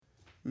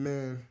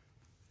Man,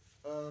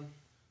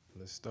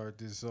 Let's start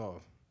this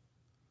off.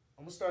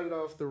 I'm gonna start it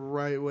off the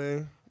right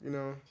way. You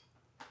know,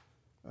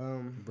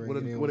 Bring it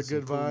in what a with some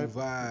good cool vibe.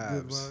 vibes.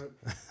 Good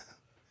vibe.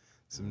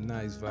 Some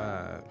nice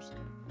vibes.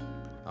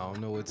 I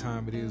don't know what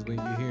time it is when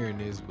you're hearing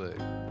this, but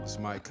this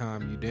might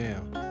calm you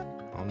down.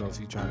 I don't know if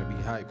you're trying to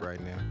be hype right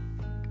now.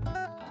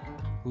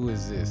 Who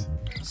is this?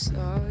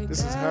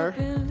 This is her.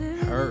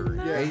 Her.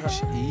 Yeah.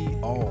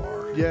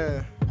 H-E-R.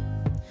 Yeah.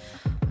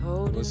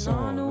 What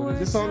song? What is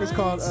This song is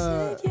called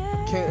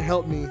 "Can't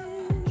Help Me."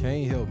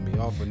 Can't Help Me.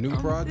 Off a new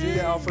project?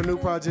 Yeah, off a new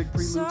project,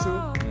 Prelude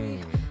 2.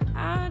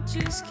 I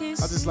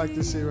just like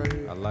this shit right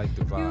here. I like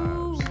the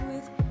vibes.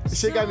 This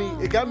shit got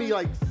me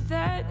like,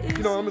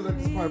 you know, I'm gonna let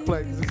this part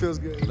play because it feels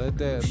good. Let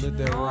that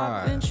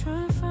ride.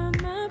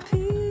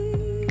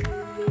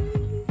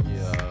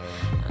 Yeah.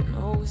 I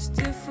know it's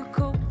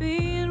difficult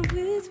being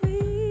with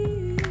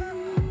me,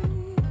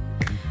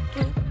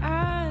 but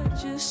I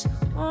just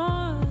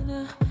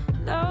wanna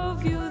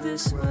love you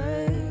this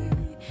way,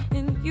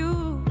 and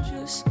you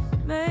just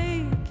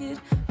make it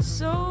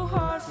so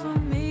hard for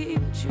me,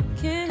 but you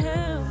can't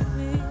help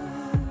me.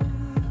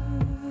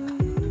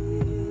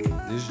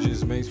 This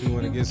just makes me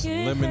want to get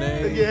some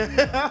lemonade.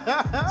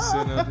 Yeah.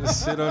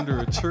 sit under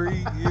a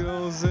tree, you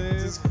know what I'm saying?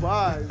 Just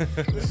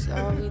vibe.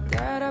 Sorry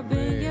that I've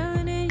been Man.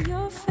 yelling in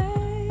your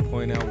face.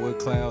 Point out what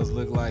clouds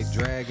look like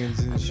dragons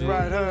and shit.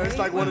 Right, huh? It's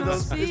like one of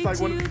those. It's like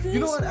one. You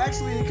know what?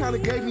 Actually, it kind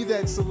of gave me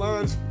that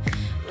Solange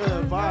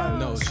vibe.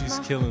 No, she's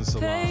killing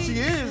Solange. She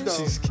is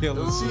though. She's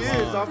killing She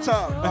Solange. is off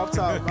top.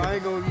 I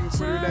ain't gonna even put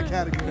her in that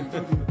category.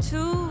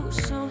 To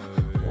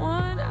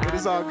someone But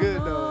it's all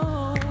good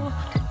though.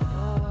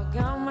 Oh, I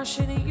got my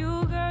shit and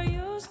you got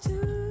yours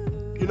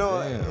too. You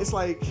know, Damn. it's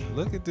like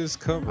Look at this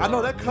cover. I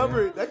know that art,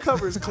 cover. man. That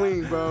cover is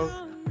clean, bro.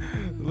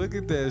 Look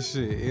at that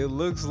shit. It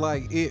looks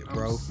like it,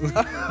 bro.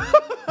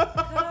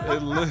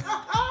 it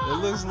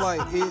looks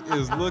like it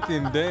is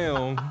looking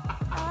down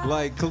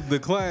like the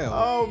cloud.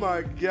 Oh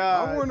my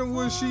god. I wonder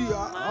what she.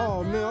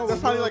 Oh man, I was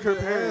That's probably like her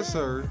gonna parents. ask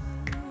her.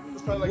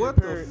 It's probably like What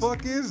her the parents.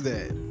 fuck is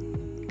that?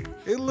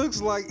 It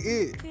looks like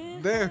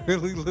it. That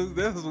really looks.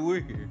 That's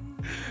weird.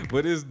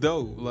 But it's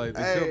dope. Like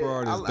the Hey, cover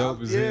art is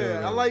dope as hell.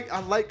 Yeah, though. I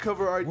like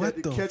cover art What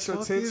that the catch your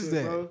fuck attention, is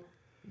that? bro.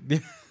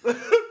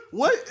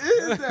 What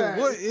is that?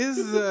 What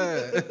is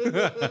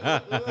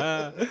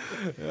that?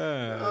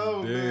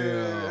 Oh damn.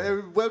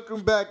 man!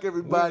 Welcome back,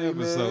 everybody. What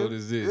episode man.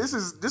 is this?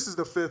 This is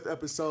the 5th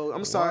episode.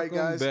 I'm sorry,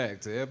 Welcome guys.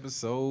 back to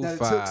episode That it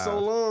 5. took so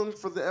long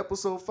for the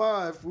episode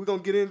 5. We're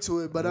gonna get into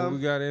it, but Well, we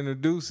gotta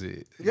introduce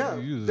it. yeah,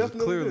 you was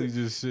definitely clearly did.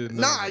 just shitting.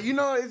 nah, on it. you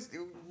know it's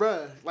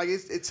bruh. Like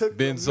it took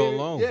Been a so minute.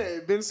 long. Yeah,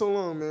 it been so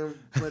long, man.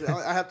 But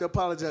I have to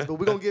apologize. But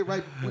we're gonna get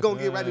right. We're gonna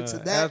get right into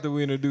that. After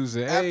we introduce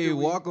it, After hey,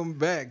 we- welcome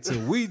back to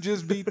We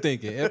Just Be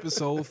Thinking,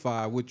 episode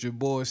 5 with your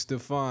boy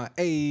Stefan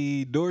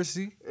A.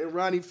 Dorsey. And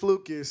Ronnie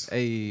Flukas.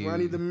 Hey,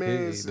 Ronnie the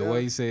man. the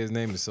way he say his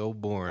name is so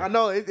boring. I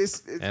know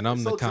it's And I'm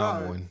it's the so calm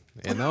dry. one.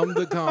 And I'm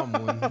the calm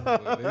one.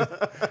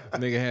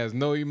 Nigga has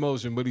no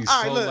emotion, but he's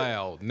All right, so look.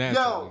 loud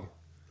naturally. Yo,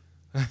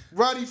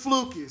 Ronnie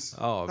Flukas.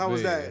 Oh, how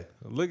was man. that?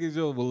 Look at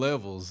your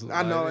levels.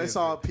 I know Like, it's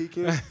all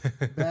peaking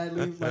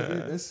badly. Like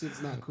that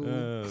shit's not cool.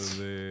 Oh,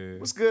 man.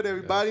 What's good,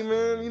 everybody,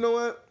 man? You know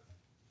what?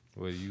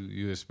 Well,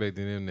 you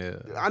expecting him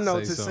to I know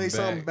to say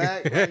something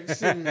back. Like,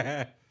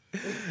 shit.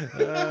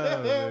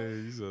 Oh,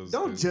 man, you so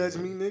Don't stupid. judge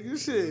me, nigga.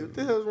 Shit, what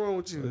the hell's wrong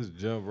with you? Let's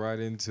jump right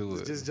into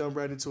it. Just jump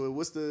right into it.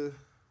 What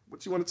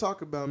you want to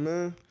talk about,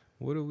 man?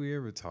 What do we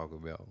ever talk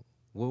about?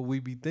 What we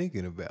be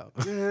thinking about?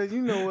 Yeah,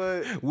 you know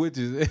what? Which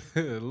is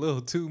a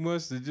little too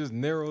much to just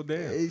narrow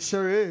down. It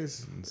sure is.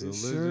 So It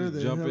let's sure just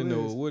the jump hell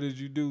into is. what did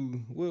you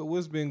do?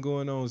 What's been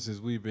going on since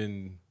we've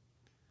been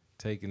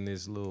taking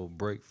this little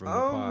break from the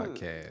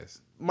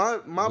podcast? My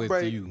with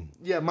break. you.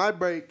 Yeah, my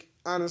break.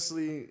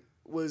 Honestly,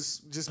 was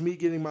just me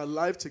getting my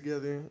life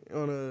together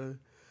on a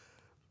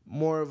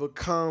more of a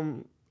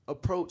calm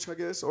approach, I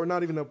guess, or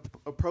not even a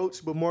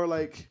approach, but more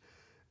like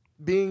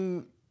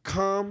being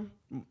calm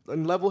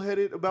and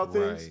level-headed about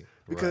things. Right,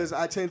 Because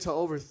right. I tend to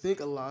overthink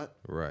a lot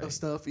Right. of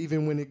stuff,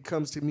 even when it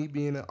comes to me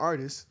being an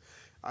artist.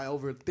 I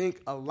overthink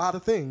a lot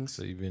of things.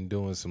 So you've been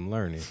doing some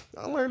learning.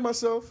 I learned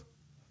myself.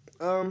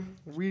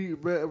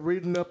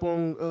 Reading up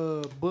on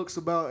books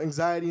about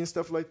anxiety and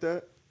stuff like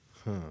that.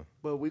 Huh.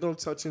 But we're gonna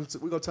touch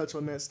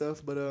on that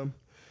stuff. But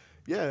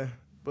yeah.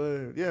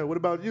 What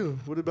about you?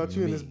 What about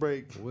you in this Me.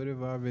 break? What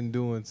have I been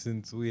doing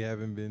since we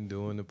haven't been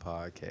doing the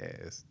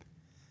podcast?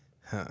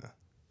 Huh.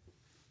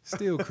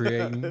 Still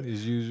creating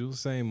as usual.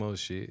 Same old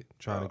shit.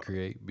 Trying to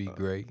create, be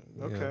great.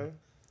 you know. Okay.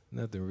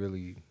 Nothing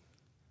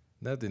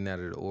out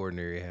of the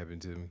ordinary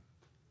happened to me.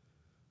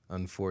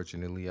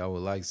 Unfortunately, I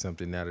would like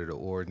something out of the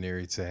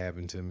ordinary to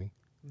happen to me.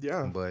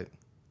 Yeah. But,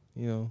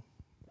 you know,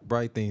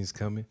 bright things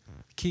coming.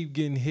 Keep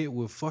getting hit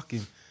with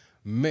fucking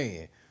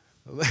man.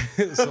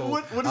 So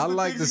What is I the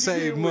like to things you get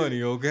save hit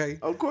money, with? okay?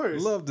 Of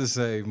course. Love to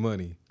save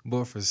money.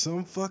 But for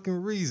some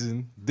fucking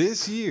reason,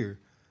 this year,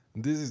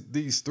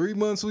 these 3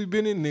 months we've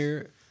been in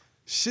there,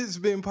 shit's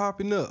been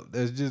popping up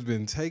that's just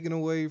been taken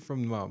away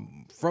from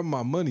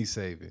my money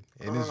saving,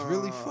 and it's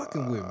really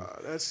fucking with me.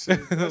 That shit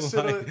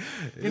Like,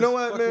 you know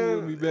it's what, fucking man?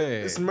 with me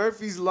bad. It's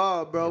Murphy's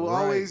Law, bro.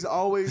 Right.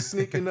 Always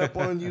sneaking up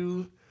on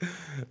you,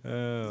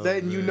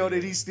 letting you know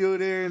that he's still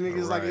there. And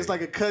niggas like it's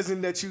like a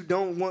cousin that you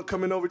don't want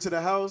coming over to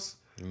the house.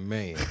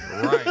 Man,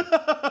 right.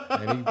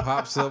 And he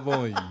pops up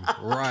on you.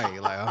 Right.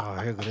 Like,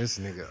 oh, here go this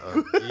nigga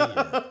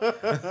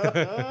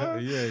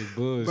again. Yeah, he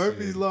bullshit.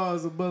 Murphy's Law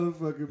is a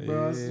motherfucker,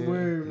 bro. I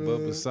swear, man. But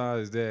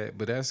besides that,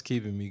 that's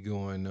keeping me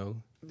going, though.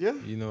 Yeah.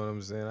 You know what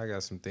I'm saying? I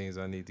got some things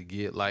I need to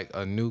get, like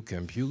a new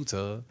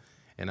computer.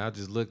 And I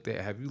just looked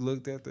at, have you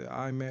looked at the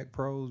iMac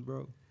Pros,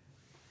 bro?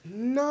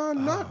 No,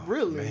 not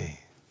really. Man,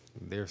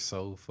 they're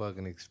so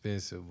fucking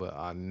expensive, but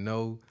I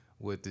know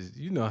what this,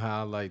 you know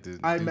how I like to do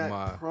iMac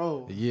my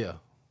Pro. Yeah,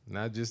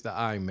 not just the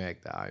iMac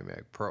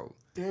Pro.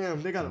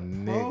 Damn, they got a Pro?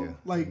 Nigga,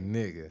 Like,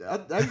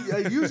 nigga.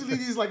 I usually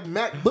these like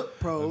MacBook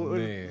Pro,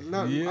 Man,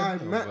 not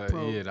iMac but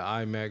Pro. yeah, the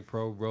iMac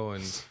Pro, bro,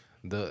 and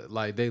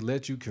they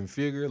let you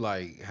configure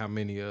like how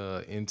many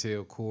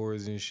Intel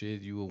cores and shit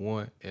you would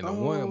want, and the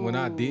one when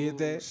I did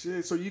that,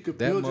 shit, so you could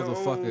that build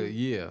motherfucker,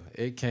 your own.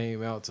 yeah, it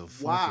came out to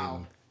fucking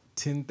Wow.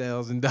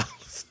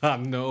 $10,000. I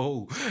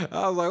know.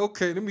 I was like,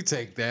 okay, let me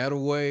take that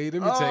away.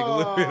 Let me take a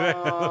little bit of that.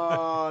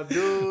 Oh,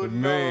 dude,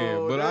 Man,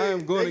 no. but I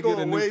am going to get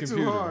a new way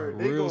computer. Too hard.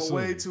 They real going soon.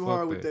 way too Fuck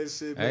hard with that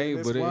shit, man. Hey,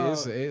 That's but wild.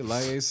 it's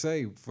like they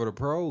say, for the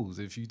pros,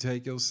 if you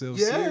take yourself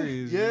Yeah,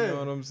 serious, yeah. you know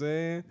what I'm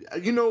saying?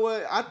 You know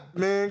what?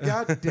 Man,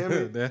 god damn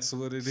it. That's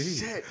what it is.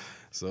 Shit.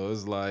 So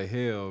it's like,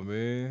 hell,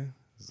 man.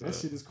 So, That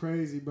shit is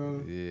crazy,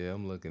 bro. yeah,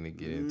 I'm looking to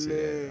get into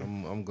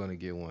Man. that. I'm gonna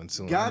get one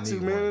soon. Got I to,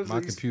 need man. one. My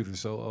It's- computer's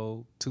so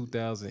old,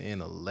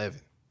 2011.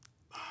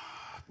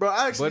 Bro,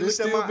 I actually But it's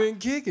looked at still my been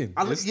kicking.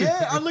 I It's look, yeah,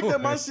 still I looked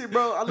at my going. shit,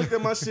 bro. I looked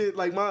at my shit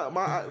like my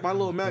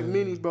little Mac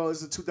Mini, bro.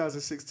 Is a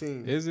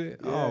 2016. Is it?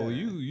 Yeah. Oh,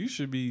 you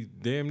should be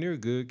damn near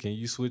good. Can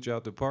you switch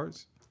out the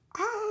parts?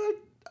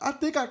 I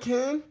think I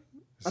can.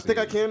 I think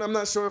I can. I'm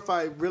not sure if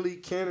I really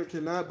can or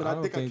cannot, but I,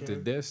 don't think I think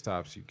can. the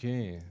desktops you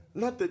can.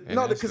 Not the And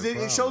no, that's because the it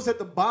problem. shows at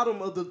the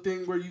bottom of the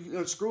thing where you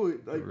unscrew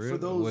it, like Really? for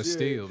those. Well, yeah.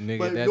 still, nigga,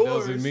 But that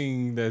yours, doesn't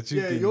mean that you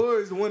Yeah, can.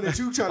 yours, the one that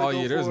you trying to Oh,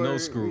 go yeah, there's for. no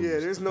screws. Yeah,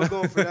 there's no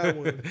going for that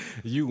one.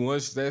 You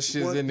once that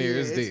shit's One- in there, yeah,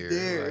 it's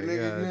there. Like, nigga.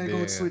 You ain't goddamn.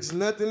 gonna switch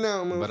nothing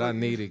out, motherfucker. But I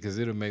need it because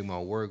it'll make my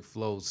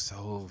workflow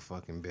so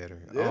fucking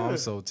better. Yeah. Oh, I'm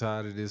so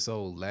tired of this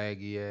old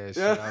laggy ass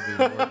shit Yeah. I've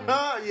been working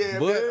with. Yeah,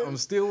 But man. I'm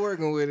still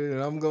working with it,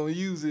 and I'm gonna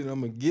use it.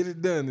 I'm gonna get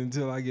it done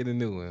until I get a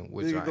new one,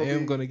 which Nigga I gonna am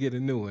be- gonna get a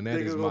new one. That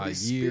Nigga is gonna my be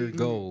year spitting-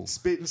 goal.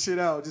 Spitting shit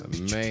out. Just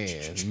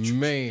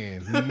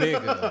Man,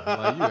 nigga,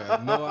 like you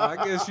have no. I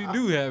guess you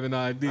do have an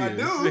idea. I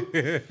do.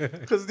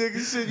 Because nigga,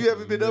 shit, you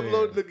haven't been Man.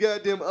 uploading the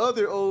goddamn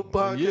other old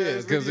podcast Yeah,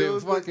 because it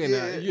videos, but fucking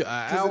yeah, an 'cause of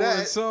hour that.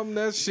 and something.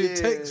 That shit Yeah.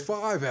 takes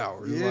 5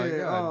 hours. Yeah, Like,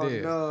 God oh,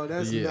 damn. no,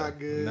 that's Yeah, not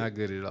good. Not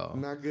good at all.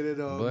 Not good at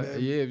all, But man.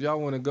 yeah, if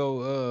y'all want to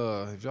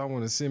go, if y'all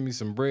want to send me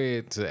some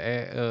bread to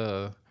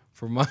add,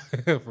 for my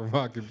for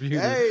my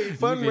computer, Hey, you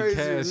fundraiser,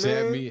 can cash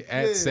man. at me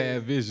at Yeah.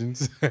 Sad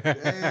Visions.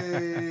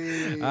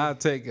 Hey. I'll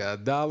take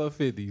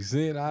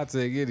 $1.50. I'll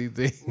take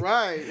anything.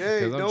 Right. Hey,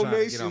 Cause I'm trying to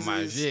donations get on my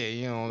is- shit.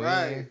 You know what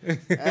Right. I mean?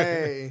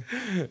 Hey.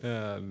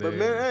 Oh, But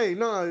man, hey,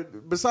 no.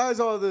 Besides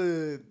all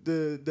the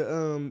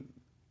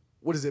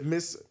what is it,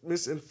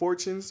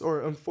 misfortunes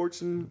or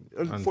unfortunate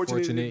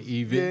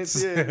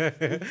events. Yeah.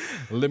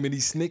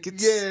 Lemony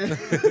Snickets. Yeah.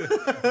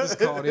 Just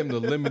call them the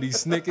Lemony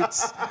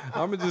Snickets.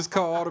 I'm gonna just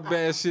call all the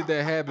bad shit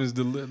that happens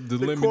the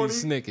Lemony corny-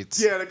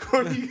 Snickets. Yeah, the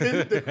corny.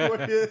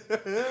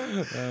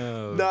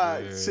 Oh, Nah,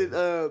 man. shit.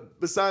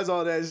 Besides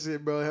all that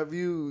shit, bro, have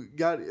you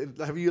got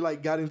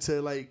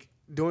into like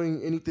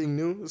doing anything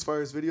new as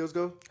far as videos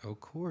go? Of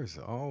course,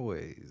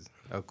 always.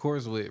 Of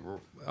course, last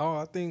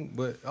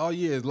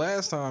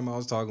time I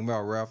was talking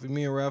about Ralphie.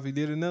 Me and Ralphie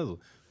did another.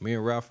 Me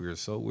and Ralphie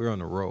we're on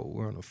the road.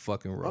 We're on the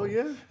fucking road. Oh,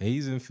 yeah? And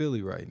he's in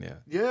Philly right now.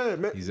 Yeah,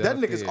 man. He's That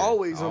out nigga's there.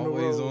 always on the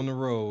road. Always on the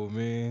road,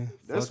 man.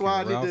 That's Fucking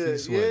why I need Ralphie to.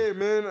 Sway. Yeah,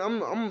 man.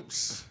 I'm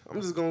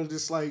just gonna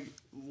just like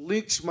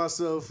leech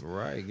myself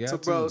Right, to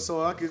got bro, to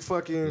so I could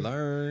fucking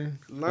learn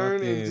and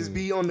fucking- just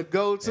be on the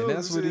go too. And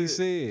that's what he Shit.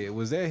 said.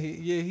 Was that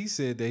he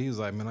said that he was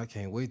like, man, I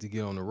can't wait to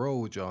get on the road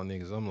with y'all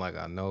niggas. I'm like,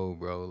 I know,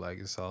 bro. Like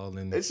it's all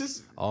in It's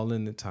just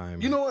the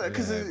time. you know what?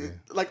 Because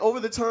like over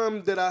the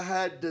time that I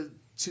had to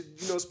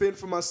spend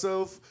for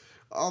myself,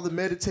 all the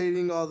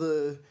meditating, all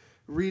the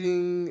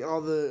reading,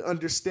 all the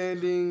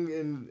understanding,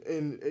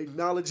 and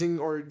acknowledging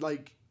or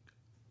like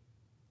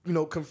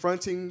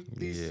confronting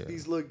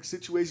these like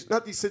situations,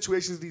 not these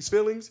situations, these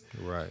feelings,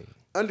 right.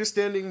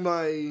 understanding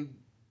my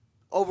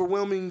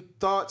overwhelming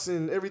thoughts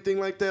and everything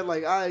like that.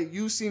 Like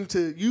you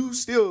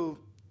still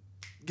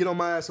get on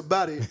my ass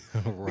about it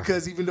Right.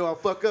 because even though I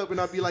fuck up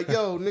and I be like,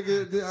 yo,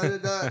 nigga,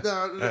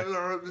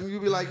 and you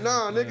be like,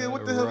 nah, nigga,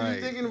 what the hell are you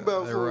Right. thinking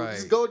about? For? Right.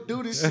 Just go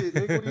do this shit,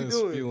 nigga. What are you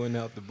doing? Spewing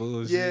out the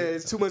bullshit. Yeah,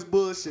 it's too much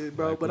bullshit,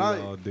 bro. like But we I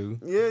all do.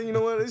 yeah, you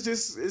know what? It's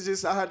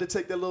just I had to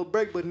take that little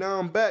break, but now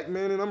I'm back,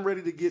 man, and I'm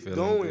ready to get Feeling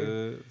going.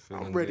 good, I'm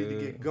feeling ready to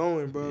good. get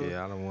going, bro.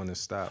 Yeah, I don't want to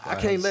stop. I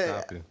can't let.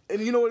 stopping.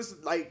 And you know what? It's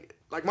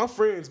like my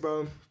friends,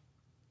 bro.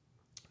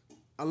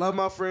 I love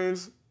my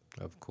friends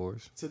Of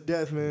course. to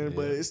death, man.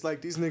 But Yeah. it's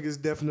like these niggas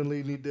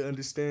definitely need to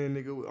understand,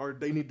 nigga, or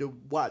they need to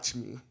watch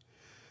me.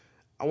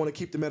 I want to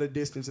keep them at a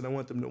distance, and I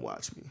want them to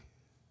watch me.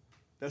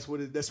 That's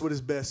what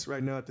is best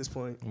right now at this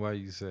point. Why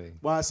you say?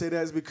 Why I say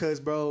that is because,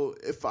 bro,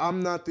 if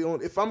I'm not the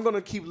only, if I'm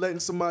gonna keep letting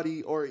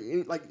somebody or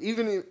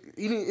even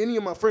any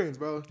of my friends,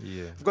 bro,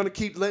 Yeah. if I'm gonna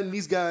keep letting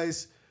these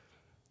guys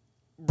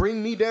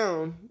bring me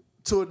down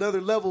to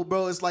another level,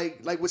 bro, it's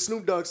like what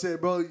Snoop Dogg said,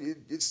 bro.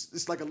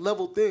 It's like a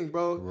level thing,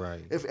 bro.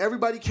 Right. If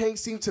everybody can't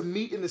seem to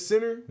meet in the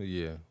center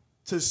Yeah.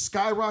 to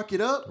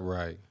skyrocket up,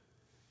 Right.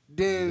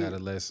 then You gotta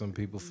let some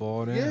people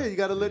fall down. yeah, you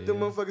gotta let them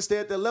Yeah. motherfuckers stay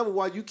at that level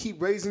while you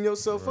keep raising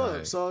yourself up.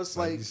 Right. So it's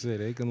like you said,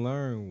 they can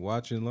learn,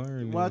 watch and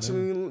learn.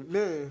 watching me,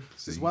 man,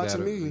 So just you watching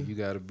gotta, me. You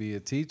gotta be a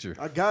teacher.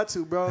 I got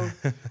to, bro.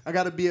 I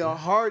got to be a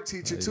hard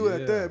teacher too at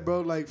Yeah. that,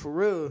 bro. Like for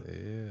real,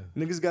 Yeah.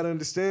 niggas got to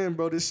understand,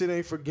 bro. This shit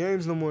ain't for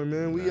games no more,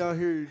 man. We out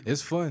here.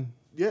 It's fun.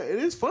 Yeah, it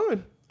is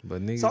fun,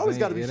 But niggas always ain't-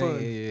 gotta be it fun.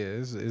 ain't-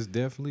 Yeah, it's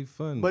definitely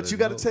fun. but you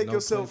got to take no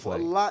yourself play.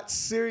 a lot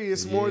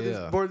serious more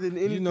Yeah. than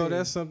anything. You know,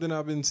 that's something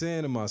I've been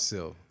saying to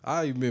myself.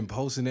 I even been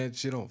posting that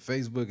shit on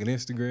Facebook and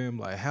Instagram.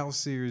 Like, how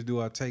serious do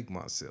I take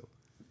myself?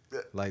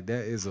 Like,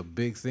 that is a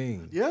big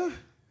thing. yeah,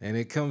 And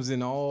it comes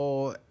in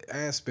all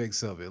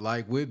aspects of it.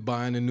 Like, with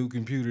buying a new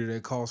computer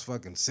that costs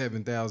fucking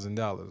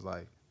 $7,000.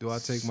 Like, do I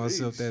take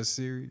myself Sheesh. that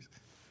serious?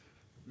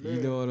 You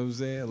Man. know what I'm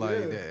saying? Like,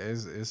 Yeah.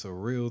 it's a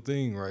real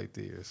thing right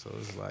there. So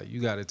it's like,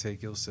 you got to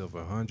take yourself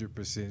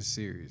 100%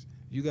 serious.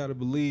 You got to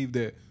believe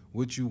that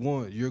what you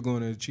want, you're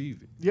going to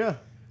achieve it. yeah,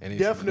 And if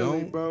definitely,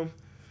 you don't, bro.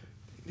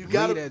 You lay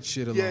gotta that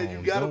shit alone. Yeah,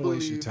 you gotta don't believe.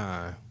 waste your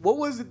time. What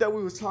was it that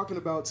we was talking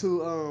about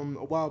too? A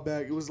while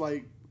back, it was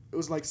like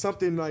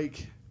something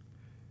like.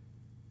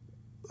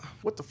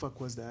 What the fuck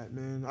was that,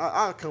 man?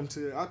 I'll come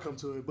to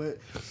it, but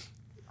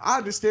I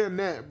understand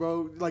that,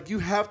 bro. Like you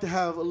have to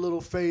have a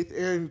little faith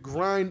and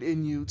grind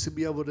in you to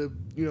be able to,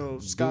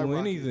 skyrocket. Do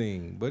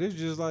anything. But it's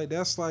just like,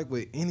 that's like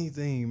with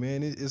anything,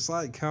 man. It's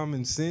like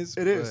common sense.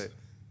 It is.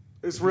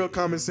 It's real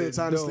common sense,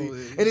 honestly,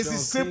 and it's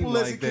as simple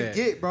as it can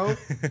get, bro.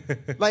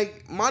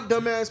 Like my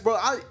dumb ass, bro.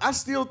 I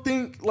still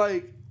think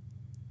like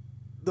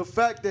the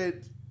fact that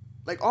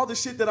like all the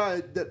shit that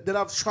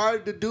I've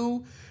tried to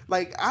do,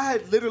 like I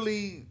had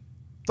literally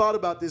thought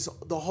about this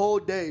the whole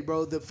day,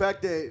 bro. The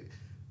fact that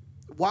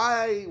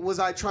why was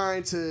I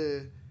trying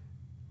to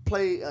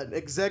play an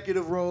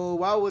executive role?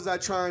 Why was I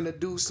trying to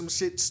do some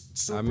shit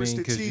super I mean,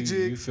 because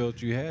strategic? you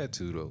felt you had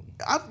to, though.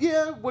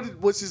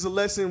 Which is a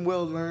lesson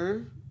well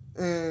learned.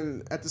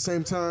 And at the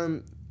same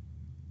time,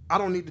 I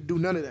don't need to do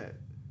none of that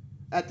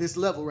at this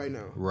level right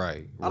now.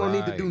 Right. I don't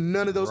need to do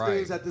none of those right.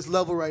 things at this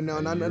level right now,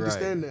 and I You're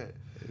understand right.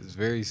 that. It's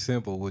very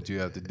simple what you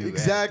have to do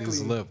Exactly. at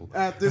this level.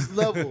 At this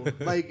level.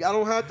 Like I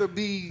don't have to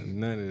be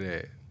None of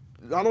that.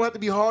 I don't have to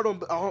be hard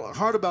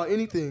about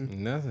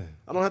anything. Nothing.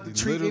 I don't have to You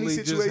treat any literally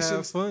just situation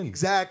have fun.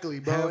 exactly,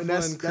 bro. Have and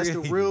that's fun the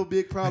creating. real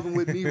big problem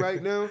with me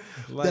right now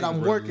Like, that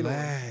I'm working on.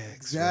 relax,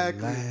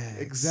 Exactly. relax.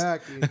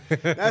 Exactly.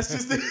 That's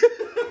just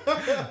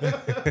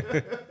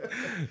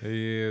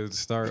Yeah,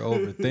 start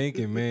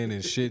overthinking, man,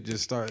 and shit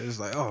just start. It's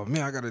like, oh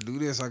man, I gotta do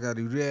this, I gotta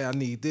do that, I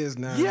need this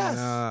now. Yes.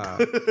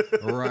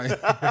 Right.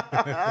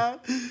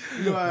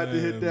 You know I had to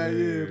hit that,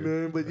 yeah,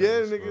 man. But yeah,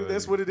 That's nigga, funny.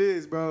 that's what it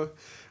is, bro.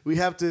 We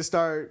have to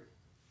start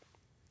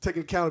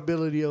taking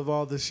accountability of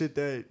all the shit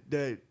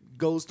that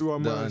goes through our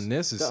The minds.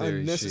 unnecessary, The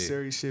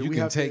unnecessary shit. You We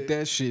can have take to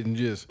that shit and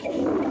just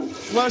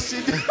flush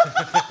it.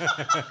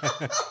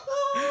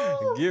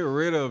 get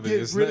rid of it. Get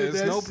It's, rid not, of it's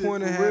that no shit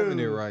point in for having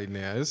real. it right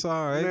now. It's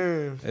all right.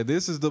 Man. And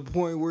this is the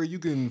point where you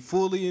can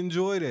fully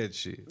enjoy that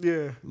shit.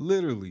 Yeah.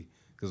 Literally.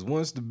 Because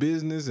once the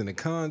business and the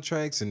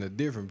contracts and the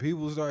different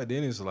people start,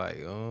 then it's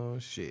like, oh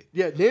shit.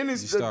 Yeah, then You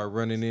it's start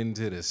running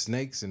into the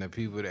snakes and the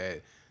people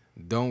that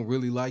don't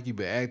really like you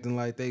but acting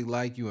like they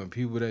like you, and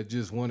people that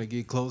just want to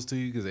get close to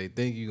you because they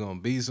think you're going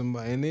to be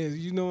somebody. And then,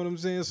 you know what I'm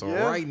saying? So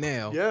Yeah. right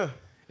now yeah.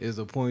 is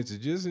a point to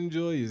just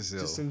enjoy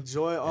yourself. Just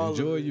enjoy all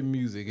Enjoy of it. your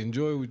music.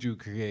 Enjoy what you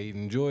create.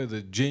 Enjoy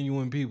the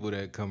genuine people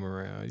that come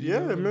around. You Yeah,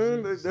 know what I'm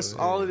man. saying? That's So,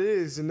 all yeah. it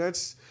is, and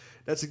that's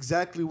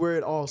exactly where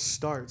it all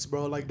starts,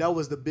 bro. Like that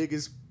was the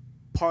biggest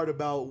part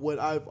about what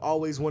I've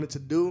always wanted to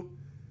do.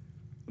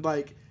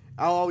 Like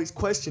I always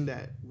question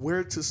that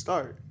where to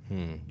start.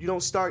 You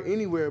don't start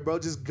anywhere, bro.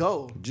 Just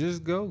go.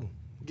 Just go.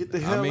 Get the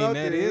hell I mean, out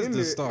that there. is in the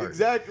there. start.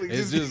 Exactly.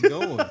 It's just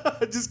going.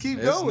 just keep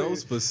There's going. no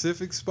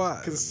specific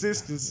spot.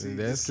 Consistency.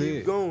 That's just keep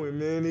it. going,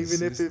 man. Even if it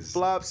Consistency.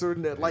 flops or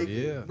that, like,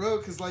 Yeah. bro.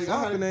 Because like,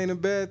 Flopping ain't a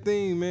bad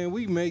thing, man.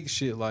 We make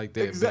shit like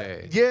that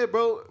bad. Yeah,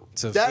 bro.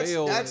 To That's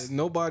fail,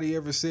 nobody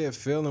ever said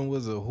failing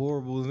was a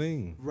horrible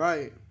thing.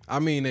 right. I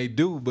mean, they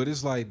do, but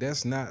it's like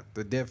that's not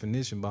the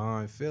definition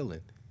behind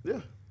failing. Yeah.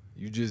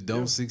 You just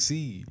don't Yeah.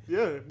 succeed.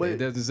 Yeah, but It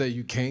doesn't say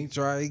you can't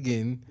try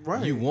again.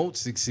 Right. You won't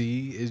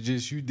succeed. It's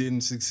just you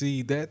didn't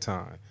succeed that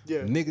time. Yeah.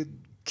 Nigga,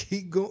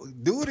 keep going.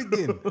 Do it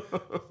again.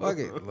 Fuck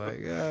it.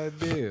 Like, god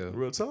damn.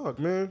 real talk,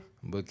 man.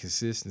 But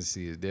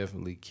consistency is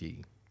definitely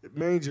key.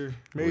 major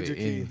with key.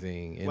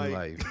 anything in Like-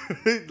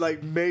 life.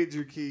 Like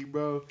major key,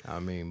 bro. I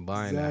mean,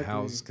 buying a Exactly.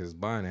 house, because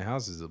buying a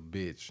house is a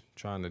bitch.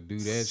 Trying to do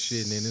that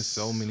shit, and then there's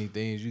so many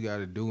things you got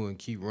to do and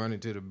keep running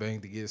to the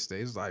bank to get stay.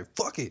 It's like,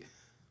 fuck it.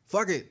 Go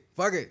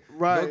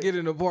Right. get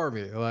an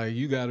apartment. Like,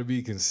 you got to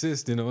be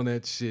consistent on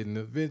that shit, and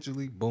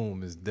eventually,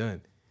 boom, it's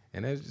done.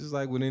 And that's just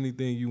like with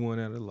anything you want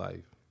out of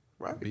life.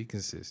 Right. Be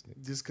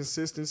consistent. Just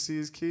consistency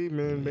is key,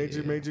 man.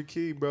 Yeah. Major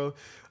key, bro.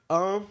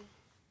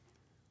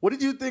 What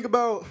did you think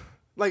about?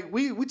 Like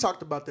we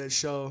talked about that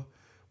show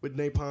with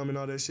Napalm and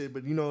all that shit,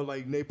 but you know,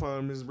 like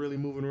Napalm is really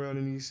moving around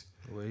in these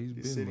Well, he's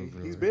been cities.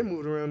 moving He's around. been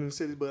moving around in the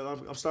cities, but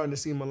I'm starting to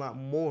see him a lot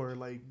more,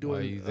 like Why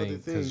doing you other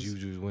think? things. Because you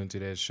just went to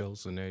that show,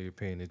 so now you're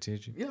paying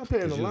attention? Yeah, I'm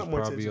paying a 'Cause you lot was more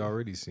probably attention.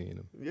 already seeing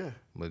him, Yeah,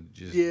 but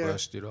just Yeah.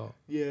 brushed it off.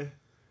 yeah.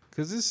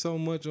 Cause there's so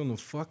much on the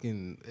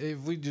fucking. If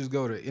we just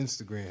go to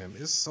Instagram,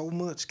 it's so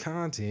much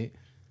content.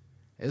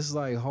 It's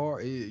like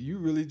hard. You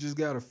really just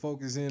gotta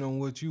focus in on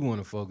what you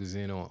want to focus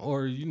in on,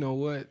 or you know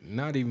what?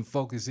 Not even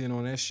focus in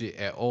on that shit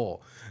at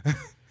all.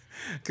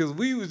 Cause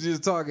we was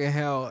just talking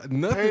how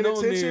nothing Paying on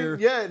attention. there.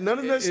 Yeah, none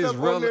of that is stuff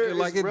on there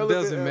like is it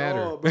relevant doesn't at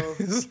matter, all, bro.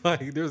 It's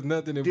like there's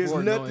nothing There's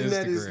important nothing on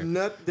that is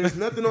Instagram. there's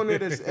nothing on there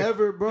that's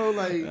ever, bro.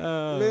 Like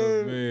Oh,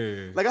 man,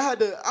 man. like I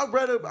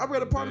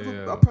read a part of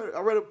Yeah.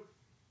 I read a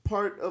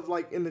part of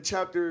like in the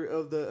chapter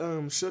of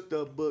the Shook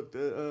Up book.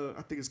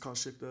 I think it's called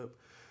Shook Up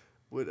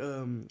with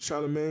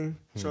Charlemagne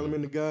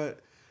the God.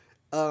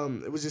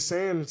 It was just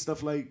saying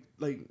stuff like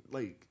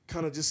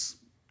kind of just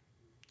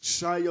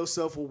shy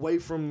yourself away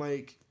from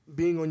like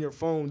being on your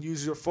phone.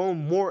 Use your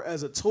phone more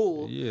as a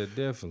tool, Yeah,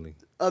 definitely.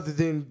 other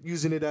than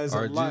using it as a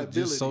Or liability.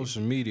 just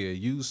social media.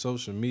 Use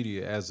social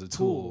media as a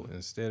tool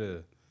instead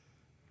of.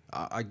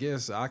 I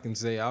guess I can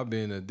say I've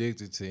been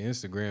addicted to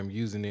Instagram,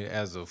 using it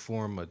as a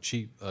form of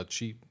cheap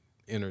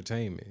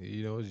entertainment.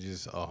 You know, it's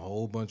just a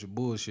whole bunch of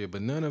bullshit,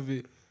 but none of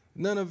it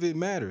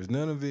matters.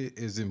 None of it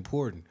is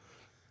important.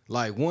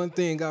 Like one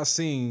thing I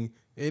seen,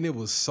 and it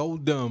was so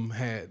dumb.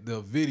 The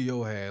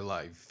video had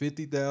like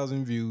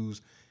 50,000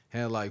 views,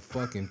 had like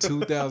fucking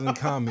 2,000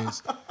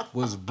 comments.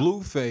 Was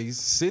Blueface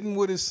sitting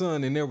with his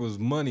son, and there was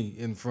money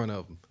in front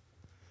of him.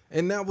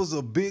 And that was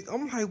a big.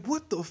 I'm like,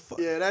 what the fuck?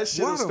 Yeah, that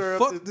shit Why will the stir up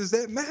fuck does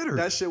that matter?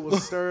 That shit will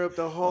stir up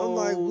the whole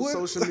like, what?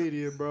 social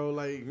media, bro.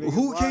 Like, nigga,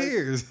 Who why-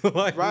 cares?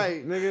 Like,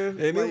 Right, nigga.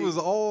 And Like- it was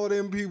all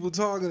them people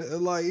talking.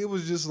 Like, it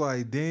was just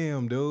like,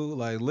 damn, dude.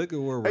 Like, look at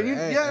where we're And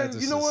at as a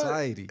you know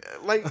society.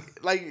 what?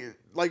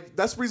 Like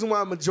that's the reason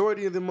why a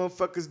majority of them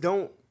motherfuckers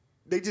don't.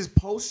 They just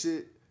post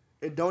shit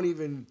and don't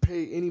even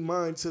pay any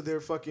mind to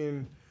their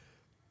fucking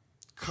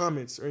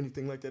comments or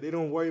anything like that. They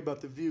don't worry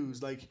about the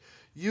views. Like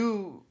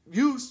you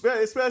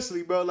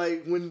especially, bro.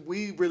 Like when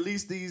we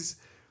release these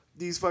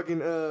fucking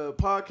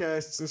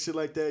podcasts and shit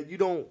like that, you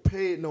don't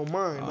pay it no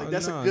mind. Like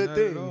that's nah, a good not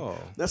at thing. all.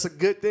 That's a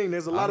good thing.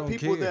 There's a lot of don't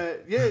people care.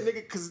 that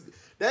nigga, cause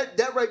that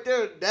right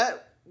there,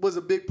 that was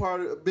a big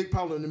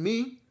problem to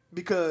me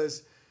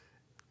because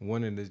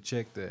Wanting to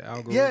check the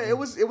algorithm. yeah, it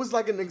was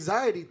like an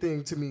anxiety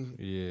thing to me.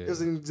 Yeah. It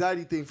was an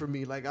anxiety thing for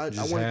me. Like I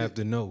Just wanted have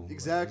to know.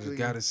 Exactly.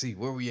 Got to see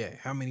where we at.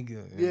 How many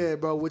good? Yeah,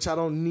 bro, which I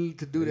don't need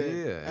to do that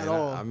at and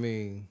all. I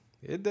mean,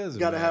 it doesn't.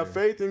 Gotta matter. have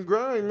faith and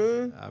grind,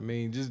 man. I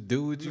mean, just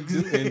do what you do.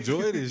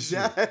 Enjoy this shit.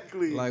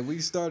 Exactly. Like, we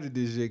started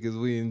this shit because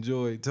we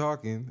enjoyed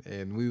talking,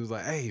 and we was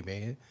like, hey,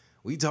 man,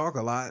 we talk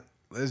a lot.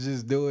 Let's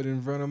just do it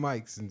in front of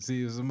mics and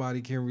see if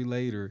somebody can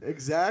relate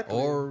Exactly.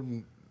 or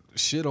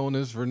shit on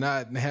us for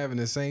not having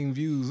the same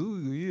views. Ooh,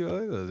 you know,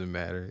 it doesn't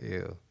matter.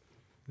 Yeah.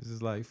 It's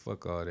just like,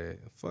 fuck all that.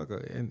 Fuck all,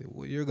 and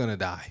you're gonna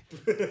die.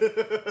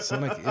 So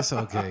like, it's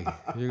okay.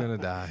 You're gonna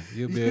die.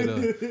 You'll be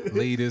able to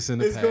lead us in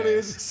the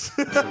it's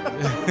past.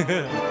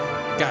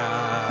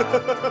 God.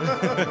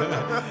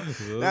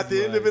 At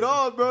the end of it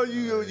all, bro,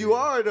 you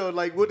are though.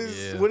 Like, what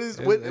Yeah. what It's does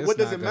not it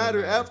matter gonna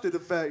matter. after the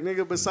fact,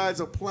 nigga? Besides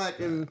a plaque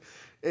and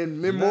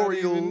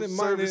memorial Not even-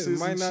 services, It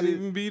might and not shit.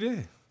 even be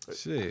there.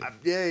 Shit.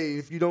 Yeah,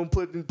 if you don't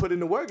put in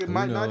the work, it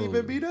might not even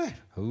knows? be that.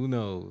 Who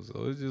knows?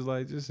 So it's just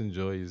like, just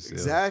enjoy yourself.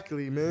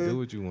 Exactly, man. Do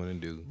what you want to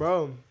do.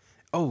 Bro,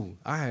 Oh,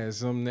 I had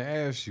something to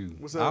ask you.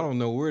 What's I up? don't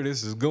know where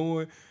this is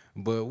going,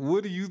 but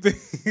what do you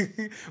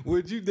think?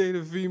 Would you date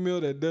a female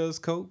that does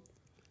coke?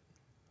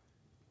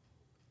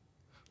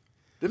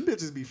 them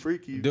bitches be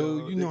freaky, Dude,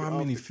 bro. you know Nigga, how off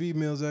many the-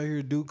 females out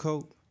here do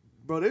coke?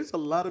 Bro, there's a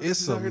lot of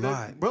It's bitches out a here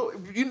lot. that, bro,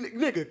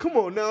 nigga, come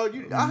on now.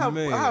 I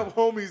Man. have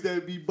homies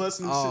that be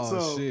busting shit Oh,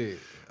 off. shit.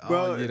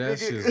 Bro, Oh, yeah, that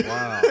nigga- shit's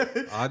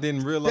wild. I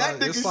didn't realize That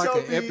nigga it's like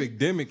showed an me-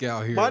 epidemic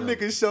out here. My though.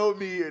 nigga showed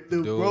me the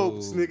Dude.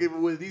 ropes, nigga,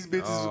 where these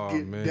bitches Oh,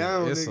 get man.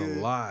 down, It's nigga. a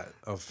lot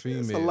of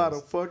females. It's a lot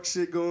of fuck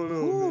shit going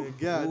on, man.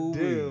 God Ooh-wee.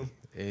 damn.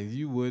 And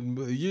you wouldn't,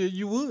 yeah,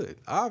 you would,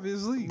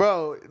 obviously.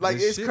 Bro, like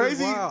The it's shit is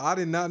crazy. wild. I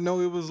did not know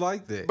it was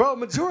like that. Bro,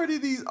 majority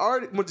of these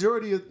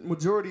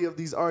majority of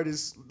these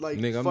artists like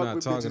Nigga, I'm fuck not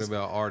with talking bitches.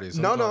 about artists.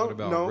 No, I'm talking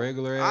about no.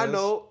 regular ass.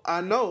 I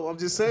know. I'm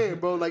just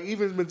saying, bro. Like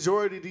even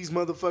majority of these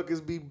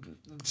motherfuckers be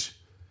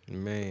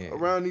Man.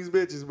 around these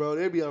bitches, bro.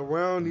 They be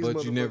around these But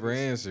motherfuckers. you never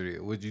answered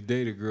it. Would you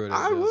date a girl that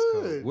I does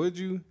would. coke? Would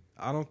you?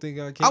 I don't think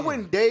I can. I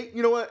wouldn't date.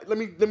 You know what? Let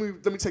me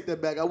take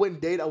that back. I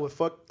wouldn't date. I would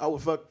fuck a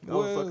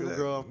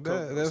girl off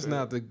coke. That's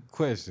not the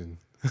question.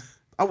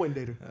 I wouldn't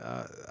date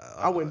her.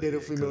 I wouldn't date a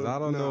female. I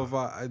don't know if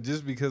I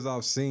just because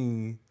I've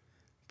seen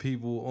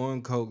people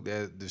on coke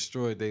that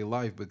destroyed their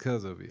life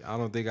because of it. I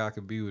don't think I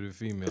could be with a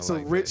female. It's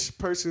like a rich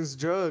person's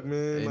drug,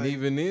 man. And like,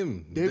 even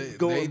them,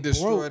 they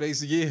destroy. They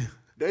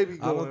They be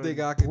going I don't think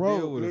I could broke,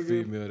 deal with nigga.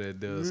 a female that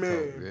does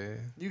coke,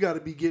 man. You got to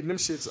be getting them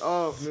shits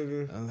off,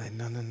 nigga. I'm like,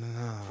 no.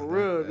 For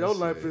real, your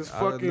life is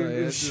fucking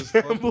in That's just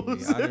fucking me.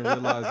 shambles. I didn't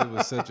realize it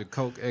was such a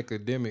coke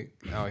epidemic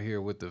out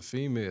here with the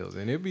females,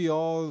 and it be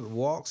all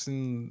walks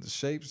and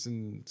shapes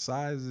and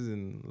sizes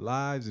and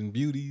lives and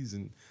beauties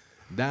and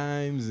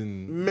dimes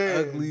and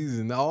uglies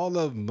and all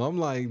of them. I'm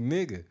like,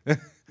 nigga.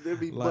 They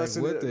be like,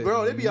 busting what it. the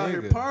Bro, they be out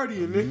here nigga?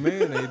 partying, nigga.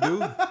 Man, they do.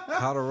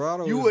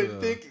 Colorado. You is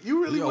wouldn't think.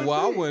 You really wouldn't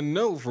well, think. I wouldn't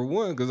know for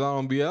one because I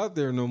don't be out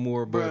there no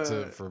more. But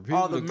Bruh, for people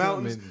all the to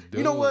mountains. come and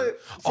You know do what?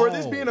 it. For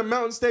this being a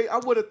mountain state, I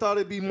would have thought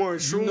it'd be more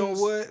shrooms. You know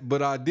what?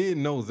 But I did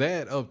know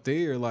that up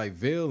there, like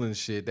Vail and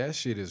shit. That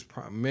shit is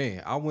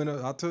man. I went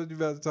up. I told you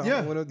about the time Yeah.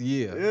 I went up.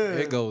 Yeah, Yeah.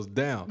 it goes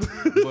down.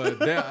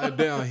 But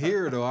down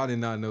here though, I did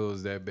not know it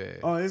was that bad.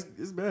 Oh, it's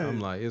bad. I'm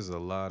like, it's a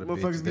lot of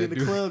Motherfuckers bitches be in that the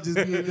do- club just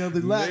being the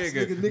other laps.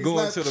 Niggas going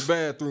laps. to the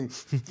bathroom.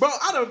 Bro,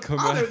 I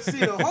done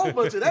seen a whole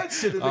bunch of that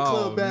shit in the Oh,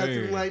 club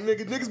bathroom. man. Like,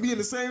 niggas be in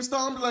the same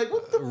stall. I'm like,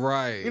 what the?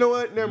 Right. You know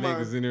what? Never Niggas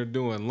mind. in there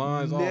doing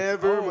lines.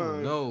 Never oh,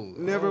 mind. No.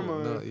 Never Oh,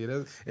 mind. No.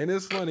 Yeah, and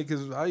it's funny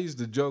because I used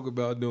to joke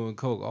about doing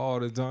coke all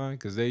the time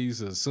because they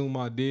used to assume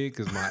I did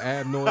because my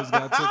adenoids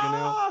got taken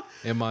out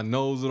and my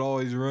nose would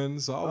always run.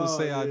 So I would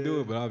say I do yeah.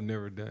 it, but I've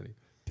never done it.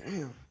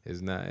 Damn.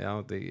 It's not. I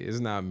don't think it's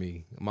not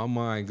me. My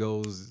mind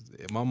goes.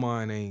 My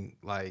mind ain't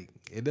like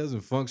it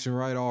doesn't function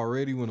right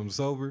already when I'm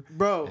sober,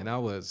 Bro. And I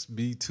would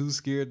be too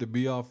scared to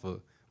be off a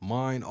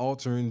mind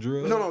altering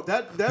drug. No,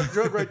 that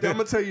drug right there. I'm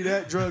gonna tell you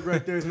that drug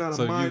right there is not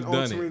So a you've mind done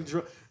altering it.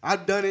 drug.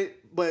 I've done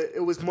it, but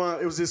it was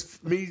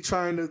just me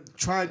trying to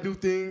new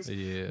things.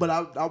 Yeah. But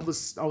I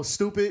was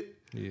stupid.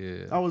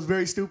 Yeah. I was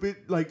very stupid.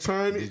 Like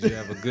trying Did it. you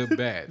have a good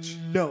batch?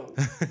 No.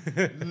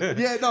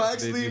 Yeah, no,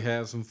 actually. Did you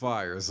have some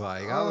fire? It's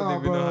like I don't Oh,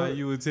 even know bro. how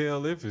you would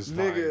tell if it's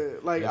fire.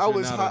 Nigga, like If I you're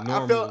was not high. a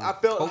normal I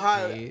felt high,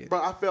 cokehead.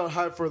 bro. I felt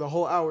high for the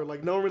whole hour.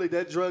 Like normally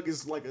that drug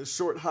is like a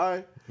short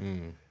high,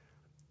 Mm.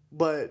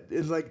 but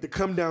it's like the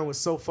come down was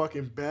so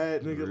fucking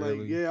bad, nigga. Like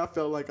Really? yeah, I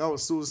felt like I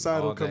was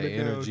suicidal All that coming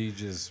down. energy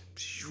just.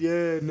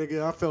 Yeah,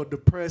 nigga, I felt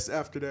depressed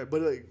after that.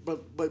 But like,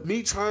 but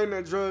me trying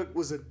that drug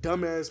was a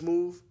dumbass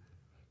move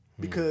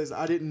because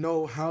I didn't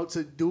know how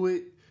to do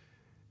it,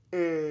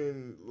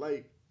 and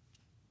like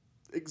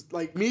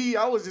me,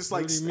 I was just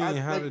like, What do you mean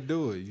how like, to to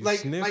do it? You like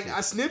sniff it.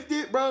 I sniffed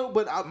it, bro.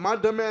 But my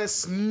dumbass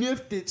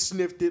sniffed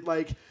it.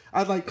 Like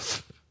I like.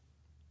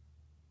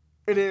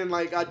 And then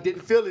like I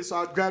didn't feel it, so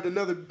I grabbed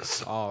another.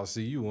 Oh,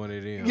 see, you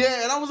wanted in.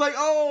 Yeah, and I was like,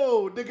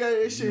 "Oh,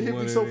 nigga, that shit You hit me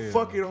wanted so in.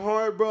 fucking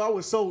hard, bro. I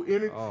was so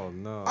in it. Oh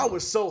no. I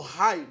was so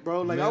hyped,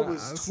 bro. Like Man, I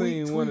was. I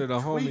seen one of the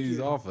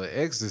homies off of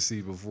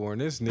ecstasy before,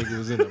 and this nigga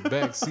was in the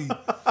back seat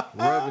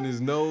rubbing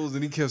his nose,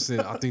 and he kept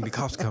saying, "I think the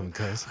cops coming,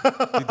 cuz."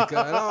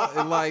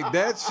 And like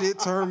that shit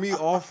turned me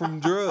off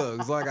from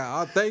drugs. Like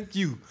I thank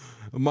you,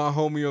 my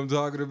homie I'm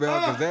talking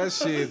about,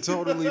 because that shit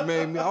totally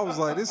made me. I was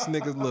like, this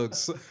nigga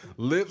looks.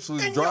 Lips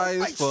was dry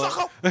as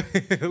fuck.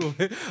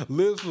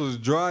 Lips was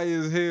dry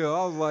as hell.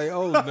 I was like,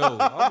 oh no.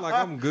 I'm like,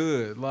 I'm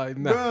good. Like,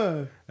 nah,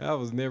 Bruh. that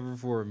was never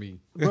for me.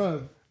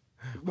 Bro.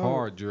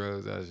 Hard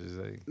drugs, I should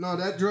say. No,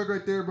 that drug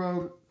right there,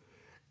 bro.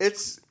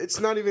 It's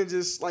not even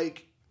just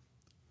like.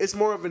 It's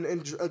more of an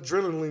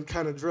adrenaline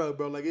kind of drug,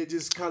 bro. Like it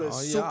just kind of Oh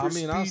super yeah, I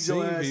mean, I've speeds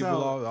your seen ass people.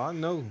 out. I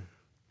know.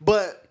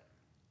 But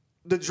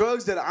the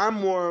drugs that I'm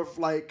more of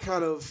like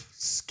kind of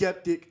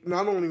skeptic, and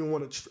I don't even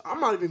want to. I'm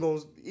not even going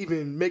to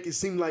even make it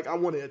seem like I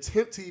want to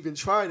attempt to even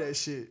try that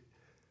shit.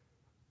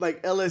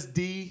 Like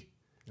LSD,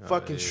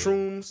 fucking yeah.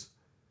 shrooms,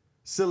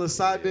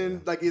 psilocybin. Yeah.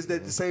 Like is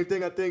that the same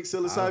thing? I think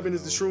psilocybin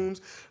is the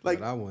shrooms. Like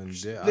But I wouldn't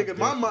dare. nigga,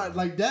 my mind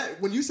like that.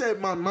 When you said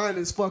my mind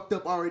is fucked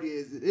up already,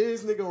 as it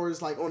is, nigga, or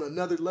it's like on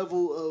another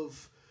level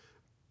of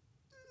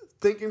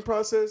thinking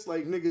process,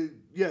 like nigga,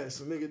 yes,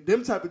 nigga,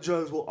 them type of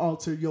drugs will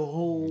alter your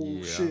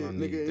whole shit,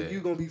 nigga, and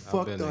you gonna be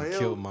fucked the hell.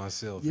 Kill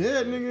myself.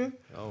 Yeah, nigga,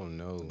 Oh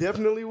no.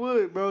 definitely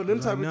would, bro. Them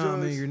type of nah,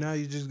 drugs. man,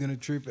 you're just gonna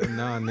trip.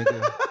 Nah,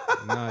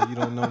 nigga. Nah, you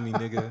don't know me,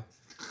 nigga.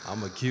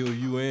 I'ma kill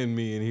you and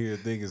me in here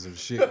thinking some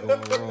shit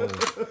going wrong.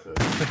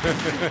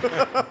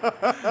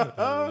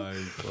 Like,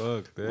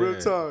 fuck that.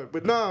 Real talk,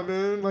 but nah,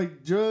 man,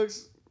 like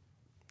drugs.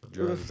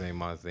 Drugs ain't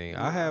my thing.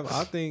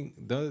 I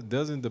think,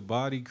 doesn't the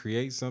body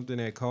create something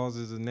that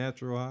causes a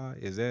natural high?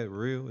 Is that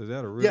real? Is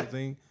that a real Yeah.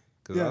 thing?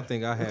 Because Yeah, I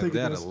think I I have think it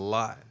that does. a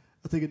lot.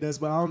 I think it does,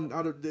 but I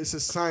don't. It's a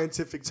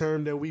scientific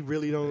term that we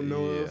really don't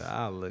know Yeah, of.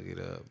 I'll look it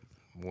up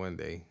one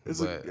day. It's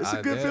but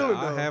a good feeling,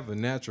 I though. have a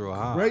natural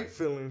high. Great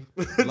feeling.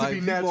 to Like be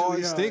people naturally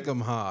always high. think I'm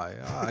high.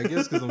 I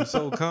guess because I'm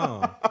so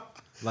calm.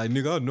 Like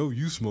nigga, I know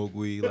you smoke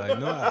weed. Like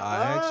no,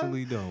 I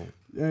actually don't.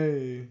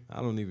 Hey,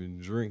 I don't even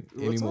drink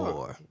Real talk.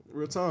 anymore.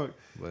 real talk.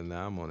 But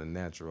now I'm on a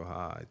natural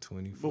high,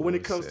 24/7. But when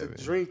it comes to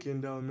drinking,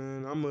 though,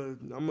 man, I'm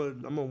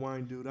a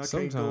wine dude. I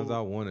Sometimes can't I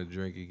go want to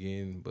drink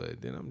again, but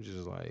then I'm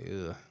just like,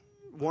 ugh,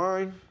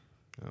 wine.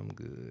 I'm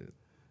good.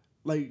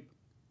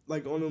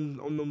 Like on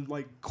them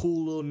like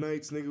cool little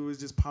nights, nigga, it was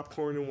just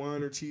popcorn and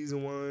wine or cheese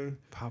and wine.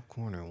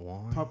 Popcorn and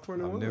wine? Popcorn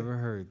and I've wine. never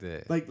heard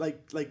that.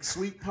 Like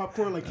sweet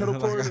popcorn, like kettle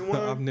corn and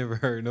wine. I've never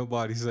heard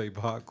nobody say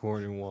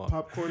popcorn and wine.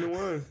 Popcorn and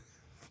wine.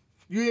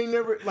 You ain't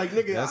never like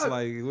nigga. That's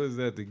like, what is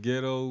that, the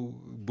ghetto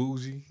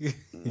bougie?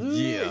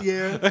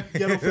 Yeah.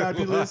 Ghetto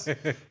fabulous.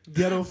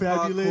 Ghetto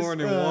fabulous.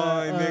 Popcorn and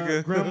wine,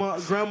 nigga.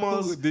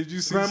 Grandma's. Did you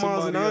see grandmas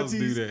somebody and else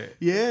aunties do that?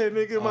 Yeah,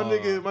 nigga.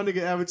 My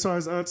nigga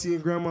Avatar's auntie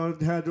and grandma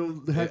had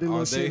them Are little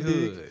they shit.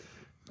 hood?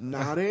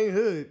 Nah, they ain't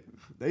hood.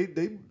 They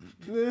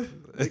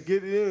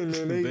get it in,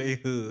 man. They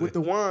hood. With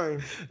the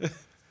wine.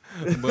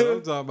 But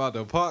I'm talking about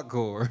the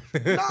popcorn.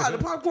 Nah, the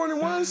popcorn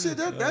and wine shit.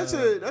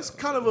 That's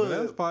kind of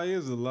That probably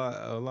is a lot.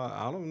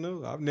 I don't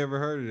know. I've never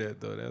heard of that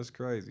though. That's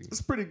crazy.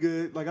 It's pretty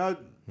good. Like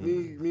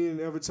me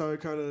and Avatar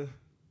kind of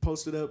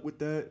posted up with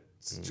that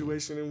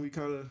situation, and we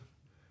kind of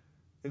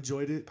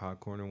enjoyed it.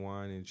 Popcorn and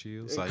wine and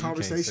chill. And So you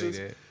conversations.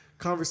 can't say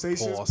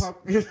Conversations, Pause.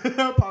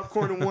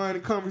 popcorn and wine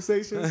and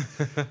conversations.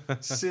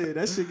 Shit,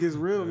 that shit gets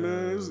real,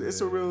 man.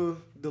 It's a real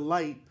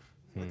delight.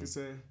 Like I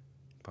said,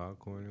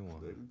 popcorn and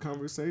wine.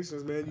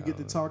 conversations, man. You get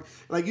to talk.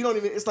 Like you don't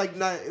even. It's like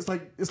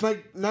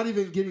not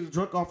even getting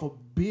drunk off of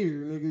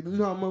beer, nigga. You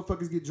know how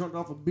motherfuckers get drunk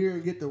off of beer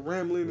and get the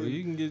rambling. Well, And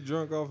you can get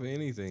drunk off of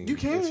anything. You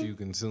can. if you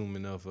consume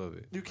enough of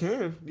it. you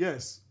can,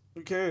 yes,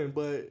 you can.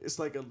 But it's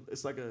like a.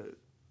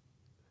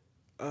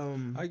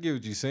 I get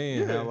what you're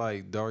saying. Yeah. How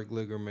like dark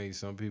liquor makes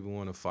some people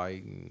want to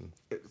fight and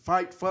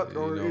Fight, fuck, You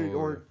or know,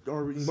 or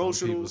some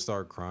emotional. people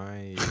start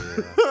crying. Yeah,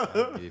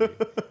 I get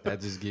it. That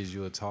just gives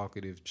you a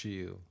talkative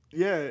chill.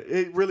 Yeah,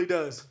 it really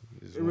does.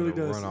 Just It really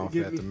wanna does. Run It off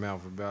gives at me- the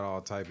mouth about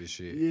all type of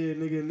shit. Yeah,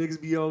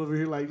 niggas be all over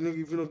here like,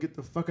 nigga, if you don't get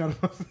the fuck out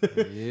of my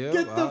face. Yep,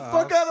 Get the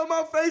fuck out of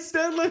my face,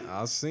 Stanley.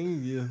 I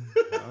seen you.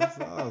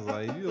 I was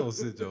like, you don't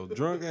sit your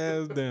drunk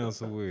ass down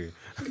somewhere.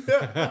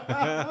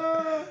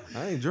 I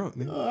ain't drunk,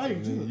 nigga. I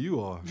ain't drunk. You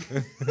are.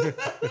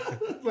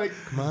 Like,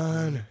 come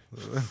on.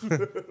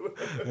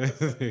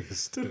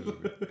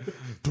 Stupid.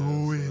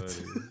 Do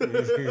it.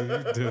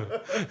 You dumb.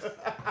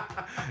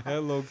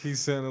 That low key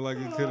sounded like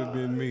it could have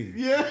been me.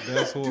 Yeah.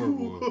 That's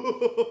horrible.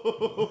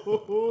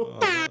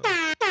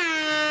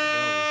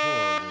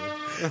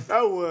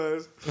 That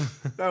was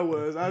horrible. That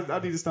was. I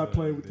need to stop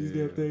playing with these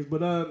damn things.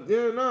 But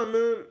yeah, nah,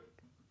 man.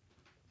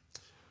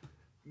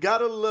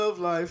 Gotta love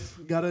life.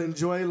 Gotta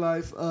enjoy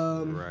life.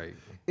 Right.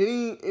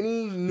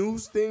 Any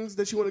news things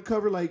that you want to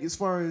cover, like as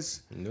far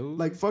as No.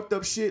 like fucked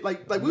up shit,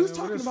 like we was Man,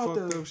 talking there's about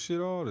fucked the up shit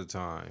all the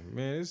time,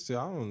 man. It's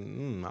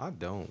I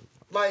don't.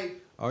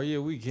 like. Oh yeah,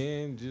 we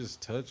can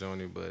just touch on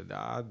it, but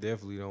I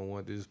definitely don't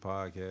want this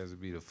podcast to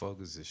be the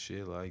focus of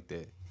shit like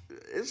that.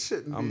 It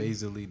shouldn't I'm be.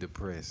 easily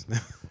depressed.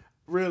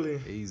 Really.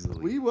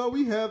 Easily.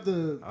 We have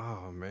the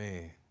Oh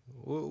man,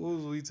 what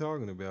was we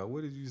talking about?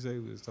 What did you say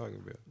we was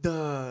talking about?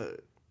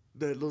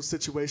 the little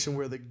situation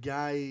where the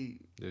guy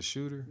The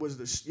shooter, was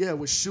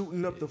was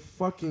shooting up the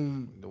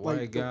fucking the white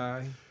like,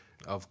 guy,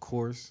 of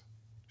course.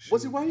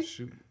 Was he white?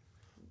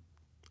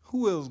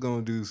 Who else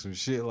gonna do some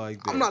shit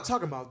like that? I'm not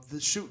talking about the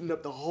shooting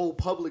up the whole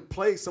public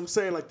place. I'm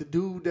saying like the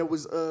dude that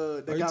was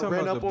that Are you got talking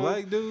ran about up the on.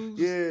 black dudes?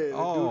 Yeah, the dude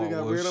oh, that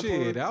got well, ran up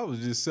shit, on. that was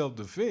just self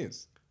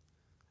defense.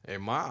 In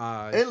my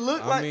eyes, It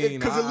looked like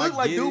because it looked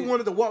like get dude it.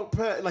 wanted to walk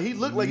past. Like he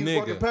looked like he was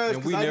walking past.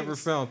 And we 'cause I never didn't-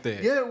 found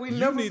that. Yeah, we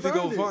never You need to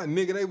go found it. find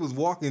nigga. They was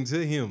walking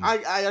to him.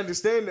 I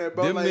understand that,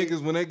 bro. Them like,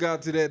 niggas when they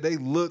got to that, they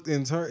looked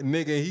and turned.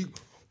 Nigga, he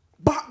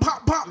pop,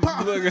 pop, pop,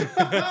 pop. look.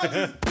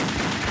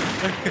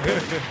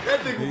 That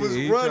nigga was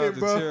he running, tried to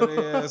bro. tear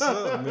their ass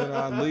up, man.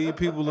 I leave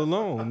people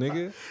alone,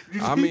 nigga.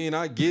 I mean,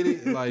 I get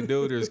it. Like,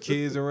 dude, there's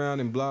kids around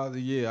and blah.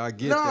 Yeah, I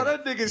get No,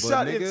 that. that nigga But,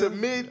 shot into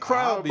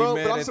mid-crowd, I'll be bro,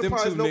 mad but I'm at them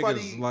surprised two nobody-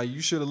 Niggas. Like,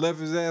 you should have left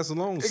his ass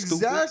alone. Stupid.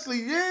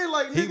 Exactly, yeah,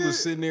 like nigga. He was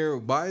sitting there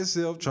by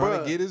himself trying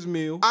Bruh. to get his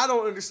meal. I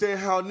don't understand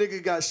how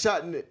nigga got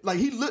shot in it. Like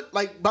he looked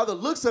like by the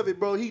looks of it,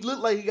 bro. He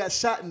looked like he got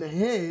shot in the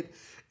head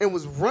and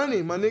was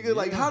running, my nigga.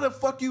 Like how the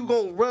fuck you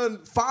gonna run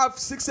 5,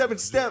 6, 7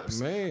 steps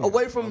Man,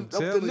 away from I'm the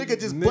telling nigga you,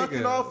 just nigga,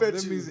 bucking off at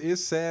let you? me-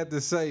 it's sad to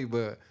say,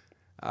 but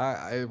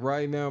I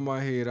right now in my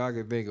head I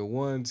can think of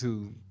 1,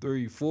 2,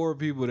 3, 4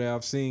 people that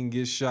I've seen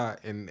get shot,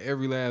 and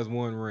every last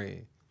one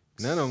ran.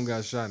 None of them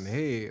got shot in the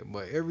head,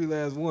 but every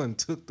last one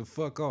took the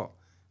fuck off.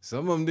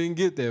 Some of them didn't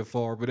get that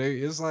far, but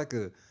it's like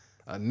a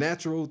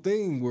natural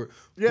thing where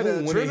Yeah, the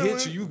boom, when it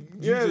hits adrenaline- you,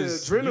 yeah, the you can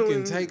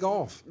adrenaline- take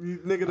off.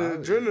 Nigga, the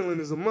adrenaline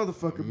is a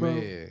motherfucker, bro.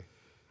 Man.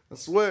 I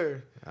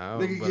swear.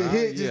 Nigga But get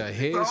hit. yeah,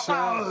 just,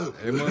 headshot.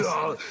 It must.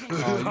 Oh, you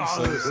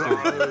so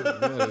stupid.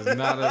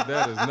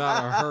 That is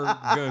not a hurt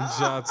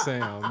gunshot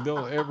sound.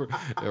 Don't ever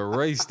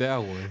erase that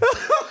one.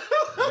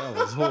 That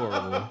was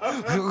horrible.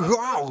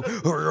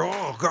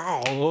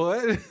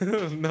 What?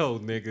 No,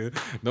 nigga.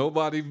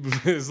 Nobody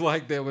is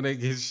like that when they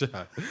get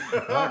shot.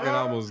 I can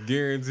almost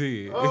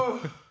guarantee it.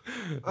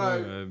 All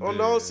right. On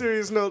the all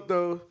serious note,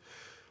 though,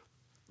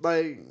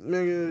 like,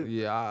 nigga.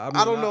 Yeah,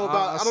 I don't know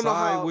about. I don't know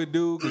side how. with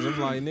dude because I'm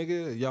like,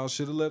 nigga, y'all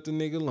should have left the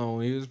nigga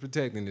alone. He was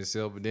protecting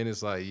himself, but then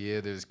it's like, yeah,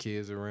 there's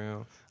kids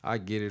around. I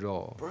get it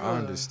all. I Bruh,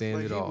 understand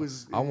like, it he all.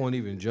 was- I won't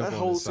even jump that on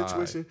whole the side.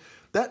 situation.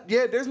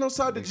 There's no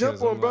side to Because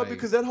jump on, I'm bro, like-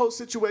 because that whole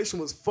situation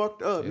was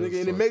fucked up, It was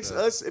nigga, and fucked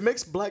up. it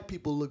makes black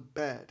people look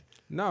bad.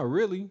 Not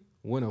really.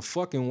 When a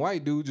fucking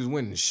white dude just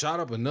went and shot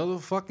up another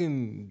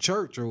fucking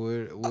church or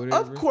whatever.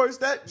 Of course,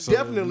 that So,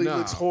 definitely nah.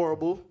 looks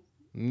horrible.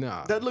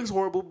 Nah. That looks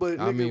horrible, but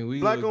I nigga, mean, we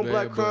black look on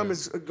black bad, crime but-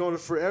 is going to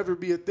forever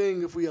be a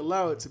thing if we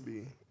allow it to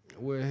be.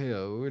 Well,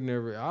 hell, we're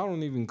never. I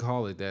don't even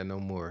call it that no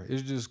more.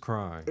 It's just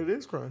crime. It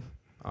is crime.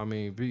 I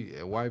mean,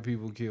 white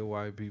people kill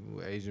white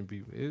people, Asian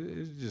people.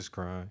 It's just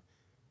crime.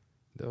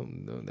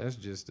 Don't, that's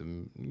just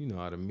you know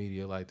how the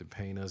media like to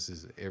paint us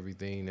as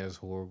everything that's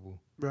horrible.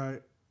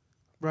 Right.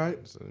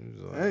 So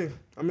it's like, Hey,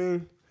 I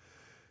mean,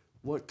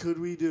 what could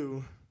we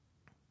do?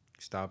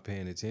 stop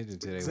paying attention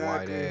to their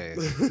white ass.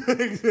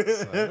 Exactly.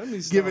 Like, let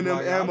me sound Giving them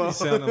like, I ammo. be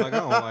sounding like I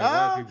don't like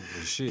white people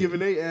for shit. Giving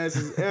they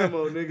asses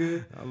ammo,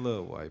 nigga. I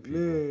love white people.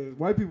 Man,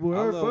 white people I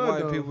are love fun,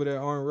 white though. people that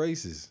aren't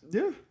racist.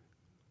 Yeah.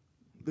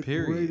 The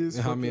Period. greatest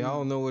I mean, I fucking-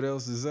 don't know what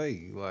else to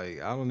say.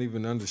 Like, I don't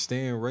even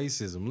understand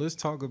racism. Let's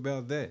talk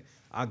about that.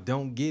 I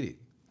don't get it.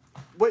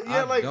 But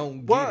yeah, I like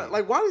don't why? get it.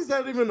 Like why is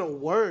that even a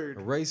word?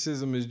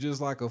 Racism is just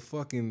like a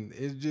fucking.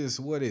 It's just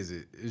what is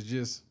it? It's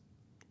just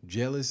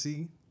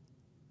jealousy,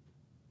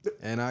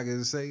 and I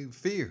can say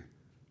fear.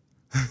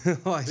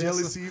 Like, that's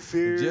Jealousy,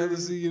 fear.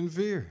 jealousy, and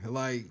fear.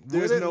 Like,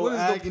 There's no what is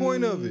agony, the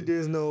point of it?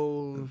 There's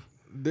no.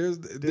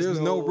 There's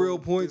no real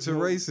point to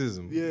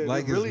racism. Yeah,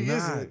 like there really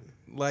it's not. isn't.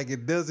 Like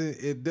it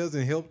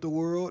doesn't help the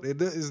world.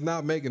 It's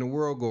not making the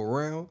world go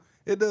round.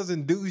 It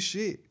doesn't do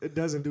shit. It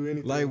doesn't do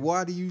anything. Like,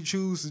 why do you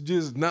choose to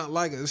just not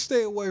like it?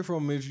 Stay away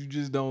from them if you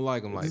just don't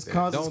like them like just that.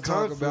 causes Don't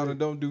talk about conflict. it.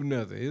 Don't do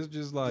nothing. It's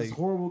just like it's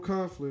horrible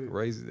conflict.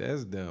 racist.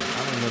 That's dumb.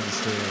 I don't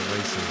understand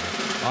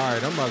racism. All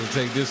right, I'm about to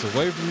take this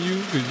away from you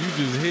because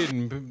you just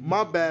hitting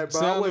My bad, bro.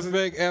 I sound wasn't.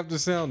 effect after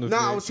sound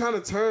effect. Nah, I was trying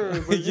to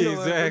turn. But you yeah, know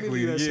what? Let me exactly.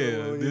 leave that shit Yeah,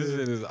 alone, this yeah.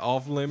 shit is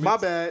off limits. My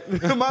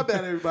bad. My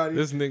bad, everybody.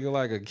 This nigga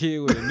like a kid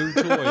with a new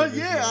toy. in his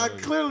Yeah, I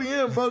mouth. clearly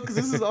am, bro, because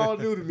this is all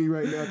new to me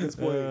right now at this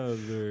point. Oh,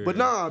 man. But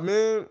nah,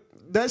 man,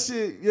 that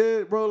shit,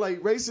 yeah, bro. Like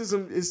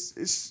racism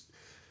is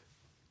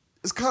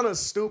it's kind of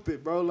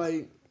stupid, bro.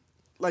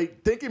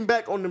 Like thinking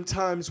back on them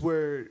times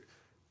where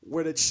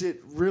that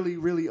shit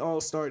really all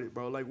started,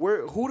 bro. Like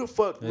who the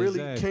fuck really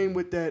Exactly. came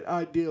with that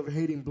idea of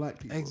hating black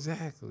people?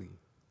 Exactly.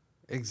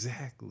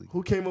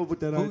 Who came up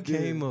with that Who idea?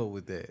 came up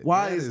with that?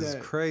 Why That is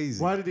that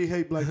crazy? Why did they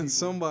hate black people?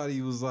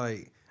 Somebody was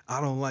like, I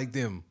don't like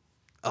them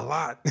a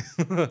lot,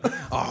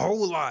 a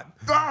whole lot.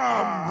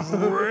 Ah!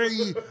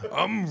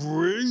 I'm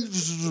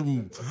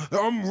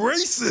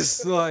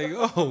racist. Like,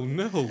 oh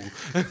no.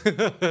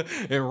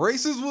 And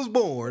racist was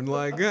born.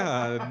 Like,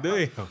 god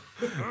damn.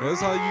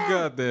 That's how you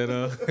got that,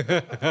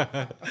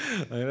 huh?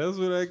 Like, that's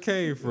where that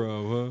came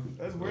from, huh?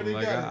 That's where they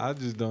like, got it. I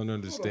just don't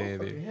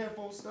understand Fucking it.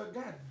 headphones stuck.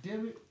 God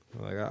damn it.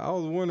 Like, I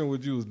was wondering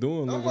what you was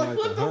doing, looking like, like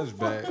what the the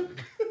hunchback. fuck?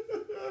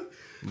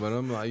 But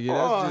I'm like, yeah,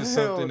 that's Oh, just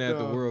hell something that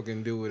the no. world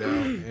can do without,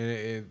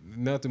 and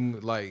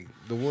nothing like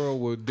the world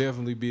would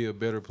definitely be a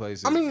better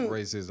place if I mean,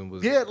 racism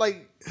was Yeah,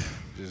 like,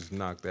 just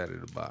knocked out of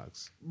the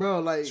box. bro,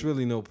 like It's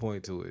really no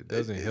point to it.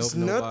 Doesn't help it's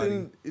nobody.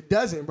 nothing. It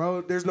doesn't,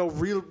 bro. There's no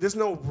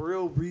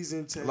real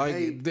reason to Like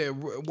hate. that,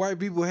 white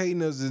people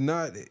hating us is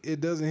not. It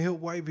doesn't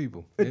help white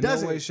people It in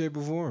doesn't. no way, shape,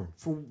 or form.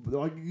 For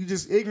like you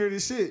just ignorant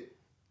as shit.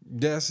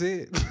 That's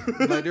it.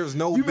 Like there's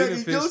no You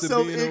making benefits to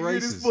yourself being a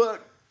ignorant as racist.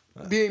 fuck.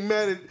 Being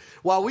mad at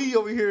while we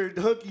over here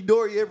hunky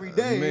dory every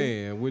day,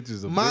 Man, which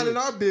is a minding bitch.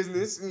 our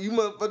business, and you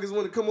motherfuckers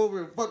want to come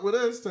over and fuck with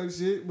us type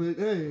shit. But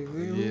hey,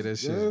 man, Yeah, that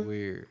shit's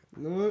weird.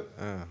 You know what?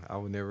 I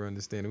would never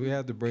understand it. We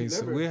have to bring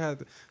some. Never. We have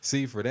to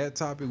see for that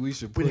topic. We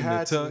should We put in the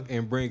had to. tuck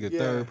and bring a Yeah.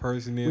 third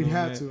person in. We'd on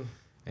have that to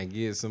and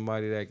get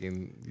somebody that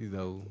can, you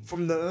know,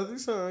 from the other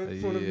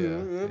side, point of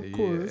view. Yeah, of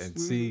course. and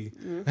see.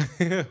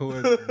 Yeah.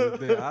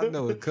 I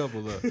know a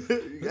couple of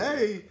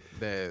Hey,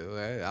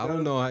 that. I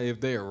don't know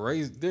if they're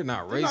racist. They're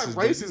not they're racist. not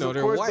but, racist, you know, of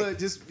they're course, white. but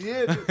just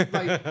yeah,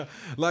 like.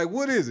 Like,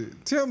 what is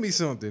it? Tell me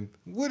something.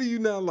 What do you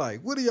not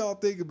like? What do y'all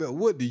think about?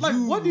 What do Like,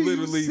 you what do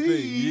literally you see?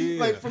 think?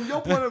 Yeah. Like, from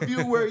your point of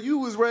view, where you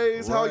was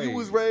raised, how you Right.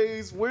 was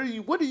raised,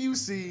 what do you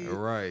see?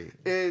 Right.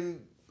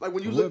 And like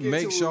when you What look into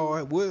makes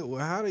y'all? What?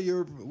 How do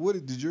your? What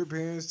did your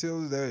parents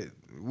tell us that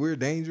we're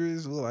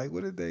dangerous? Well, like,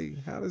 what did they?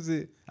 How does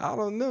it? I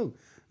don't know.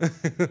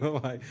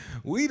 Like,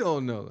 we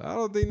don't know. I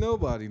don't think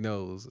nobody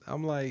knows.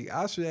 I'm like,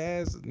 I should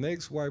ask the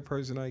next white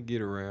person I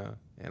get around,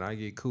 and I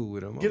get cool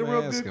with them. get a I'm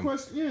real ask good him,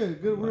 question, yeah,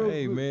 get a real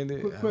Hey, good,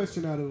 man, quick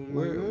question out of them.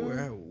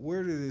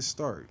 Where did it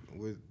start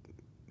with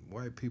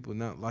white people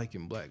not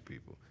liking black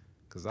people?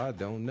 Because I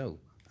don't know.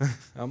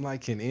 I'm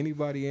like, can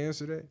anybody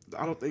answer that?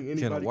 I don't think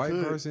anybody Can a white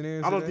could. person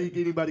answer I don't that? think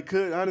anybody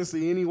could.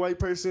 Honestly, any white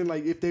person,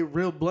 like if they're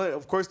real blunt,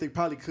 of course they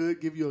probably could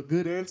give you a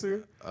good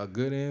answer. A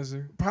good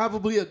answer?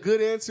 Probably a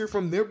good answer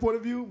from their point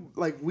of view.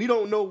 Like we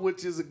don't know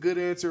which is a good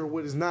answer or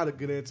what is not a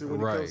good answer when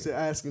it Right. comes to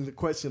asking the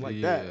question like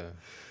Yeah. that.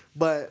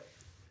 But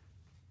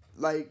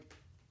like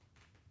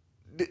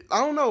I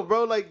don't know,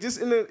 bro. Like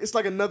just it's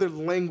like another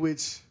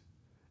language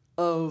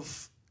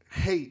of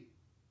hate.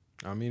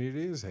 I mean, it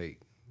is hate.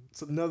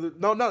 It's another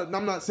no.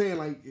 I'm not saying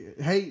like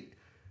hate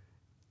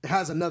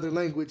has another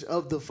language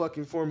of the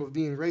fucking form of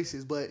being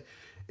racist, but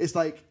it's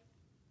like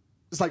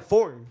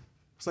foreign.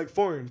 It's like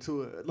foreign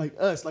to like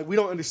us. Like we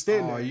don't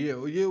understand Oh that. yeah,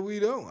 we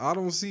don't. I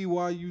don't see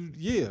why you.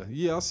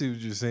 Yeah, I see what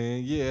you're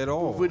saying. Yeah, at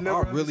all. would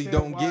never I really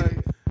understand don't get why-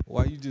 it.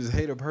 Why you just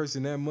hate a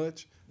person that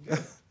much?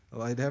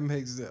 Like that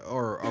makes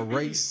or a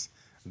race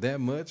that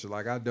much?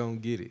 Like I don't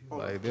get it.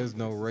 Like there's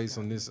no race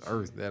on this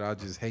earth that I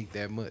just hate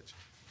that much.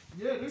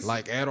 Yeah, this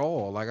Like at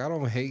all. Like I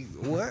don't hate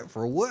what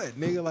for what,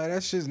 nigga. Like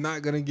that shit's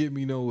not gonna get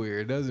me nowhere.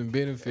 It doesn't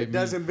benefit it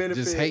doesn't me.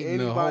 benefit Just hating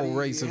anybody. the whole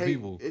race of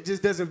people. It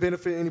just doesn't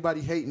benefit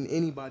anybody hating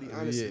anybody.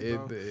 Honestly,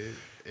 bro. in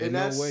And no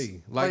that's,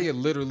 way. Like it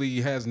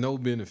literally has no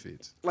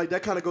benefits. Like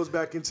that kind of goes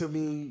back into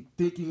me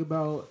thinking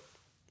about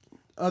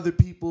other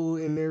people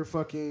and their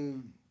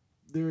fucking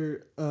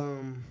their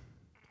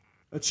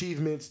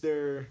achievements,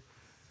 their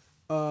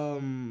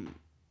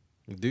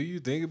Do you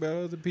think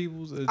about other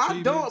people's achievements?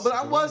 I don't, but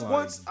I was Like,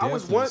 once. I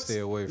was definitely once. Stay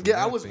away from Yeah,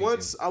 that I was thinking.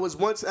 once. I was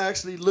once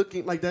actually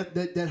looking like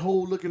that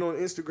whole looking on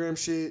Instagram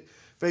shit,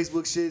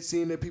 Facebook shit,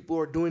 seeing that people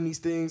are doing these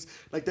things.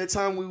 Like that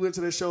time we went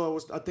to that show,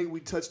 I think we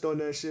touched on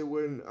that shit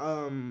when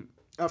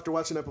after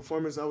watching that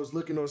performance, I was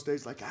looking on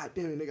stage like, God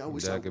damn it, nigga, I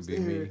wish That I could was be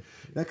there. me.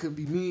 That could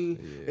be me.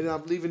 Yeah. And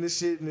I'm leaving this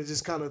shit, and it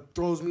just kind of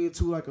throws me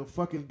into like a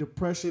fucking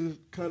depression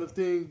kind of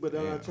thing. But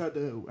then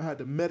I had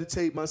to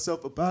meditate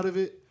myself up out of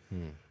it.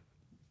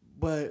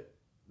 But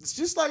it's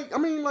just like, I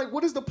mean, like,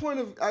 what is the point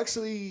of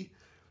actually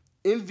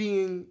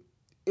envying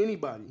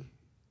anybody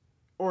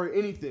or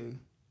anything?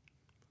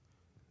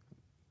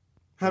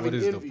 Having What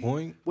is envy. the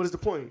point? What is the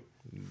point?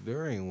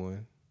 There ain't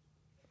one.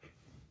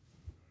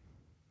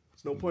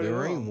 There's no point.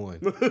 There at ain't all. one.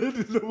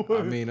 There's no point.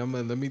 I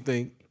mean, let me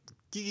think.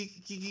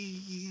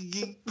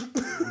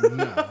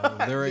 No,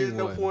 there ain't There's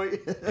no one.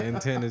 point.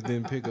 Antennas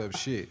didn't pick up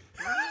shit.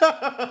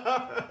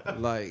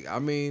 Like, I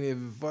mean, if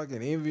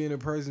fucking envying a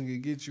person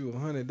could get you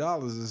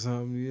 $100 or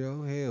something, you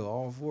know, hell,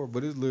 all for it.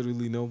 But it's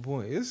literally no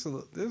point.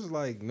 There's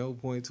like no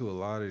point to a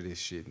lot of this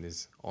shit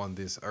on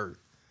this earth.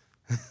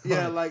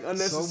 Yeah, like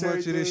unnecessary So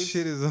much of this things.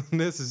 shit is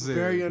unnecessary.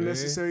 Very man.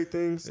 unnecessary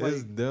things.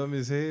 It's Like dumb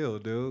as hell,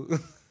 dude.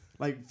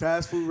 like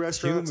fast food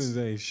restaurants. Humans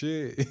ain't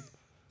shit.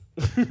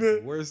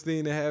 Worst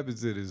thing that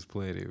happens to this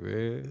planet,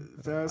 man.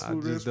 Fast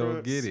food I just restaurants.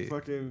 don't get it.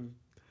 Fucking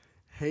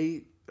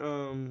hate.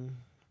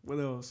 What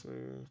else,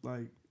 man?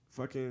 Like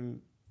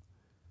fucking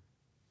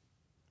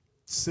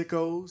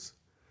sickos.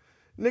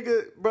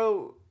 Nigga,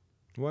 bro.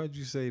 Why'd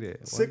you say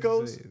that?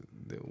 Sickos?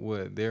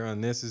 What? They're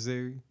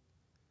unnecessary?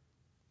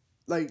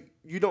 Like,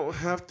 you don't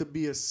have to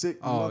be a sick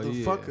Oh,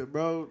 motherfucker, yeah.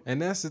 bro.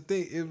 And that's the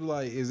thing. It's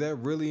like, is that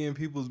really in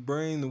people's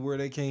brain to where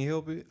they can't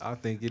help it? I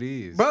think it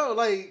is. Bro,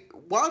 like,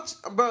 watch,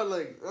 bro,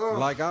 like,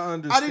 Like, I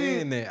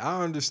understand that. I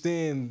don't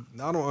understand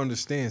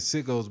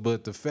sickos,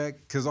 but the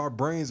fact, because our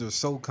brains are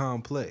so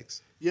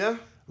complex. yeah,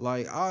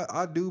 Like,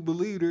 I do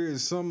believe there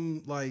is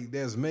some, like,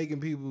 that's making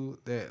people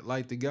that,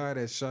 like the guy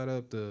that shot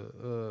up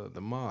the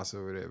mosque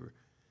or whatever.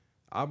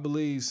 I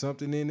believe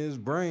something in his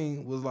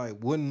brain was like,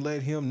 wouldn't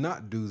let him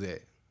not do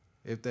that,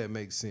 if that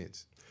makes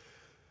sense.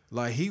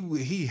 Like,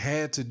 he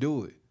had to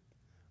do it.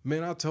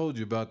 Man, I told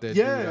you about that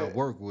dude I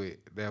work with,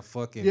 that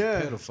fucking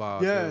pedophile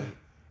dude.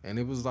 And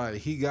it was like,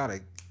 he got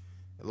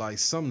like,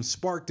 something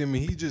sparked him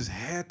and he just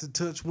had to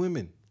touch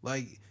women.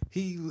 Like,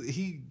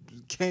 he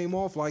came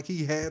off like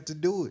he had to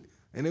do it.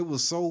 And it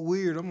was so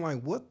weird. I'm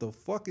like, what the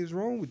fuck is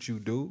wrong with you,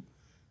 dude?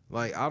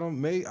 Like, I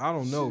don't know,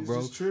 Shit is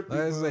bro. just trippy, Like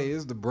I bro. say,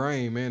 it's the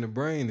brain, man. The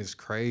brain is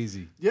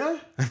crazy. yeah.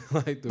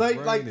 Like, the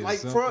like brain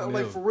is for something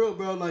else. real,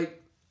 bro.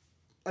 Like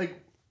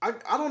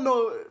I don't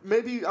know.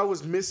 Maybe I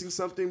was missing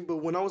something, but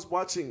when I was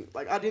watching,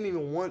 like, I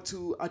didn't want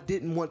to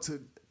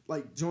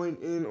like join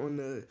in on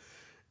the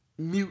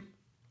mute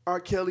R.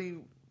 Kelly.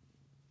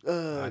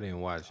 I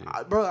didn't watch it.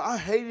 Bro, I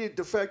hated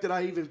the fact that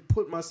I even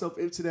put myself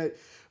into that,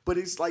 but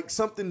it's like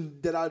something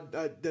that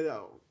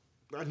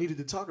I needed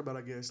to talk about.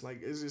 I guess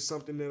like it's just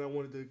something that I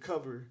wanted to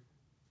cover,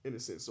 in a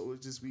sense. So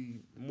it'd just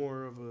be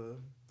more of a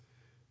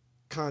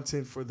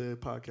content for the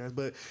podcast.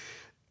 But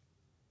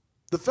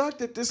the fact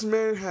that this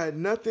man had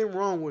nothing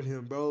wrong with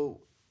him, bro,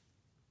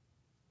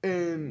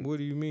 and What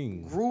do you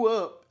mean? grew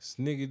up. This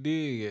nigga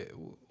did.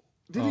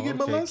 Did he get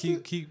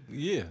molested?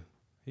 Yeah.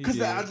 He Because,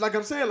 did. like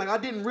I'm saying, like I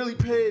didn't really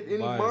pay any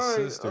By his mind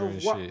sister of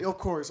and what. shit. Of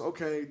course,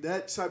 okay,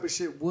 that type of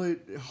shit would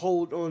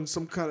hold on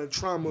some kind of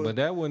trauma. But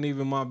that wasn't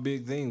even my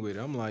big thing with it.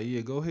 I'm like,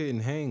 yeah, go ahead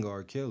and hang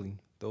R. Kelly.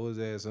 Throw his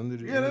ass under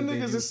the. Yeah, that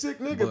anything nigga's you- a sick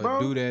nigga, but bro.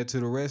 do that to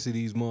the rest of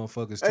these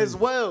motherfuckers too. as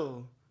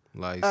well.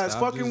 Like, as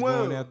stop fucking just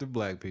well. going after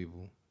black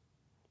people.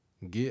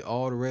 Get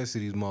all the rest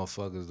of these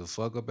motherfuckers the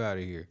fuck up out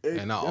of here.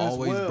 And I as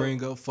always well.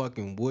 bring up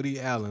fucking Woody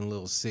Allen,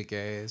 little sick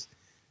ass.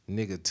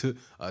 Nigga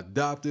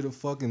adopted a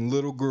fucking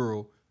little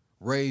girl,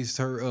 raised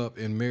her up,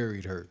 and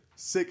married her.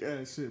 Sick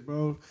ass shit,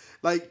 bro.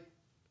 Like,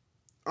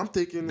 I'm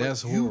thinking, like,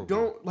 That's you horrible.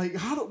 don't, like,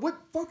 what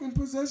fucking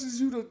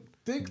possesses you to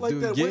think like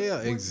Dude, that? yeah,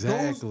 What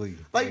exactly. goes-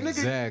 like, nigga,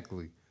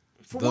 exactly.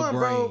 for The one,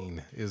 bro,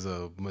 brain is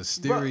a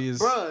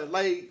mysterious bruh,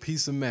 like,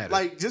 piece of matter.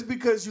 like, just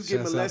because you get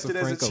Shouts out to molested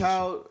as a Frank Ocean.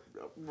 child,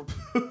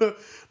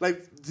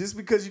 like, just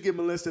because you get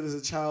molested as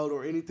a child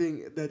or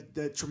anything that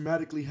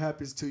traumatically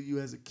happens to you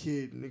as a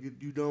kid, nigga,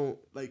 you don't,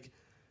 like,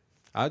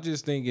 I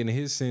just think in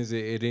his sense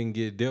it didn't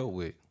get dealt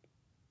with.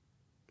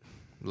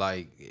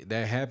 Like,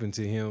 that happened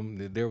to him.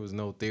 That there was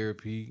no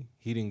therapy.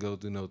 He didn't go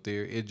through no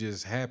therapy. It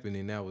just happened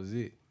and that was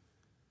it.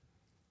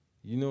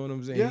 You know what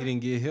I'm saying? Yeah. He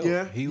didn't get help.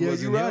 yeah, He yeah,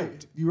 wasn't you're right.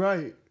 helped. You're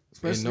right.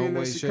 Especially no in that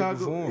way, shape, or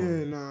Chicago. form.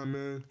 Yeah, nah,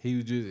 man. He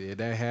was just,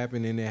 that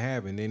happened and it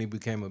happened. Then he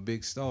became a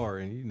big star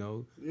and, you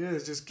know, Yeah,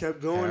 it just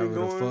kept going and however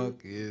going. the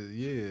fuck is,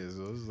 yeah.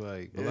 So it's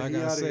like, but Yeah, like he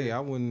I outta say, here. I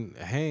wouldn't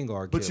hang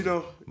R. But Kelly. you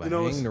know But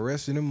what's- hang the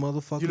rest of them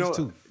motherfuckers You know,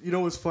 too. you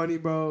know what's funny,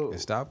 bro?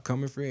 And stop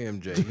coming for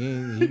MJ.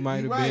 He might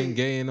have been right.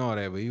 gay and all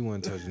that, but he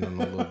wasn't touching on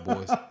no little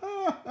boys.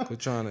 Quit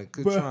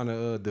trying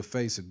to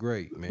deface a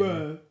great man.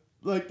 Bruh,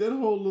 like that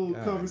whole little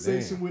God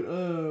conversation damn.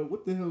 with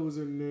what the hell was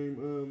her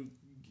name?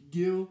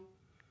 Gil.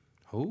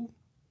 Who?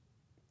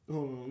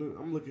 Hold on,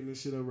 I'm looking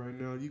this shit up right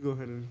now. You go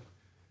ahead and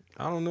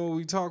I don't know what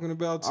we talking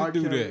about to R.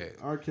 do Kelly, that.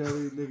 R.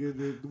 Kelly,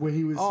 nigga, when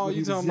he was. Oh, when he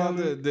you was talking about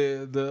yelling.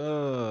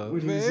 the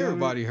When he man? was yelling.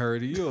 Everybody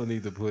heard it. You don't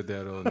need to put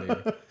that on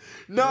there.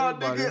 Nah,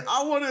 everybody- nigga,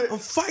 I wanna. I'm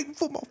fighting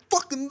for my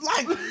fucking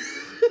life.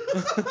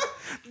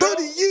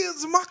 30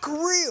 years of my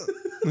career.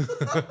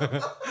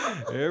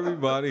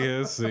 Everybody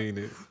has seen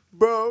it.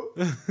 Bro,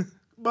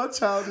 my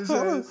childish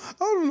I ass.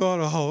 don't know how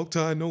to hog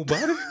tie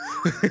nobody.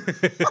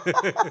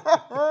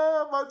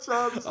 My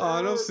childish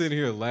Oh, don't ass. sit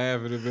here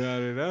laughing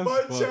about it. That's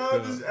My fucked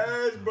childish up.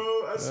 ass, bro.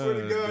 I swear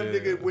to Oh, God, damn.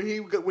 nigga,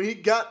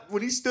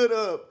 when he stood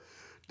up,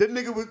 that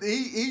nigga was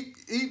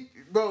he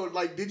bro,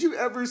 like, did you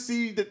ever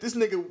see that this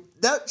nigga,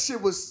 that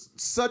shit was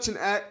such an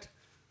act?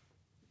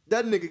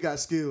 That nigga got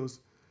skills.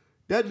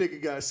 That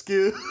nigga got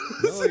skills.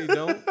 No, he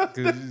don't.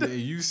 Because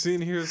you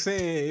sitting here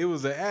saying it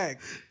was an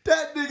act.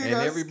 That nigga And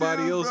got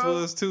everybody skills, else bro.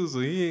 was too, so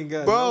he ain't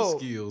got Bro, no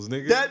skills,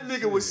 nigga. That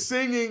nigga was Shit.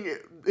 singing.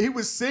 He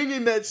was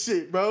singing that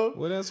shit, bro.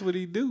 Well, that's what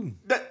he do.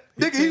 That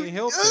He nigga, can't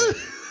help that.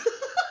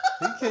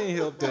 He can't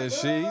help that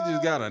shit. He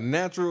just got a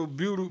natural,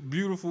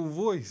 beautiful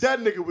voice. That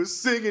nigga was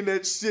singing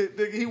that shit,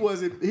 nigga. He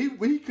wasn't.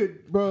 He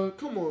could, bro.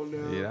 Come on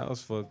now. Yeah, that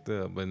was fucked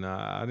up. But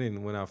nah, I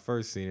didn't. When I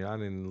first seen it, I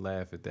didn't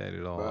laugh at that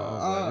at all. Bro, I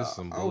was like, this is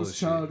some I bullshit. was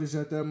childish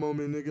at that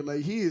moment, nigga.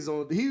 Like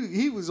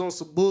he was on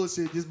some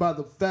bullshit just by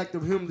the fact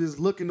of him just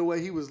looking the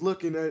way he was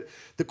looking at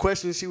the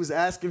questions she was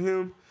asking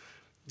him,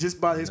 just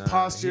by his Nah,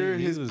 posture.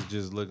 He his was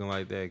just looking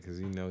like that because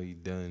he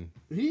done.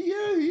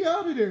 he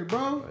out of there,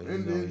 bro. Like, And you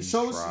know, then he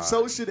so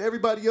tried. should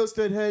everybody else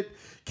that had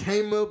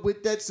came up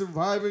with that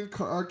surviving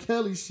R.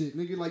 Kelly shit,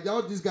 nigga. Like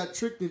y'all just got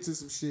tricked into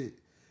some shit.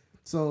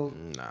 So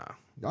Nah.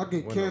 Y'all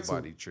getting Wasn't canceled.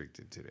 Nobody tricked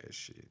into that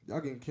shit.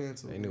 y'all getting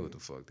canceled. They knew man. what the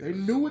fuck They was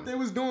knew doing. what they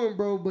was doing,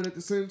 bro. But at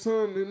the same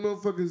time, them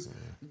motherfuckers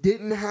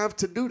didn't have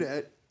to do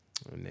that.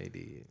 And they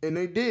did. And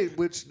they did,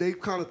 which they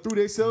kind of threw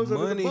themselves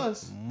under the Money,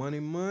 bus.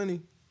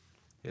 money.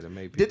 It'll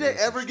make Did people they do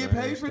some ever get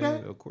strange paid for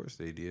things. that? Of course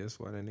they did. That's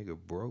why that nigga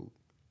broke.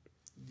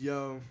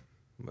 Yo,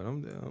 But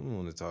I'm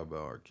want to talk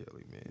about R.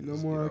 Kelly, man. no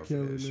Let's more get R. off of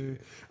Kelly, that man.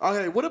 shit.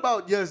 Okay, what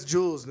about Yes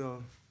Jules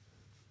though?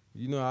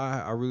 You know,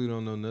 I really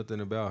don't know nothing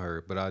about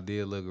her, but I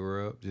did look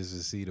her up just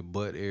to see the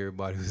butt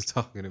everybody was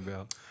talking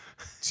about.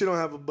 She don't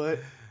have a butt.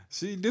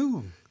 She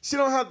do. She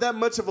don't have that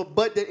much of a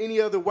butt that any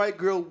other white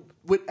girl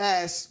would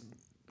ask.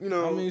 You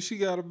know. I mean, she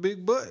got a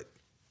big butt.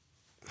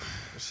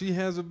 She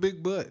has a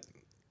big butt.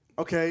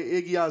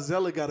 Okay, Iggy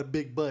Azalea got a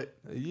big butt.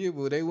 Yeah,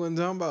 but they wasn't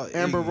talking about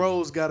Amber Iggy.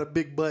 Rose got a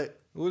big butt.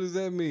 What does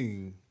that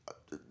mean?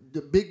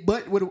 The big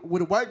butt with a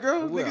white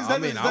girl? Well, Niggas, is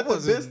that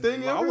the best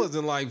thing ever? I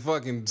wasn't like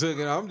fucking took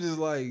it. I'm just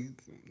like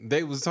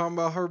they was talking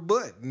about her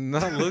butt, and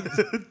I looked.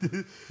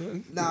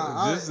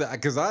 Nah, just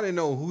because I didn't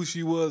know who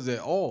she was at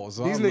all.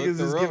 So These I niggas looked is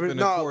her up, giving- and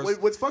nah, of course,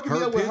 what's fucking me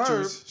her up with her-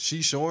 pictures,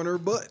 she showing her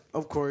butt.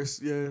 Of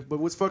course, yeah. But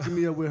what's fucking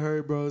me up with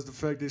her, bro, is the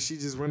fact that she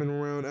just running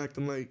around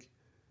acting like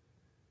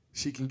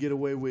she can get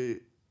away with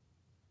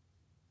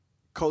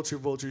culture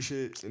vulture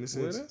shit in a Well,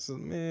 sense. that's a,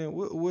 man.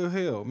 Well,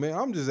 hell, man.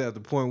 I'm just at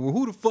the point where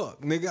who the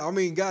fuck, nigga? I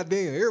mean,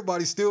 goddamn,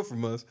 everybody steal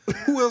from us.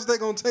 Who else they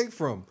gonna take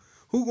from?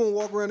 Who gonna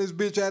walk around this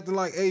bitch acting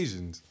like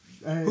Asians?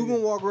 Hey. Who gonna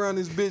walk around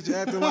this bitch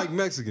acting like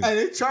Mexicans? Hey,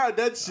 they tried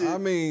that shit. I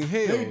mean,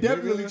 hell, they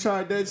definitely nigga.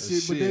 tried that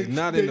shit, but they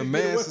not they in the didn't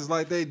get away- masses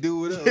like they do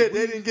with us. Yeah,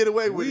 they didn't get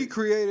away with We it.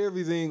 create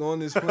everything on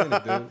this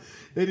planet, dude.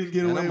 They didn't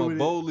get And away I'm with gonna it.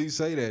 boldly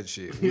say that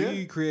shit. Yeah.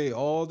 We create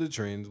all the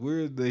trends.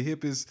 We're the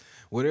hippest,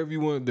 whatever you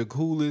want, the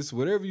coolest,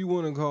 whatever you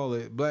want to call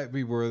it. Black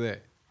people are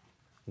that.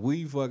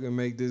 We fucking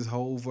make this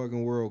whole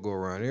fucking world go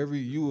around.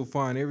 You will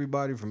find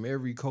everybody from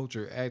every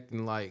culture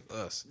acting like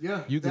us.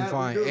 Yeah, You can that we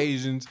find do.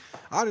 Asians.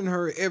 I done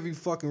heard every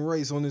fucking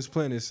race on this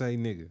planet say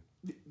nigga.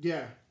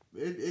 Yeah.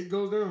 It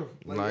goes down.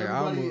 Like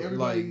I'm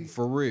like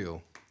for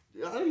real.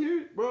 I hear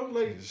it, bro.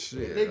 Like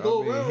Shit, they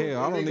go I mean, around.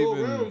 hell, I they don't go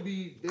even around,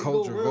 they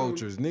culture go around.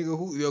 vultures, nigga.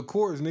 Who? Of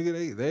course,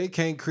 nigga. They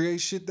can't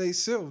create shit they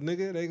self,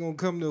 nigga. They gonna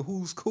come to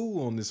who's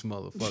cool on this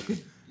motherfucker,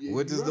 Yeah,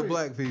 which is you the right.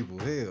 black people.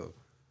 Hell,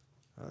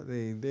 I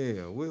think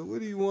damn. What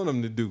do you want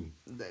them to do?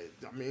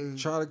 I mean,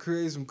 Try to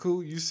create some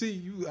cool. You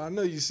see, I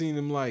know you seen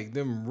them like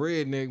them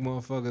redneck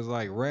motherfuckers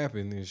like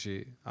rapping and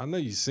shit. I know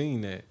you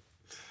seen that.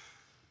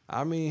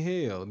 I mean,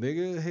 hell,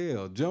 nigga,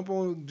 hell, jump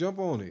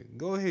on it.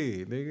 Go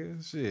ahead,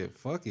 nigga. Shit,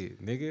 fuck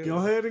it, nigga. go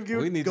ahead and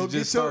We need go to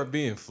just get your- start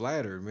being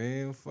flattered,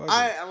 man. Fuck it.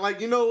 I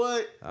like, you know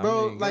what, I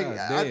bro? mean, like,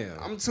 goddamn.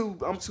 I'm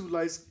too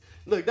like.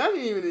 Look, that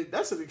ain't even.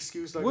 That's an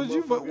excuse. Like, What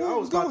you? I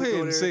was Go about to ahead go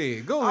and there. say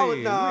it. Go I ahead.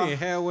 would- nah. We ain't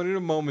had one of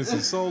them moments in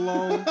so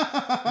long.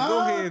 Go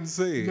ahead and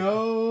say it.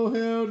 No,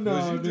 hell no.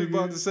 Was you just nigga.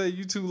 about to say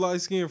you too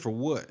light skinned for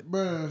what?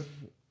 Bruh,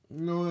 you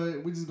know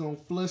what? We just gonna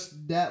flush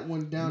that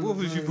one down. What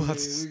the was you drain, about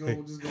to nigga. say? We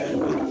gonna just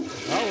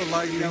go. I would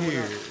like to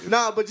hear it.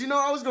 Nah, but you know,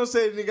 I was gonna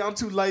say, nigga, I'm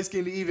too light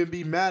skinned to even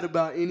be mad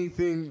about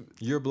anything.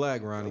 You're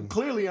black, Ronnie.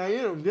 Clearly, I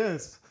am.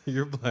 Yes,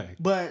 You're black.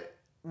 but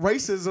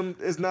racism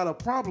is not a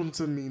problem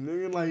to me,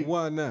 nigga. Like,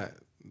 Why not?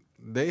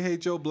 They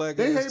hate your black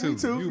They ass hate too. me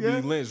too, You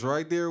yeah. be lynched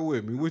right there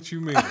with me. What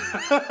you mean?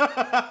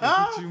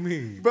 What you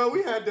mean? bro,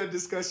 we had that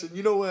discussion.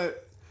 You know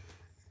what?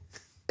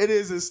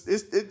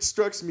 It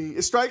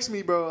strikes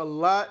me, bro, a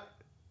lot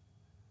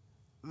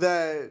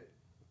that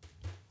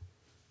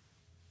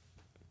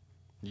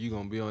You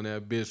gonna be on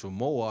that bitch for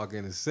Mohawk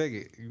in a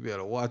second. You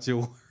better watch your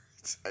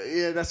words.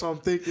 yeah, that's what I'm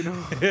thinking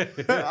of.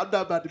 I'm not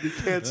about to be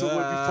canceled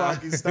before I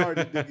get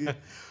started, nigga.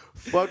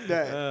 Fuck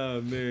that.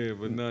 Oh man,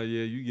 but nah,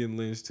 yeah, you getting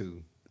lynched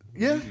too.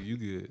 Yeah. You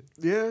good.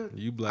 Yeah.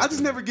 You black. I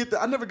just never get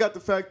I never got the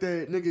fact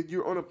that, nigga,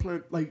 you're on a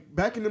plant. Like,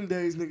 back in them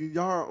days, nigga,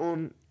 y'all are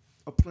on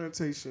a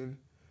plantation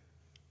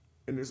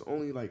and there's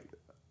only like,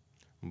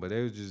 But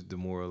they was just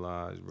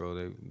demoralized, bro.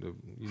 You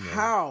know.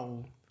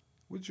 how?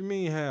 What you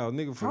mean how,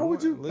 nigga? For How would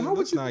what? you- Let's, how would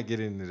let's you- not get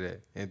into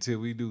that until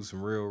we do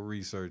some real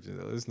research.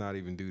 Let's not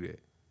even do that.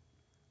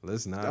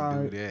 Let's not All do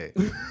right.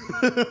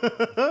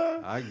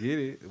 that. I get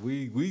it.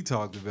 We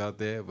talked about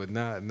that, but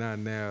not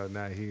now,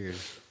 not here.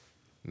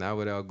 Not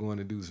without going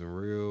to do some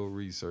real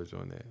research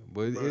on that.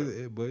 But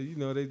but you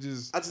know they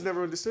just I just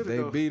never understood it, they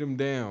though. beat them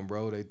down,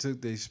 bro. They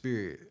took their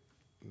spirit.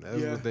 That's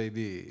Yeah. what they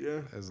did. Yeah.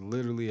 That's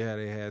literally how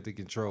they had the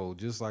control.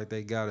 Just like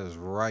they got us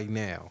right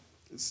now.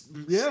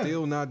 Yeah.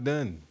 Still not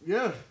done.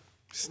 Yeah.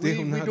 Still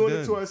we not doing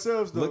done. it to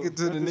ourselves, though. Look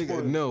into at the this nigga.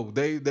 point. No,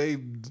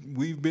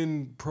 we've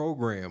been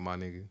programmed, my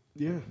nigga.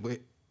 Yeah.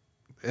 But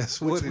that's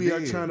Which what it we are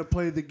is. trying to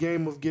play the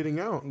game of getting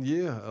out.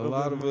 Yeah, a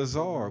lot of us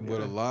are, but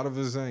Yeah. a lot of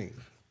us ain't.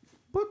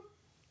 But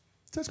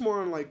touch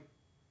more on like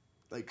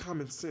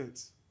common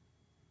sense.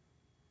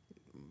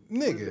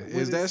 Nigga, When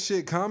is that it's-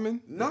 shit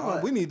common? No.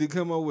 We need to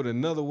come up with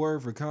another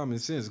word for common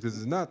sense because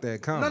it's not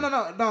that common. No.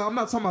 I'm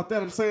not talking about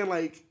that. I'm saying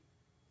like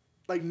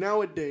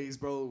nowadays,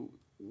 bro.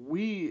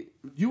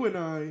 You and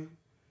I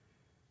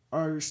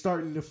are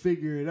starting to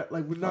figure it out.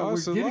 Like we're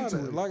It's a getting lot to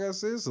of, it. like I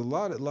said, it's a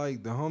lot of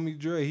like the homie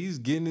Dre. He's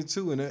getting it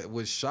too, and that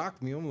what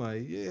shocked me. I'm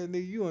like, yeah,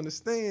 nigga, you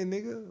understand,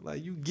 nigga?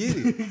 Like you get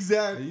it.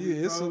 Exactly.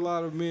 Yeah, it's bro. a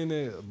lot of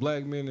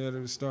black men that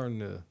are starting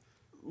to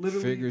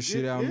Literally, figure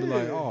shit out and be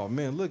like, yeah. oh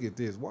man, look at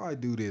this. Why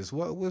do this?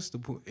 What's the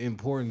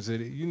importance of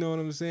it? You know what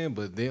I'm saying?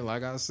 But then,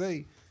 like I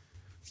say,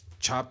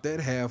 chop that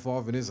half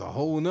off, and it's a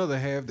whole nother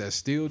half that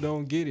still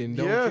don't get it and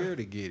don't Yeah. care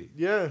to get it.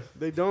 Yeah,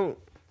 they don't.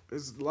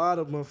 There's a lot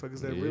of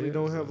motherfuckers that really Yeah,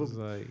 don't so have a. it's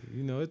like,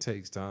 you know, it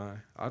takes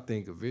time. I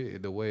think of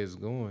it the way it's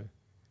going,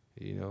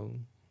 you know,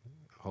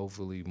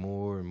 hopefully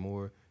more and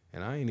more.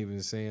 And I ain't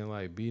even saying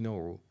like be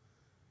no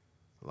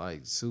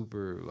like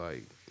super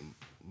like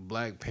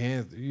Black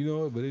Panther, you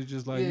know, but it's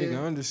just like, Yeah.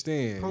 nigga,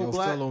 understand your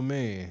Pro-black. fellow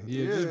man.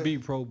 Yeah, Yeah. just be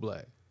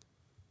pro-black.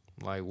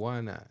 Like,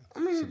 why not? I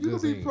mean, It's a you good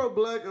can be thing.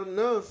 pro-black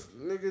enough,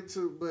 nigga,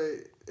 to,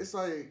 but it's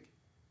like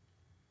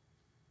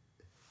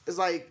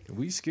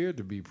We scared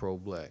to be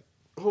pro-black.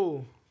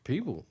 who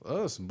People,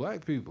 us,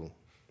 black people.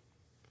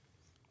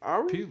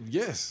 are we? People,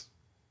 yes,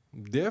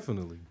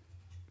 definitely.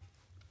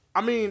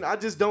 I mean, I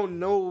just don't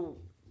know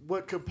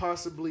what could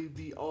possibly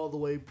be all the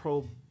way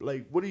pro.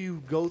 Like, what do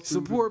you go to?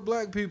 Support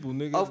black people,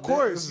 nigga. Of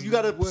course, That's you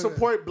gotta what-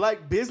 support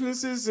black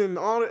businesses and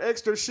all the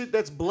extra shit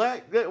that's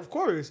black. Yeah, of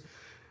course,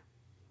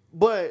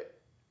 but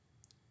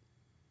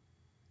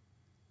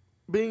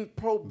being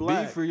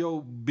pro-black,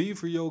 Be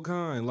for your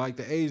kind, like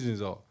the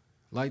Asians are,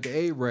 like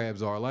the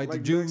Arabs are, like the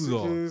Jews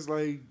Mexicans,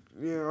 like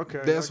yeah, okay.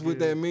 are. That's I what get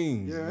that it.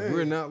 means. Yeah,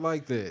 We're hey. not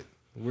like that.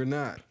 We're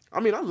not. I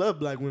mean, I love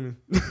black women.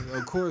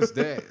 Of course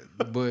that,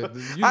 but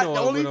you know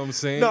what I'm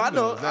saying. No, You I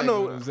know, exactly I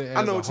know, what I'm saying. I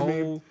As know a what you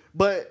mean. whole,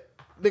 But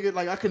nigga,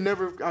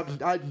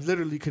 like I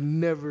literally could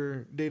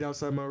never date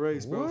outside my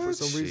race, bro. For What?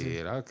 some reason,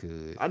 Shit, I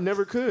could. I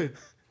never could.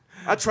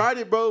 I tried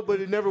it, bro,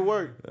 but it never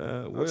worked.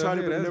 Well, tried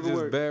it, hey, but it that's never just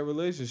worked. bad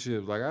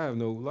relationships. Like I have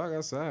no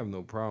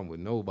problem with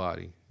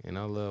nobody, and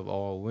I love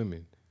all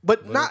women.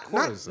 But But not of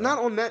course, not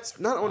on that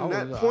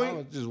point.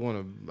 I just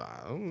want to.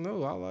 I don't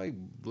know. I like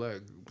black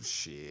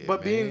shit.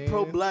 But being man.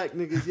 pro-black,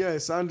 nigga,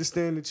 yes, I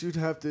understand that you'd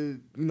have to,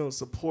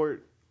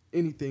 support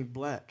anything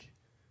black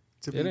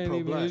to It be ain't even.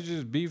 pro-black. It's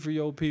just be for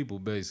your people,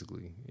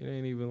 basically. It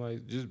ain't even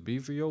like just be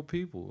for your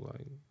people,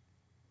 like.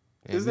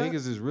 And Is that-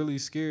 niggas is really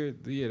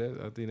scared. Yeah,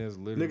 I think that's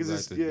literally Niggas like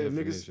is the niggas.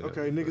 definition of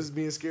Okay, it, niggas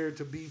being scared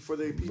to be for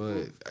their people.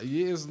 But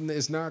yeah,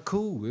 it's not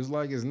cool. It's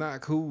like it's not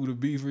cool to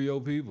be for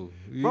your people.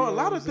 You Bro, know a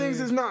lot what of I'm things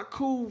saying? is not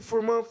cool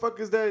for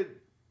motherfuckers that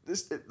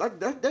like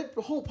that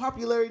whole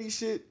popularity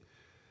shit.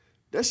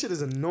 That shit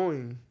is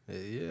annoying.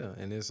 Yeah,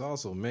 and it's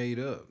also made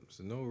up.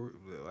 So no,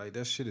 like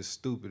that shit is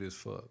stupid as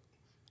fuck.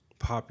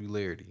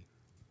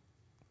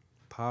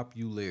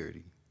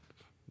 Popularity.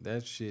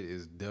 That shit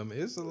is dumb.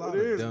 It's a lot It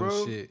of is, dumb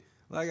bro. shit.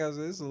 Like I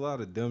said, it's a lot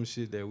of dumb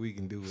shit that we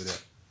can do with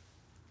that.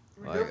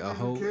 We Like a definitely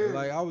whole, can.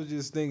 like I was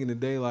just thinking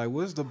today, like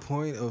what's the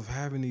point of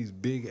having these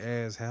big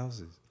ass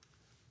houses?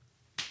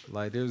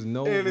 Like there's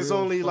no. And it's real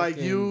only like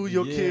fucking- you,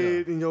 your yeah.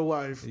 kid, and your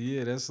wife.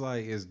 Yeah, that's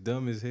like it's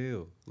dumb as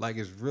hell. Like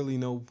it's really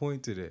no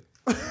point to that.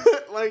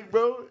 Like,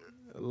 bro,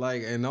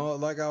 Like and all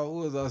like I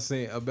was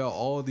saying about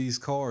all these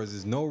cars.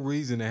 There's no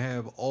reason to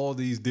have all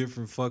these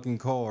different fucking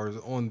cars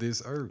on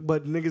this earth.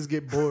 but niggas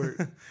get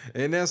bored.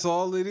 And that's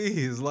all it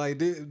is. Like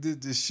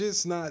the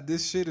shit's not.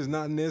 This shit is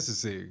not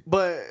necessary.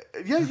 But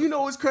yeah, you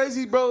know what's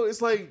crazy, bro?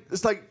 It's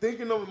like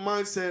thinking of a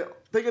mindset,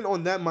 thinking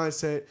on that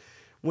mindset,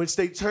 once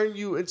they turn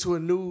you into a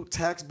new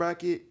tax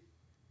bracket,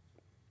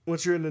 when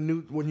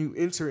you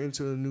enter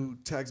into a new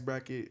tax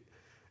bracket,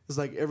 it's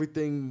like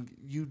everything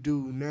you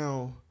do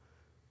now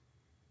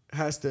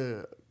has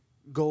to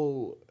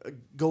go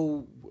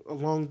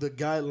along the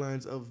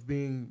guidelines of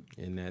being,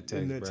 In that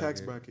In tax that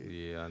tax bracket.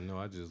 Yeah, I know.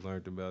 I just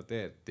learned about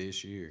that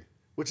this year.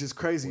 which is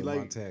crazy. With my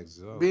Like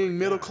taxes. I was being like,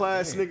 middle God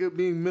class, damn. nigga,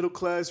 being middle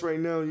class right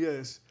now,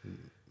 yes.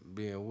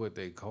 Being what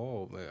they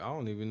call, man, I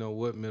don't even know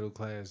what middle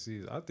class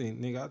is. I think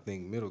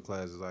middle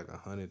class is like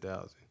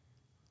 100,000.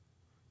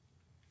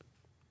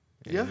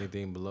 And Yeah.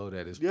 anything below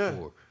that is Yeah.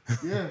 poor.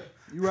 Yeah,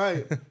 you're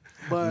right.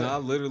 But And I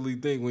literally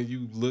think when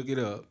you look it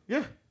up,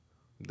 yeah,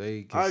 they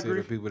I consider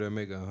agree. people that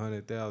make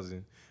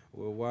 100,000.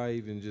 Well, why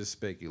even just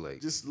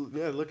speculate? just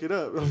look it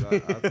up. 'Cause I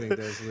think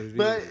that's what it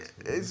But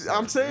is.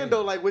 I'm saying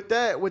though, like with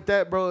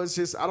that, bro, it's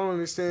just I don't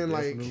understand.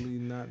 Definitely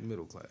not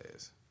middle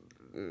class.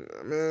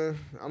 Like, man,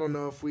 I don't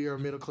know if we are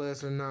middle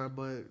class or not,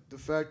 but the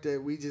fact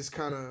that we just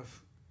kind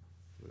of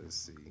Let's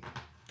see.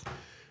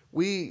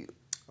 we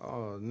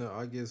Oh no,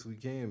 I guess we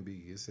can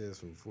be. It says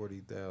from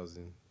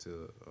 40,000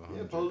 to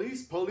 100.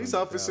 police 100,000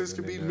 officers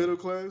can be and up. middle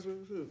class.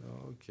 Man, shit.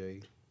 Okay.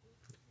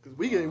 'Cause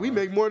we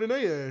make more than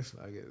they ass.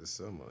 I guess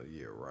some of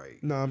yeah,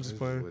 right. Nah, I'm just That's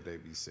playing. what they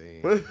be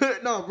saying.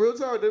 No, real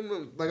talk.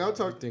 Them, like I'll I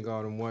talk. think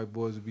all them white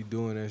boys would be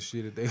doing that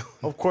shit if they.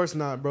 Of course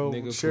not, bro.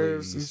 Nigga,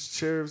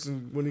 Sheriffs,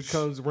 and when it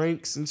comes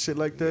ranks and shit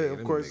like that, Yeah, of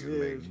them course, niggas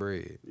yeah, make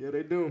bread. yeah,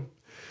 they do.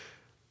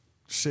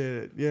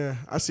 Shit, yeah,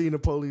 I seen the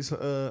police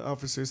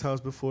officer's house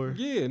before.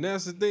 Yeah, and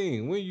that's the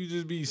thing. When you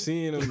just be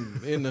seeing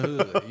them in the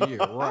hood, yeah,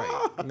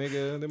 right,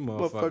 nigga. Them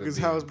Motherfuckers' motherfuckers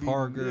house be be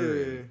Parker,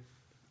 yeah. and,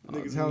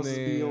 Niggas' oh, houses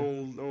be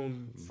man.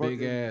 on big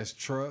fucking ass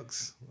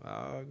trucks.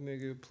 Oh,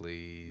 nigga,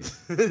 please.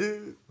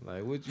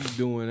 Like, what you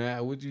doing?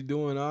 What you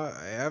doing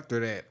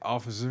after that,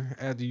 officer?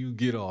 After you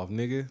get off,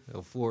 nigga,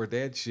 afford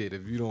that shit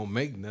if you don't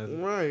make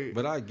nothing. right.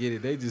 But I get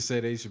it. They just say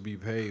they should be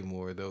paid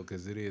more though,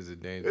 because it is a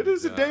dangerous. It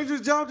is a job.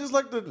 dangerous job, just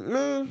like the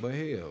man. But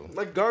hell,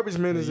 Like garbage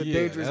man is a yeah,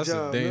 dangerous that's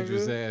job. a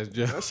dangerous nigga. ass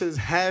job. That shit is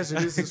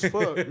hazardous as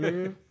fuck,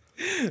 nigga.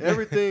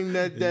 Everything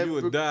that you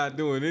would die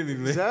doing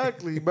anything.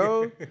 exactly,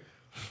 bro.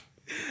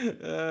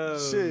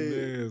 Oh, Shit.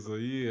 man. So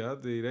yeah, I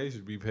think they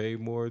should be paid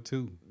more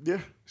too. Yeah,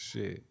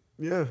 Shit.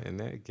 yeah, In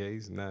that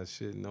case, not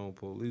shitting on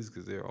police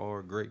because there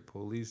are great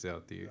police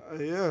out there.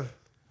 yeah.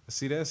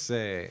 See, that's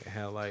sad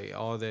how like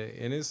all that,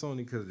 and it's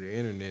only because of the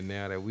internet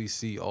now that we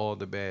see all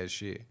the bad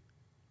shit.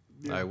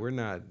 Yeah. Like we're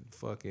not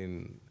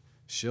fucking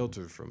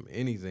sheltered from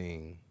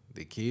anything.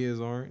 The kids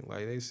aren't.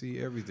 Like they see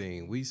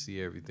everything. We see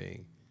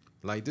everything.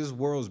 Like this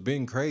world's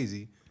been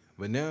crazy,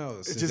 but now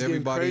since just getting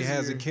everybody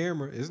has a crazier.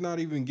 camera, it's not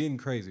even getting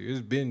crazier.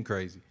 It's been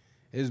crazy.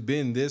 It's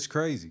been this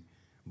crazy.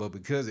 But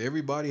because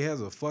everybody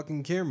has a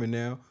fucking camera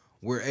now,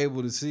 we're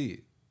able to see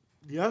it.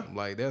 Yeah,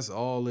 Like that's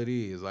all it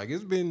is. Like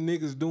it's been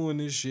niggas doing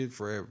this shit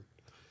forever,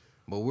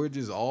 but we're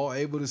just all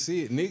able to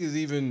see it. Niggas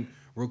even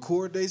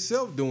record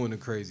theyself doing the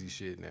crazy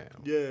shit now.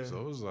 Yeah.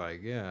 So it's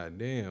like, god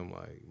damn,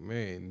 like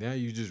man, now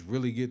you just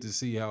really get to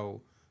see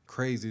how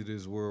crazy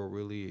this world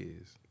really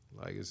is.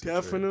 Like it's a trip.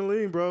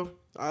 definitely, bro.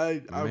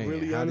 I Man,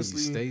 really how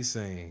honestly do you stay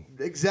sane?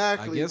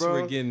 exactly, I guess bro.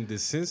 we're getting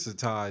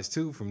desensitized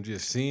too from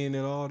just seeing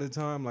it all the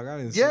time. Like I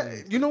didn't Yeah,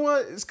 see you know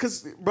what? It's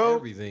because, bro,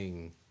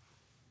 everything.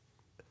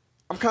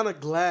 I'm kind of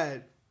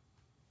glad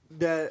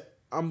that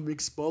I'm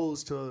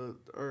exposed to,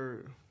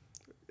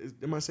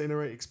 am I saying it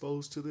right?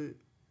 Exposed to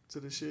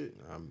the shit.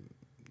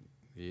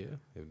 Yeah,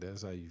 if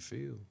that's how you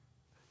feel.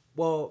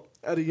 Well,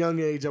 at a young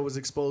age, I was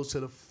exposed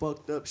to the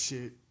fucked up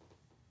shit.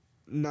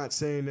 Not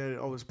saying that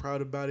I was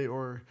proud about it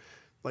or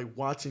like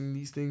watching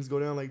these things go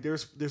down. Like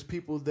there's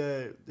people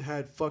that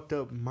had fucked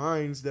up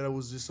minds that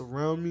was just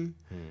around me,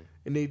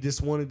 and they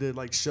just wanted to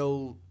like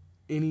show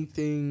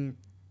anything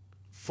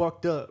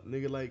fucked up,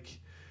 nigga. Like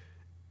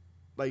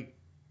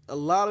a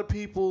lot of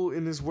people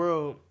in this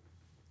world,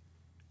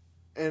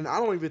 and I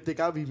don't even think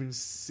I've even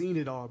seen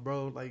it all,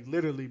 bro. Like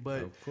literally,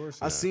 but Of course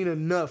I not. seen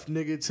enough,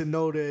 nigga, to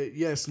know that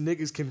yes,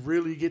 niggas can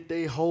really get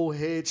their whole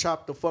head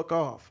chopped the fuck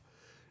off.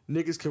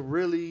 Niggas can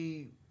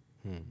really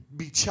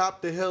be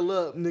chopped the hell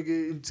up,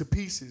 nigga, into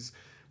pieces.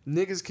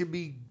 Niggas can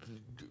be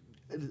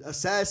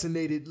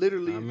assassinated,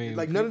 literally. I mean,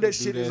 like none of that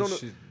people shit is on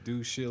the.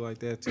 do shit like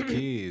that to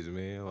kids,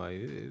 man. Like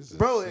it's a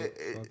Bro, sick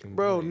fucking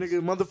bro, place.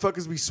 nigga,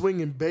 motherfuckers be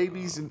swinging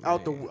babies and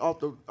out man.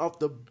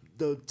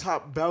 the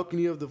top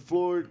balcony of the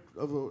floor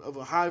of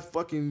a high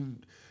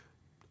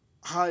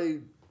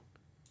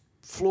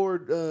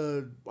floored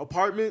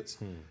apartments,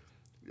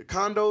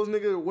 condos,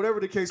 nigga, whatever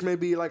the case may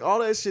be. Like all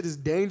that shit is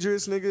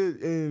dangerous,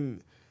 nigga.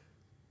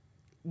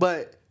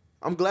 But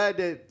I'm glad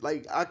that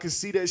like I could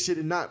see that shit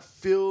and not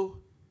feel.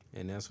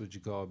 And that's what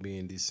you call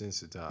being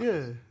desensitized.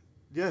 Yeah,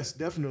 yes,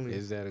 definitely.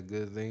 Is that a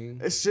good thing?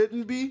 It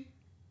shouldn't be.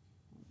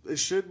 It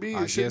should be.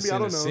 I It shouldn't guess be. I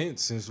in a don't know.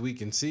 sense, since we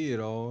can see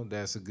it all,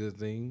 that's a good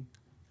thing.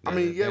 I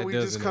mean, yeah, that we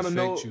just doesn't kinda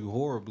know- affect you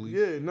horribly.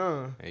 Yeah,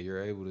 nah. And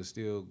you're able to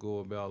still go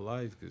about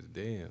life because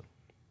damn.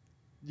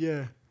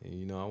 Yeah. And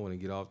you know, I want to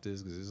get off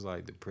this because it's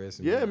like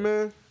depressing. Yeah,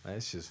 man.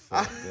 That's just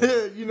fucked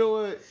up. You know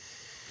what?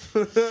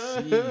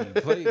 Shit,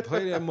 play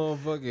that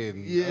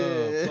motherfucking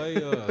Yeah.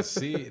 play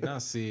Sid,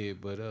 not Sid,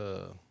 but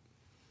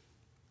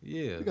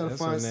yeah, We gotta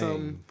that's find her name.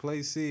 something.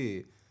 Play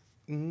Sid.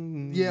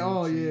 Yeah,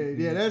 oh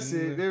yeah, that's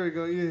it. There we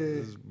go. Yeah.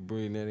 Let's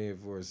bring that in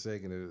for a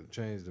second to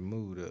change the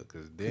mood up,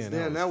 cause 'Cause damn,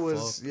 damn, that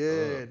was fucked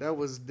yeah, up. that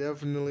was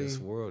definitely This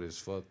world is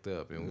fucked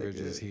up, and we're Nigga.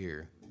 just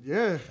here.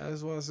 yeah.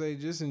 That's why I say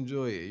just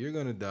enjoy it. You're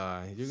gonna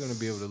die. You're gonna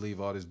be able to leave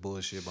all this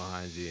bullshit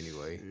behind you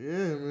anyway.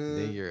 Yeah, man.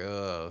 Then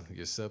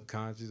your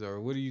subconscious or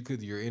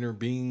your inner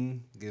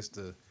being gets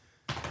to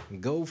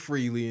go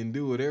freely and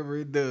do whatever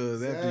it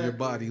does after your Exactly,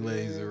 body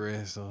lays man. to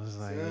rest. So it's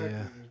like, Exactly,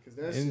 yeah, 'cause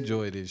that shit-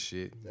 enjoy this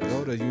shit.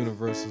 Go to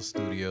Universal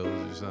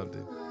Studios or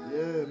something.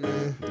 Yeah,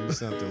 man. Do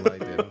something like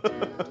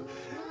that.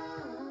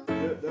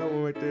 Yeah, that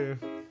one right there.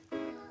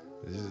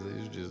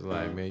 It's just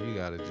like, man, you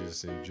gotta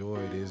just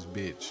enjoy this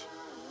bitch.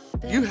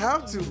 You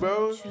have to,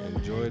 bro.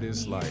 Enjoy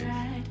this life.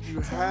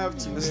 You have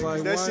to. It's man.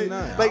 like, that why shit,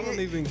 not? Like, I don't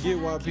even get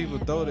why people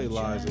throw their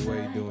lives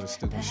away doing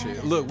stupid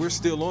shit. Look, we're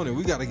still on it.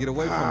 We gotta get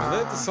away from it.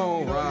 Let the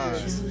song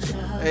rise.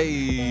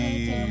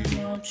 Hey,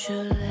 Won't you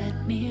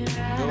let me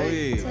ride? go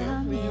ahead.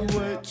 Tell me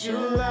what you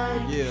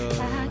like.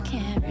 Yeah. I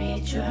can't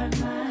read your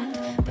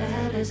mind.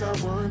 Bad as I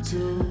want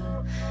to.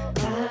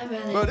 I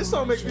really bro, this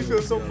song makes me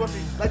feel so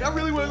fucking like I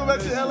really want to go back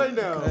to LA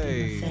now.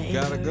 Hey,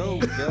 gotta go.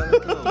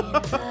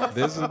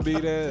 This would be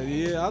that.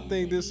 Yeah, I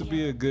think this would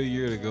be a good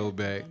year to go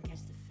back.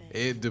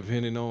 It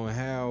depending on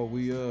how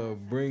we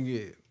bring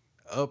it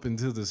up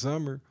into the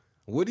summer.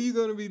 What are you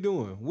gonna be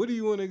doing? What do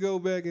you want to go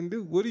back and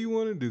do? What do you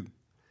want to do?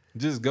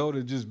 Just go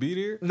to just be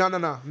there? No.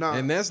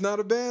 And that's not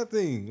a bad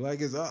thing.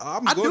 Like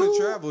I'm I going do- to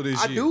travel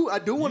this I year. do- I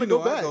do wanna You know,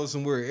 go back. I go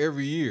somewhere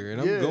every year,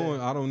 and I'm Yeah. going.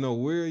 I don't know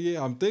where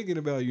yet. I'm thinking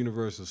about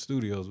Universal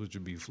Studios, which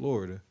would be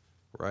Florida,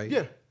 right?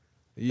 Yeah.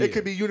 Yeah. It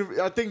could be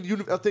I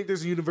think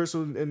there's a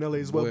Universal in LA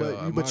as well,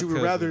 Well, but my you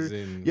would rather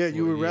cousin's in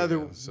you would Florida,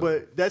 rather so-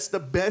 but that's the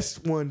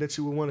best one that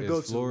you would want to Is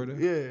go to. Florida?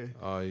 Yeah.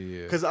 Oh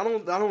yeah. Cuz I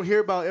don't hear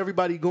about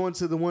everybody going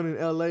to the one in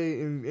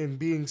LA and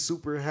being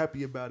super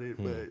happy about it,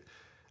 but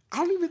I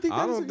don't even think Hmm.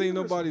 I that is don't a think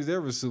Universal. nobody's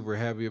ever super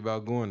happy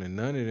about going to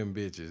none of them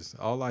bitches.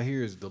 All I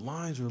hear is the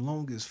lines are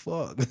long as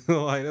fuck.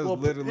 Like that's Well,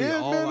 literally yeah,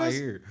 all man, I that's-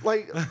 hear.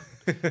 Like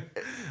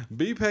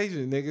Be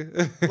patient,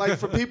 nigga. like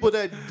for people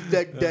that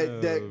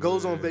Oh,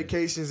 goes on man.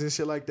 vacations and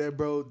shit like that,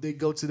 bro, they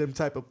go to them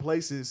type of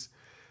places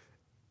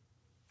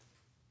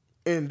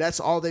and that's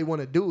all they want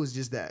to do is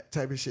just that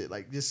type of shit.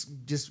 Like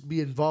just be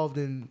involved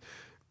in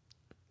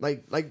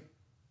like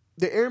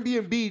the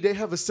Airbnb, they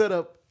have a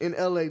setup in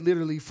LA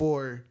literally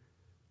for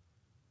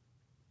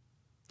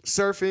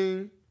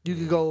surfing. You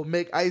can go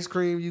make ice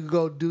cream, you can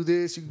go do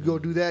this, you can go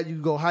do that, you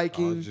can go Oh,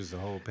 hiking. it's just a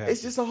whole package.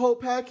 It's just a whole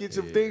package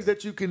of Yeah. things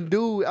that you can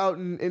do out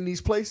in these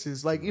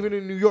places. Like even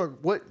in New York,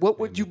 what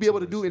would In you the be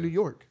able to do tourist in New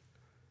York?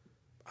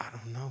 I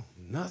don't know.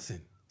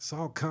 Nothing. It's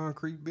all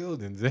concrete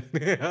buildings. I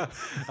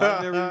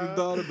never even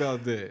thought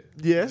about that.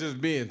 Yeah.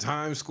 Just being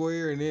Times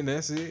Square and then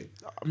that's it.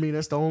 I mean,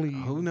 that's the only.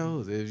 Who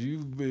knows? If you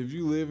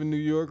live in New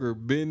York or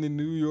been in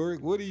New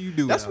York, what do you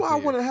do? That's out why I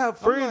there? want to have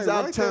I'm friends like,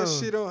 out write town. that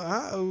shit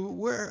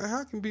on.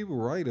 How can people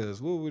write us?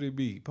 What would it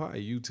be?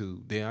 Probably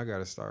YouTube. Then I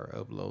gotta start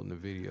uploading the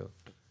video.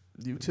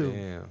 YouTube,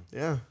 Damn.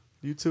 yeah,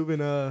 YouTube,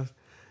 and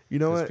you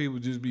know Cause what? people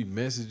just be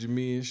messaging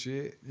me and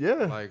shit. Yeah,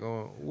 Like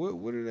on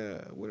what did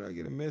I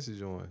get a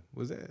message on?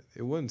 Was that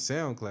it wasn't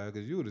SoundCloud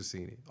because you would have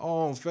seen it.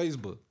 Oh, on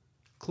Facebook,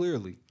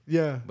 clearly.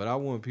 yeah. But I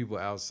want people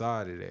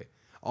outside of that.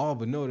 Oh,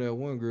 but no, that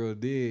one girl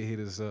did hit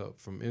us up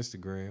from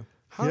Instagram.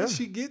 How Yeah. did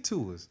she get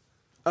to us?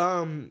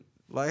 Like,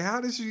 Like, how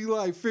did she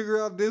like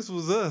figure out this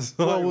was us?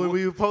 well, Like, when what-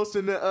 we were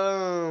posting the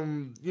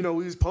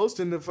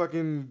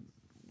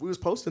we was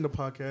posting the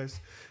podcast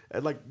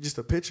at like just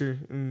a picture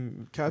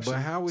and caption. but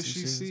how would some she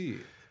scenes. see it?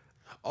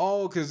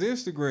 Oh, cause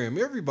Instagram,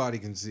 everybody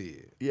can see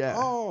it. Yeah.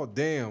 Oh,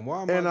 damn.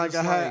 Why am And I like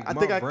just I like, had,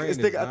 my I brain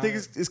think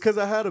is it's because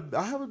I have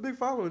a big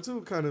following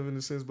too, kind of in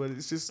a sense, but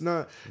it's just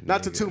not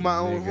to toot my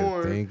own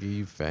horn. Think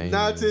he famous.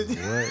 Not to-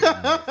 What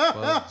the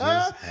fuck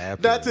just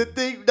happened? Not to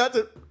think, not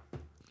to.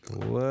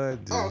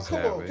 What just Oh, come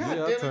on. happened? God Yeah,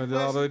 damn I it, turned it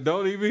all the Flash. way.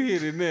 Don't even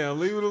hit it now.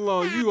 Leave it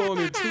alone. You on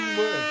it too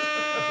much.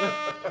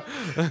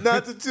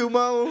 Not to toot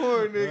my own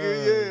horn,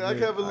 nigga. Yeah, I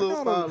have a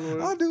little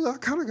following. I do. I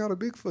kind of got a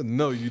big foot.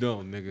 No, you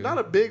don't, nigga. Not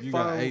a big You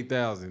following. got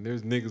 8,000.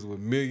 There's niggas with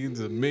millions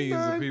and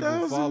millions of people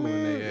 9,000, following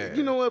man. their ass.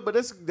 You know what? But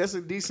that's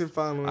a decent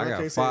following. I got can't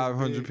say it's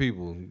 500 big.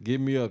 people.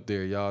 Get me up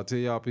there, y'all. Tell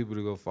y'all people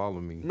to go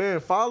follow me. Man,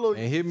 follow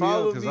And hit me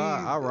follow up, 'cause me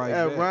I write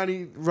at back.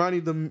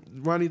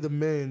 Ronnie the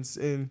Men's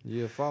and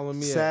Yeah, follow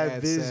me Sad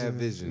at Vision. Sad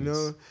Visions. You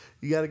know,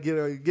 you gotta get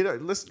our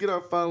let's get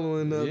our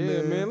following up, Yeah,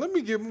 man. man. Let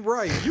me get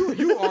right.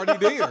 You already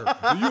there.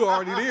 You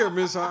already there,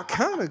 man. So I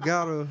kind of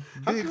got a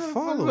big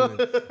following.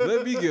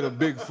 Let me get a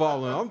big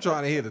following. I'm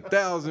trying to hit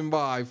 1,000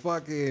 by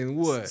fucking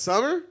what?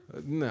 Summer?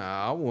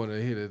 Nah, I want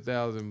to hit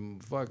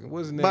 1,000 fucking.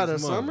 What's the next By the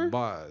month? summer?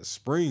 By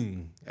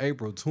spring,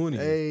 April 20th.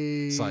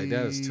 Hey. It's like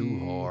that's too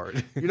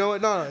hard. You know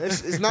what? No,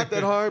 it's not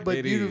that hard, but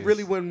It you is.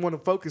 really wouldn't want to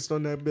focus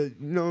on that. But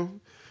you know,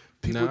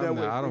 people that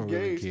would I don't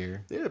really engage.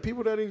 care. Yeah,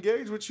 people that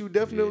engage with you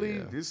definitely.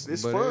 Yeah. It's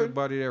but fun.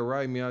 everybody that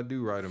write me, I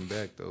do write them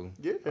back though.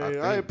 Yeah, I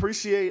think.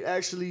 appreciate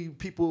actually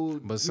people.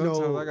 But you sometimes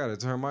know, I gotta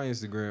turn my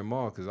Instagram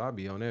off because I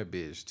be on that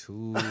bitch too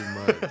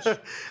much.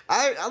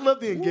 I love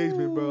the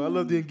engagement, bro. I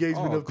love the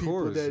engagement Oh, of people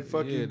course. that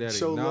fucking that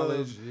show love.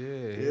 acknowledge. Yeah,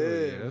 hell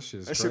Yeah. that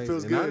shit's That shit crazy.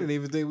 feels And I good. didn't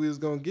even think we was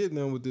gonna get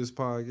none with this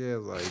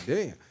podcast. Like,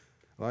 damn.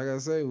 Like I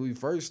say, when we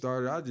first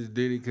started, I just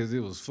did it because it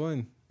was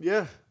fun.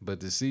 Yeah,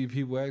 But to see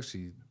people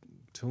actually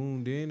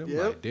tuned in, I'm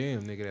Yep. like,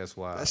 damn, nigga, that's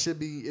wild. that should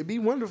be. It'd be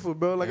wonderful,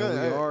 bro. Like And we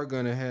I are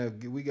gonna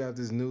have. We got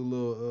this new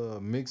little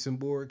mixing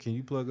board. Can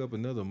you plug up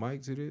another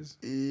mic to this?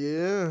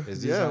 yeah,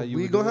 Is this yeah. how you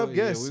We would gonna do have it?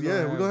 guests.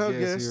 Yeah, we gonna have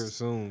here guests.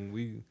 soon.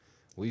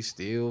 We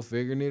still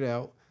figuring it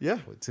out. Yeah.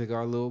 We took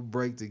our little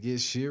break to get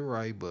shit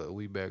right, but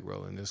we back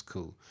rolling. It's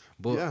cool.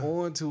 But Yeah.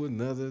 on to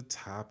another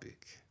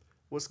topic.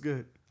 What's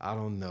good? I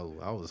don't know.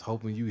 I was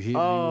hoping you hit me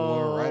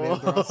one right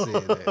after I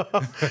said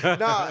that.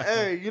 Nah,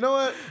 hey, you know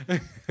what?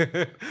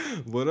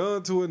 But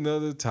on to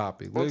another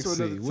topic. On Let's to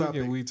see. another What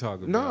topic. can we talk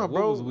about? Nah, what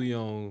bro. was we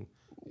on?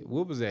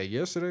 What was that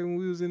yesterday when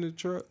we was in the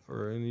truck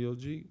or in your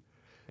Jeep?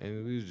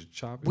 And we was just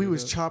chopping. We it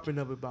was up? chopping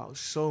up about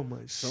so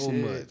much. so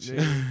shit, much.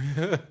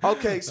 nigga.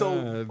 Okay, so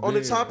on the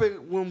damn. topic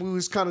when we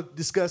was kind of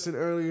discussing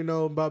earlier, you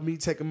know, about me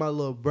taking my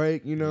little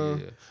break, you know.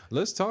 Yeah.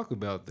 Let's talk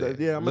about that.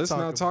 Yeah, I'ma Let's talk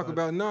not talk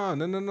about about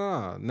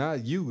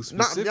not you Nah,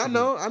 specifically.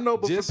 I know,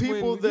 but Just for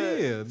people when-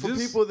 that yeah, for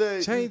just people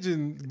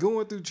that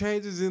going through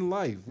changes in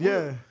life.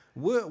 Yeah.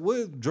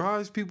 What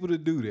drives people to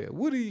do that?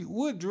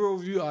 What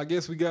drove you? I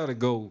guess we gotta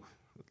go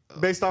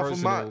based off of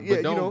my personal, yeah,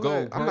 but don't you know, go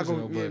I'm not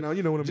personal, gonna yeah, but no,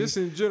 you know what I mean. just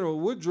in general,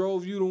 what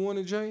drove you to want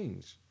to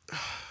change?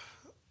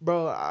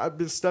 Bro, I've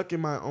been stuck in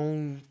my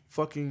own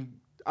fucking.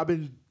 I've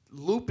been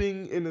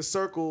looping in a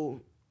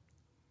circle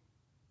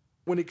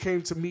when it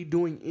came to me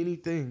doing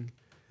anything.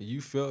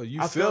 You felt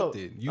I felt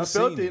it. You I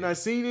felt seen it, and I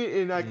seen it,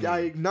 and I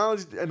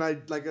acknowledged, and I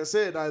like I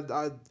said,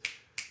 I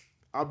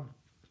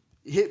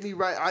hit me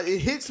right. It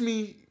hits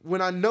me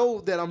when I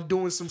know that I'm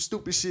doing some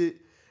stupid shit,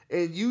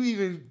 and you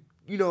even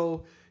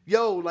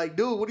yo, like,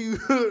 dude, what are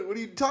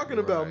you talking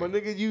about, my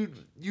Right. nigga?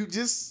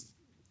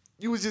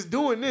 You was just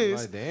doing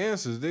this. Like the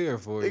answer's there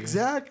for you.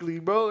 Exactly,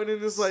 bro. And then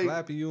it's like,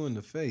 Slapping you in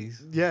the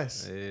face.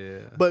 yes. Yeah.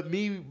 But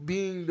me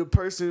being the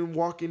person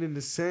walking in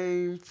the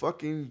same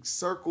fucking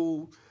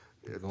circle,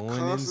 Going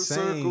constant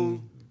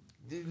insane.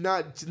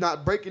 circle,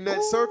 not breaking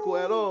that circle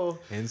at all,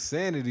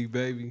 Insanity,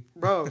 baby.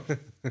 bro.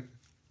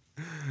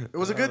 It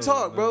was a good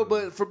talk, bro.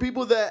 But for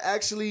people that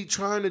actually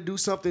trying to do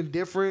something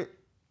different,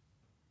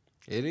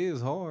 It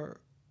is hard.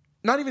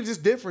 not even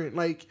just different,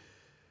 like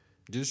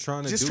Just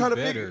trying to just do trying to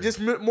better.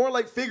 figure, more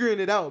like figuring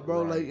it out,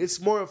 bro. Right. Like it's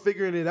more of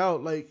figuring it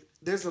out. Like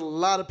there's a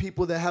lot of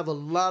people that have a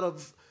lot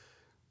of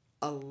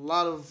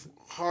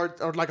hard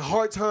or like a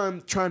hard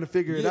time trying to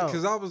figure it Yeah, out.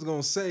 because I was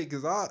gonna say,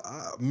 because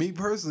me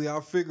personally, I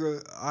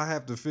figure I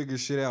have to figure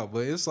shit out,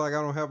 but it's like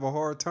I don't have a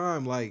hard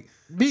time. Like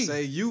Me,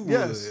 say you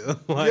yes, would.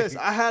 Like, yes,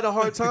 I had a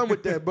hard time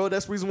with that, bro.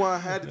 That's the reason why I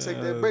had to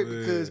take that break man.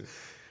 because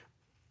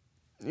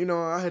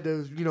I had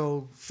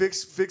to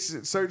fix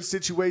certain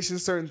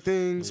situations, certain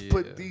things,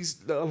 put Yeah. these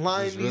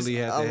align just these really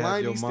have to align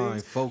have your these mind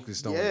things.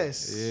 focused on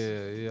Yes.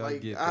 it. Yeah, I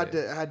Like get I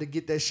that. had to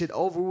get that shit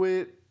over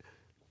with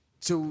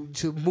to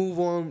move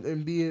on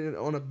and be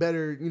on a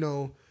better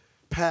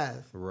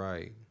path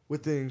Right.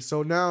 with things.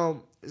 So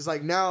now it's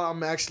like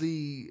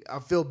I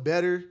feel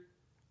better.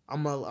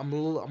 I'm a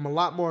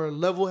lot more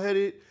level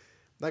headed.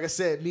 Like I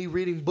said, me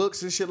reading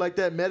books and shit like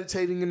that,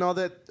 meditating and all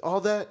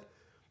that,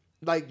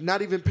 like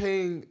not even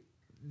paying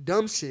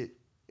dumb shit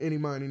any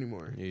mind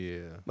anymore.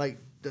 Yeah. Like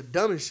the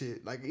dumbest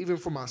shit. Like even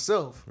for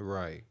myself.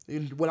 Right.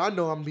 And when I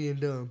know I'm being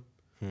dumb.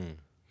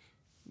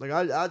 Like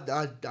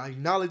I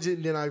acknowledge it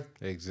and then I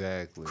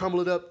Exactly.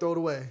 crumble it up, throw it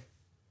away.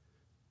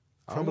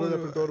 crumble it up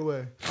and throw it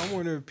away. I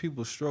wonder if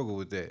people struggle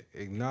with that,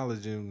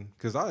 acknowledging,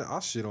 because I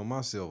shit on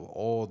myself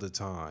all the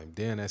time.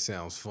 Damn, that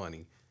sounds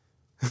funny.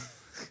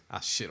 I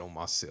shit on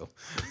myself.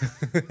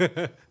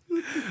 Let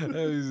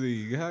me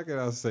see. How can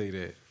I say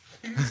that?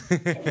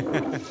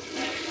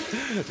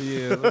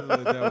 Yeah, let's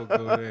let that one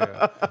go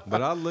there.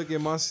 But I look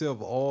at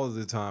myself all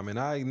the time, and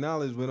I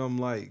acknowledge when I'm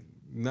like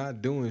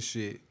not doing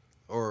shit,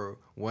 or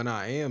when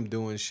I am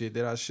doing shit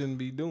that I shouldn't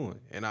be doing,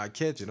 and I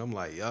catch it. I'm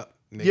like, yup.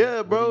 Nigga,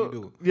 Yeah, bro. What are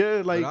you doing?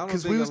 Yeah, like, but I don't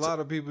because think we a was lot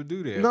of people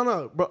do that.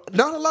 no, bro.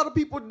 Not a lot of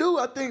people do.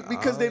 I think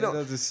because they It don't.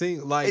 doesn't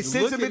seem like It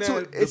sends them looking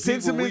into at the it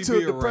sends them people we into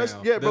be a depression.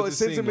 around, Yeah, bro. It doesn't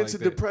sends them seem into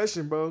like that.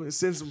 depression, bro. It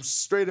sends them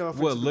straight off.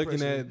 What, into looking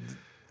depression.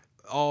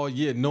 at, oh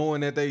yeah,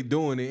 knowing that they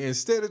doing it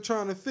instead of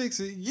trying to fix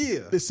it, yeah.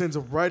 It sends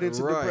them right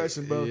into Right,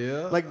 depression, bro.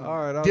 yeah. Like All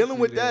right, I dealing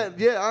see with that.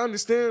 that. Yeah, I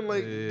understand.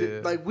 Like,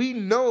 Yeah. like we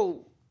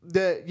know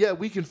that. Yeah,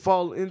 we can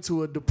fall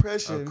into a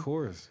depression, Of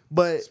course,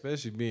 but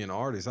especially being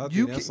artists. I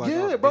You think that's can- like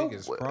yeah, our bro.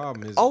 biggest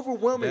problem is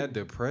Overwhelming. that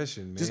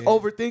depression, man. just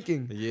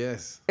overthinking.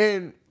 Yes.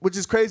 And which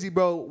is crazy,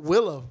 bro.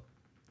 Willow,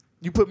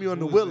 you put me on Who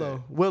the was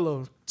Willow.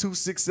 Willow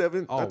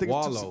 267. Oh, I think it's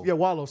Wallow. Yeah,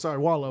 Wallow. Sorry,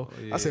 Wallow.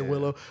 I said Yeah.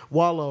 Willow.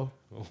 Wallow.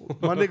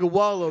 My nigga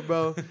Wallow,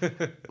 bro.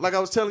 Like I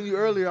was telling you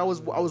earlier, I was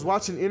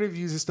watching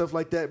interviews and stuff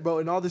like that, bro,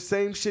 and all the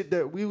same shit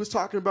that we was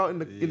talking about in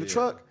the Yeah.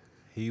 truck.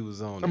 He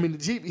was on. I mean, the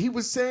Jeep. He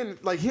was saying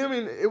like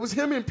it was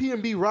him and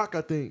PNB Rock,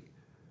 I think.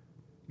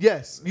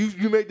 Yes,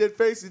 you made that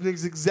face, and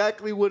it's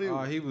exactly what it.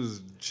 he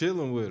was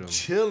chilling with him.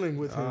 Chilling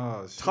with him,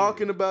 Oh, shit.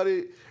 talking about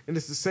it, and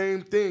it's the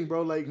same thing,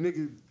 bro. Like,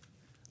 nigga,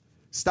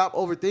 stop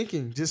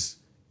overthinking. Just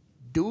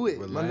do it,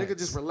 my Relax. nigga.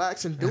 Just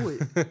relax and do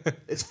it.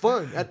 It's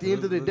fun at the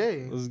end of the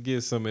day. Let's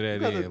get some of that You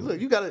gotta- in.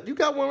 look, you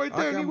got one right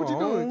I there. got Nigga, what my you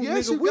doing? own.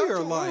 Yes, Nigga, you we got are your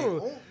like,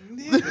 own.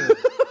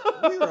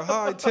 nigga, we are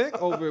high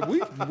tech over.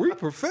 We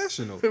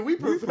professional. We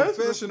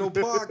professional.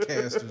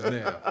 podcasters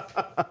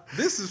now.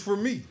 This is for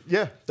me.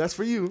 Yeah, that's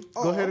for you.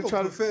 Go ahead I'm and a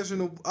try to.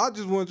 professional. I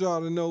just want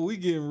y'all to know we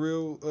getting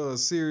real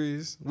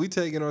serious. We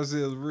taking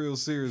ourselves real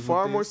serious.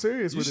 Far with more this.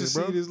 serious You with should it,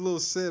 bro. see this little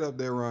setup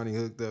that Ronnie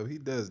hooked up. He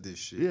does this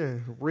shit. Yeah,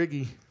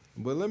 Riggy.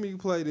 But let me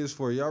play this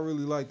for you. Y'all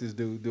really like this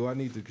dude. Do I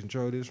need to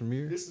control this from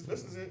here? This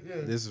is it. Yeah.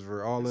 This is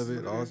for all This of is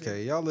it? what it is,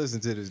 Okay. Y'all listen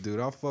to this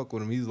dude. I fuck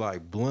with him. He's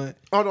like blunt.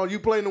 Oh no, you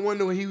playing the one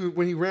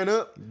when he ran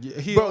up? Yeah,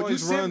 he Bro, you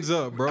always sent runs me-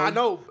 up, bro. I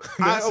know.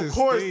 That's Of his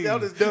course, thing.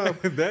 that is dumb.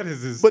 That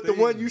is his But the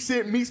thing. one you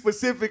sent me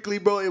specifically,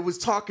 bro, it was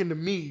talking to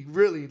me,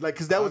 really, like,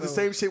 cause that I was the know.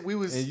 same shit we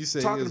was And you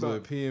said talking this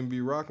about. with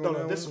PNB Rock on No,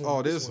 that this one? one,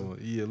 Oh, this this one. one.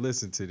 Yeah,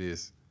 listen to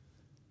this.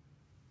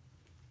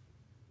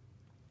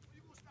 When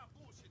you gonna stop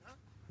bullshit, huh?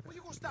 When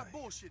you gonna stop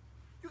bullshit?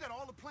 You got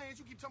all the plans,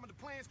 you keep telling me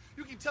the plans,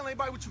 you keep telling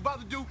everybody what you about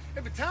to do.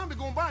 Every time been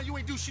going by, you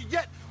ain't do shit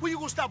yet. When you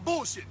gonna stop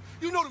bullshit?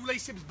 You know the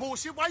relationship is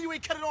bullshit. Why you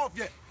ain't cut it off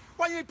yet?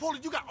 Why you ain't pulled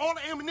it? You got all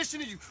the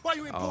ammunition in you. Why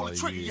you ain't pulled the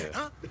trigger yeah. yet,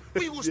 huh?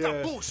 When you gonna Yeah.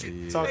 stop bullshit?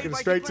 Yeah. Talking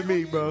Everybody straight keep to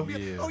playing, me, bro.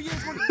 Yeah. Oh, yeah,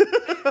 it's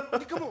gonna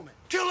hey, come on, man.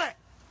 Kill that.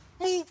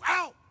 Move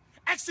out.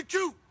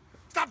 Execute.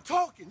 Stop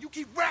talking. You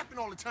keep rapping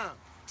all the time.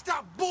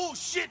 Stop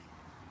bullshitting.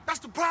 That's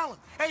the problem.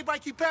 Everybody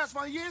keep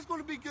pacifying. Yeah, it's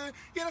gonna be good.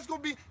 Yeah, that's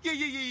gonna be.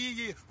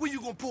 Yeah. When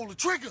you gonna pull the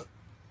trigger?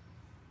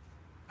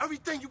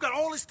 Everything, you got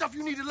all this stuff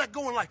you need to let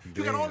go in life.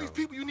 You got all these Damn.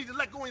 people you need to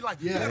let go in life.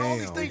 Yeah. You got all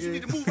these Damn. things you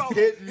need to move out.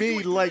 Hit on. me,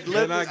 And you like, ain't-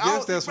 let And I this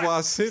guess out. that's why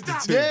I sent it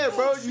Stop. to you. Yeah,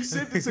 bro, you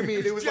sent it to me,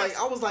 and it was like,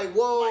 I was like,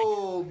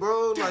 whoa,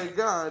 bro, like,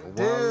 god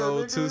damn,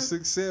 Wallow nigga.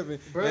 267.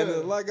 Bruh.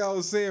 And like I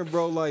was saying,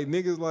 bro, like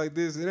niggas like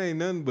this, it ain't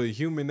nothing but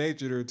human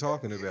nature they're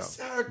talking about.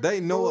 Exactly, They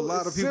know a bro.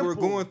 lot of It's people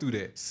simple. are going through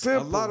that.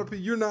 Simple. A lot of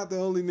people, you're not the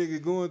only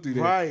nigga going through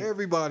that. Right.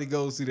 Everybody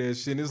goes through that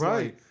shit. It's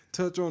Right. like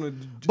touch on a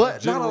But not a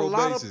general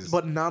lot basis. of,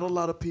 but not a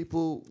lot of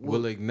people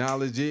will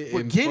acknowledge it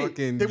will and get it.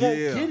 fucking They won't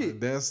yeah, get it.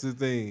 That's the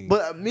thing.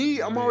 But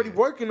me, I'm already Yeah.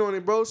 working on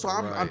it, bro. So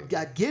Right.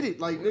 I get it,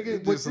 like, nigga.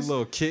 It's with just a this-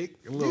 little kick,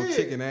 a little Yeah,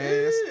 kicking ass.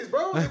 It is,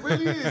 bro. It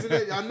really is.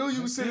 And I knew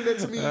you was sending that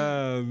to me.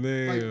 Oh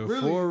man, Like,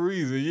 really? for a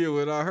reason. Yeah,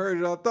 when I heard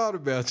it, I thought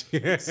about you.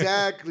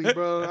 Exactly,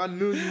 bro. I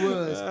knew you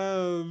was.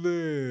 Oh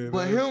man,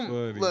 But that's him,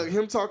 funny. look,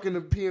 him talking to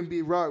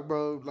PNB Rock,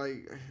 bro.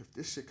 Like, if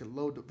this shit could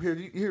load up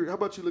here. How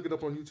about you look it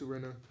up on YouTube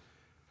right now?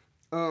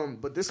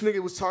 But this nigga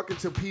was talking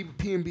to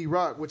PNB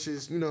Rock, which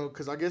is, you know,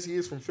 because I guess he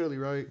is from Philly,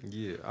 right?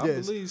 Yeah, I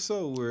Yes. believe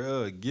so.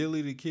 Where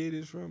Gilly the kid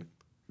is from,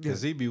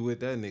 because he be with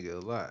that nigga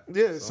a lot.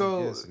 Yeah, I'm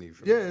so guessing he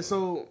from yeah, there.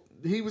 so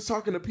he was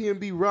talking to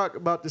PNB Rock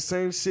about the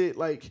same shit,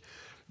 like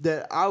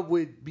that I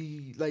would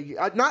be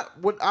like, not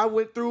what I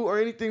went through or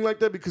anything like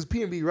that, because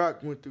PNB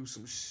Rock went through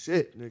some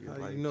shit, nigga. How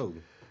Like, you know?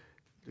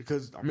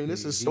 because I mean,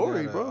 it's a He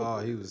story, got bro. Oh,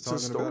 he was it's a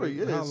talking story. about it.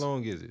 Yeah, How it's-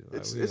 long is it?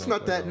 It's Like, we it's don't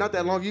not play that not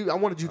that long. I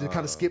wanted you to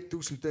kind of skip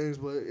through some things,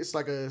 but it's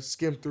like a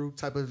skim through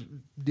type of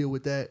deal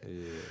with that.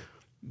 Yeah.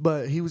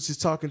 But he was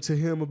just talking to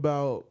him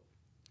about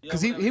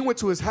because he went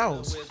to his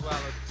house. Let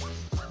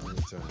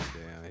me turn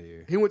it down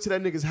here. He went to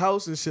that nigga's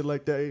house and shit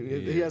like that.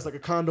 He Yeah. has like a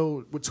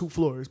condo with 2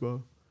 floors,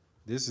 bro.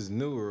 This is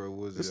newer, or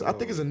was it? I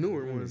think it's a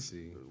newer Let me one.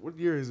 see. What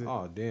year is it?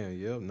 Oh damn!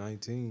 Yep,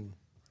 19.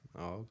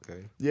 Oh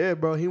okay. Yeah,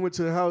 bro. He went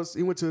to the house.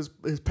 He went to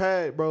his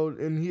pad, bro,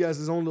 and he has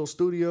his own little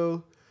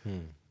studio.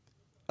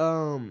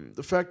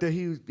 The fact that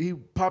he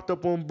popped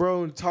up on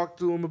bro and talked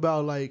to him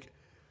about like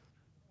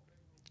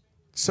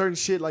certain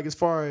shit, like as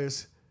far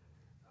as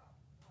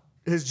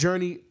his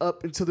journey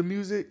up into the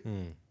music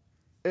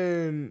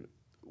and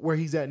where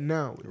he's at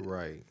now.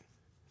 Right.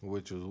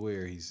 Which was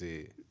where he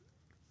said.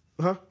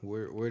 Huh?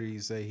 Where did he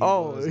say he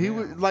was? He now?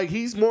 was like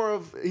he's more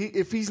of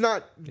if he's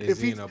not Is if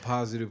he he's in a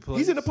positive place?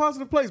 He's in a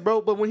positive place, bro.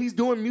 But when he's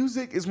doing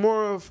music, it's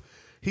more of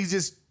he's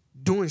just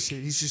doing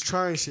shit. He's just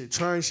trying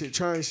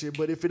shit.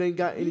 But if it ain't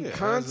got any As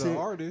content, an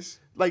artist.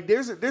 like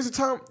there's a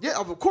time, yeah,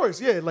 of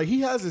course, yeah. Like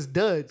he has his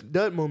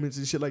dud moments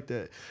and shit like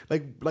that.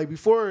 Like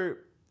before,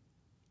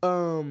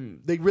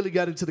 they really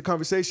got into the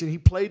conversation. He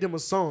played him a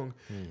song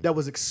that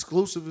was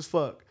exclusive as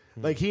fuck.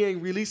 Like he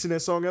ain't releasing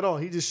that song at all.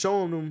 He just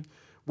showing them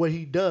what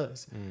he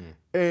does,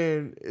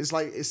 and it's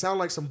like it sounds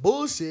like some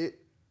bullshit,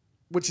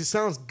 which it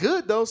sounds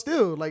good though.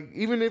 Still, like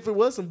even if it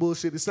was some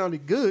bullshit, it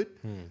sounded good.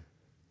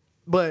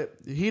 But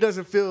he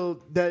doesn't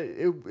feel that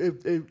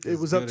it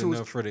was up good to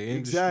enough for the industry.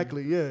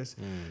 Exactly, yes.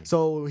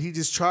 So he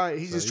just tried.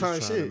 He's just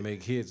trying to shit.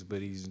 make hits,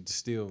 but he's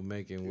still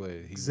making what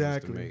he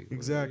Exactly, wants to make. But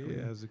exactly.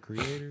 yeah, as a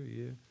creator,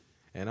 yeah.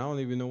 And I don't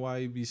even know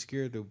why he'd be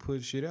scared to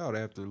put shit out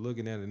after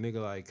looking at a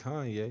nigga like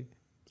Kanye.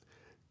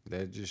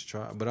 That just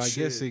try, but I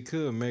guess it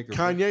could make or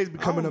Kanye's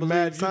becoming a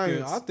mad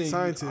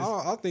scientist.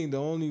 I think the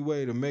only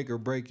way to make or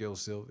break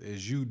yourself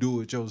is you do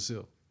it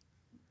yourself.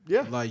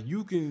 Yeah, like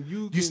you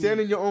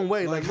stand in your own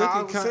way. Like how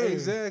I was saying,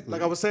 exactly.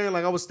 Like I was saying,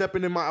 like I was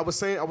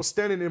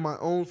standing in my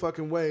own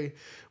fucking way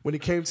when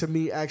it came to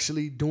me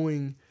actually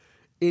doing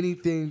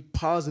anything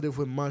positive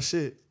with my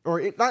shit,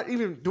 or not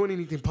even doing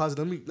anything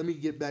positive. Let me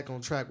get back on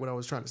track. What I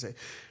was trying to say,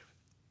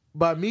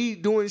 by me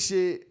doing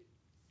shit.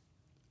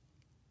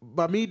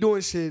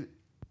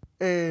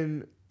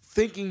 And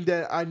thinking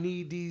that I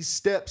need these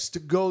steps to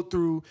go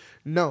through.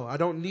 No, I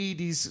don't need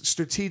these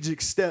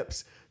strategic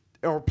steps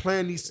or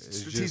plan these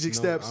strategic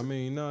steps. I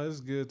mean, no,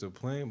 it's good to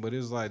plan, but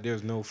it's like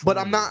there's no fun. But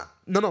I'm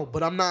not.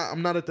 But I'm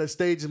not at that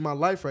stage in my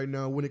life right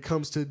now when it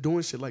comes to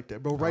doing shit like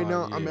that, bro. Right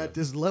now, I'm at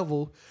this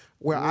level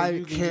where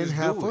I can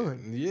have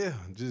fun. Yeah,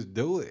 just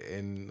do it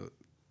and.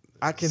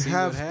 I can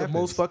have the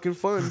most fucking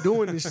fun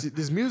doing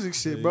this music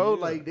shit, bro.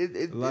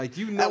 Yeah. Like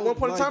you know, at one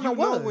point in time, I was.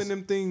 You know when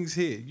them things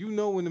hit. You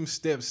know when them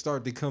steps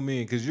start to come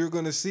in because you're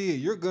gonna see it.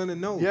 You're gonna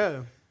know.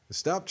 Yeah.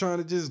 Stop trying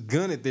to just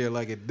gun it there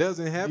like it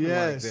doesn't happen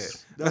like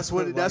that. That's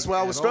what. That's what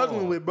I was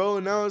struggling with, bro.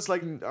 And now it's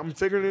like I'm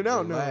figuring it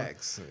out now.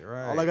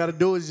 Right. All I gotta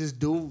do is just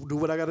do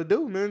what I gotta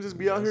do, man. Just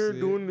be out here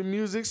doing the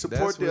music,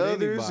 support the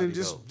others, and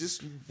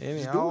just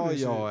all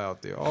y'all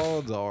out there,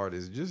 all the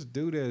artists, just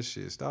do that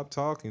shit. Stop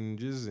talking,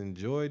 just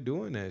enjoy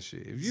doing that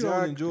shit. If you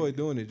don't enjoy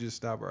doing it, just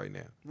stop right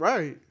now.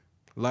 Right.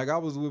 Like I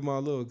was with my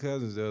little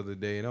cousins the other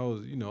day, and I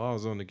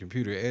was on the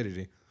computer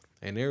editing,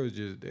 and they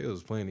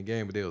was playing the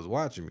game, but they was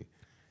watching me.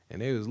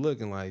 And they was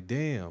looking like,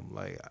 damn,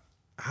 like,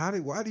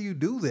 why do you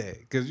do that?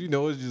 Because,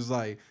 it's just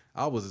like,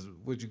 I was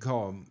what you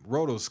call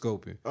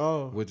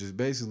rotoscoping, which is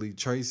basically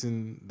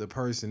tracing the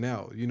person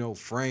out,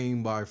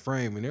 frame by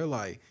frame. And they're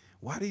like,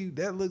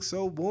 that looks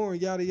so boring,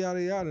 yada,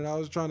 yada, yada. And I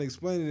was trying to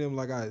explain to them,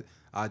 like,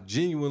 I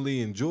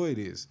genuinely enjoy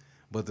this.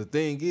 But the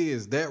thing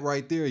is, that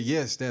right there,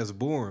 yes, that's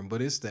boring.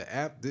 But it's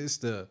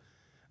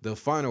the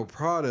final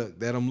product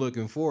that I'm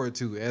looking forward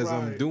to as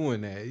I'm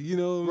doing that. You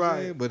know what I'm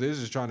saying? But it's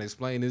just trying to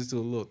explain this to a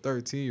little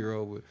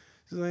 13-year-old. But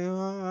she's like,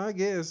 I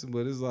guess.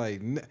 But it's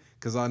like,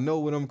 because I know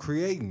what I'm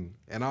creating.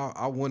 And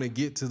I want to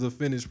get to the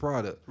finished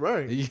product.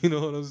 Right. You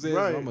know what I'm saying?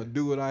 Right. So I'm going to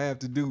do what I have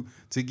to do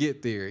to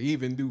get there.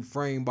 Even do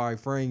frame by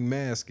frame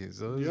masking.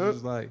 So it's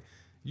just like,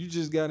 you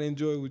just got to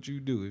enjoy what you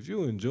do. If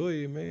you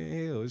enjoy it,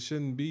 man, hell, it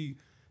shouldn't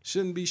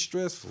be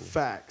stressful.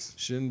 Facts.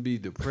 Shouldn't be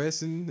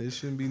depressing. It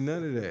shouldn't be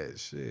none of that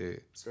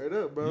shit. Straight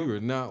up, bro. You are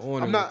not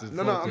on I'm not.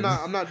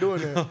 I'm not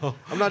doing that.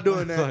 I'm not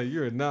doing that. Like,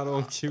 you're not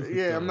on cue.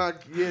 Yeah, I'm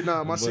not. Yeah,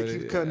 nah. My shit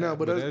keeps cutting out.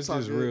 But that's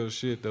just real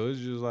shit, though. It's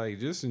just like,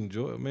 just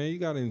enjoy, man. You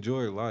gotta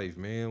enjoy life,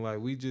 man. Like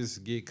we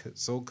just get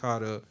so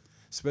caught up,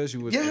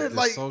 especially with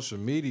the social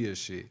media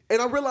shit.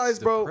 And I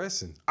realized, bro.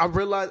 Depressing. I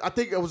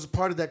think it was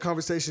part of that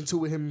conversation too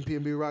with him and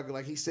PNB Rocker.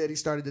 Like he said, he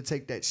started to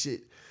take that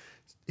shit.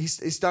 He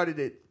started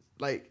it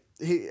like.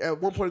 At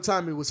one point in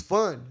time, it was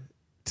fun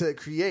to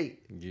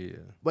create. Yeah.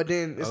 But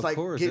then it's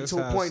getting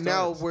to a point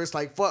now where it's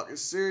like, fuck,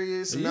 it's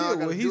serious. And now I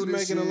gotta he's do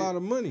this making shit. a lot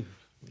of money.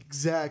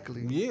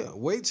 Exactly. Yeah.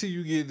 Wait till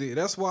you get there.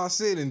 That's why I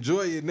said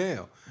enjoy it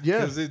now.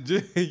 Yeah. Because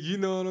you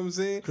know what I'm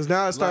saying? Because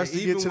now it starts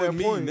to get to that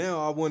point.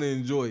 Now I want to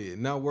enjoy it.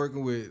 Not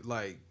working with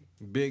like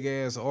big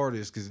ass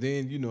artists, because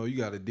then you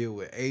got to deal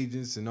with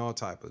agents and all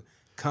type of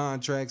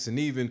contracts, and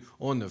even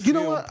on the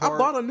film what? Part, I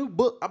bought a new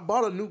book. I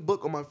bought a new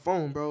book on my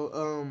phone,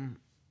 bro.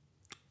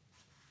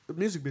 The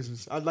music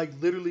business. I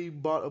literally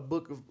bought a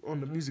book on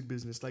the music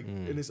business,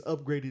 and it's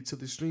upgraded to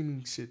the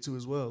streaming shit too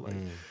as well.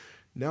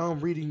 Now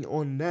I'm reading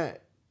on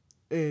that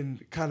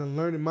and kind of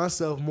learning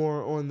myself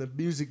more on the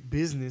music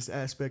business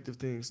aspect of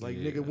things.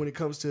 Nigga, when it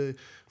comes to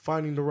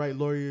finding the right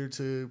lawyer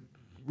to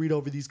read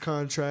over these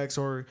contracts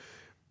or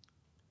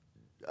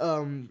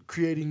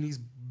creating these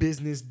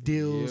business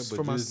deals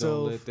for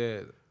myself. Don't let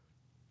that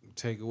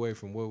take away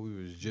from what we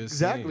was just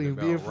Exactly, saying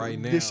about being right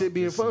now. this shit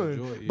being just fun.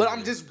 enjoy it, But yeah.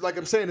 I'm just like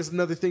I'm saying, it's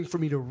another thing for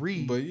me to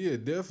read. But yeah,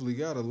 definitely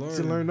gotta learn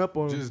To learn up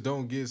on it. Just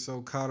don't get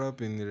so caught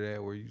up into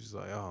that where you just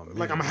like, oh man,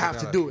 like I'm gonna have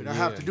to do it. I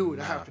have to do it.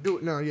 I have to do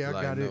it. No, yeah, I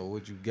like, got no, it.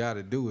 what you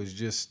gotta do is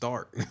just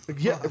start.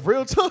 Yeah,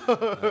 real talk.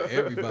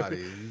 Everybody,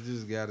 you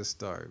just gotta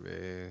start,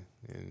 man,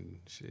 and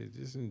shit,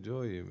 just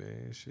enjoy it,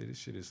 man. This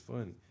shit is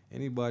fun.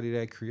 Anybody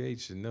that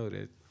creates should know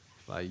that,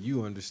 like,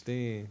 you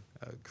understand.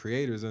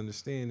 Creators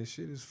understand this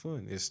shit is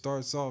fun. It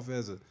starts off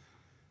as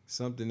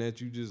something that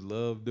you just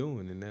love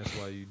doing, and that's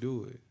why you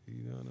do it.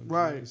 You know what I'm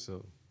saying? Right.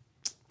 So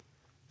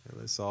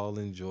let's all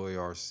enjoy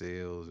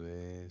ourselves,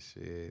 man.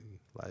 Shit,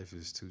 life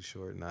is too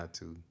short not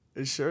to.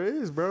 It sure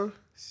is, bro.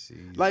 See,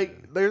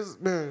 Like, there's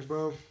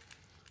bro.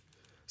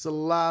 It's a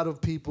lot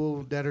of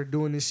people that are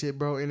doing this shit,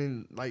 bro. And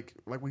then, like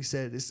we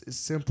said, it's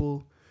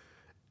simple.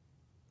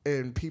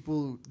 And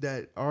people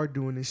that are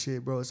doing this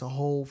shit, bro, it's a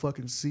whole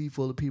fucking sea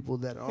full of people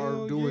that are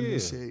Hell doing yeah.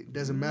 this shit.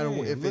 Doesn't matter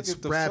Man, if look it's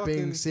at the rapping,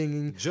 fucking-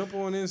 singing. jump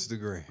on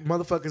Instagram.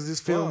 Motherfuckers is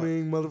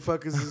filming.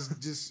 Motherfuckers is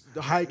just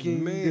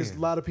hiking. Man. There's a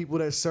lot of people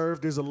that surf.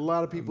 There's a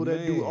lot of people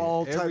that do Man,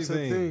 all types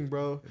everything. of things,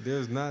 bro.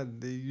 There's not,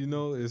 you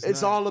know, It's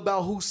not, all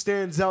about who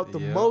stands out the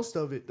Yeah. most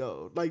of it,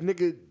 though. Like,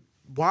 nigga,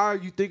 why are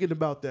you thinking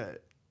about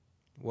that?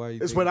 Why you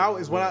It's think when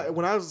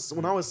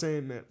about I was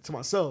saying that to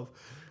myself.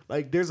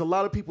 Like, there's a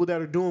lot of people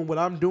that are doing what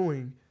I'm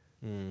doing,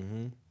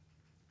 Mm-hmm.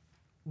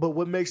 but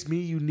what makes me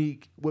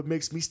unique? What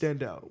makes me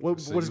stand out? What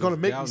So is you going to was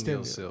make me doubting stand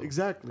yourself. out?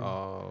 Exactly.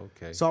 Oh,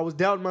 okay. So I was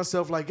doubting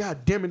myself. Like,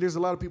 God damn it, there's a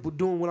lot of people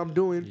doing what I'm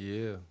doing.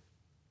 Yeah,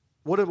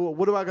 What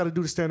do I got to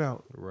do to stand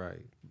out?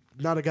 right.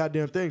 Not a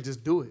goddamn thing.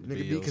 Just do it, nigga.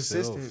 Be Be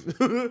yourself.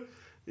 consistent.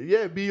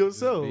 Yeah, be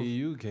yourself. Be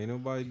you. Can't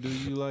nobody do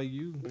you like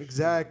you.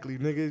 Exactly,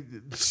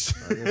 nigga.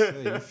 Like I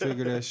said, you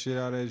figure that shit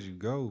out as you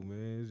go,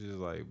 man. It's just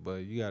like,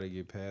 but you got to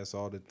get past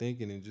all the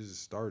thinking and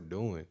just start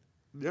doing.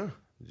 Yeah.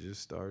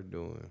 Just start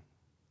doing.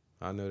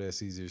 I know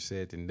that's easier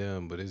said than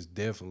done, but it's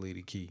definitely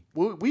the key.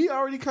 We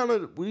already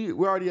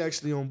we're already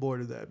actually on board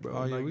of that, bro.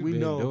 Oh yeah, like, we we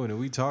been know. doing it.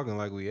 We talking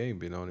like we ain't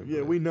been on it. Yeah,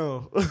 but we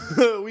know.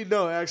 We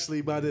know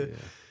actually by the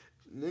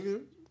yeah,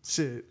 nigga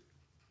shit.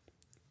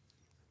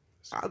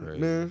 it's crazy.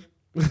 Man.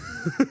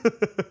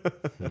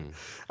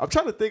 I'm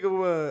trying to think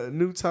of a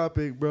new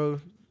topic, bro,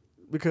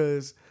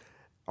 because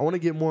I want to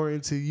get more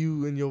into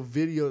you and your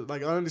video.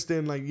 Like, I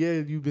understand, like, yeah,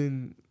 you've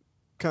been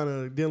kind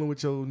of dealing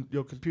with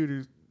your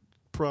computer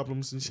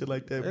problems and shit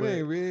like that. It But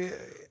ain't really.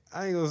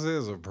 I ain't gonna say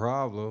it's a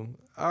problem.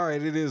 All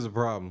right, it is a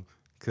problem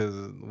because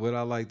what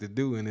I like to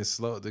do and it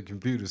slow the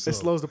computer. it Slow.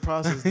 slows the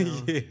process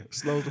down. Yeah.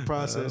 Slows the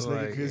process,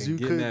 nigga, because you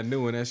getting could. that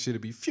new one. That shit'll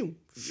be phew,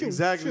 phew,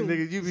 Exactly, phew.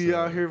 nigga. You be So,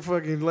 out here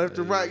fucking left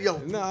and right. Yo,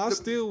 No, I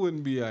still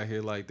wouldn't be out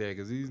here like that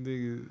because these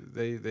niggas,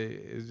 they,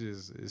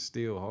 it's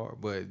still hard.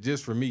 But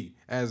just for me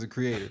as a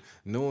creator,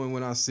 knowing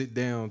when I sit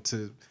down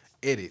to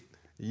edit,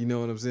 you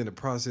know what I'm saying, the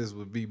process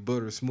would be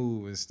butter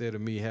smooth instead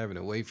of me having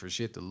to wait for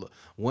shit to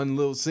one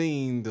little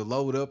scene to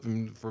load up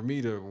and for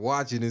me to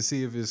watch it and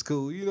see if it's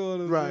cool. You know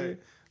what I'm Right. saying?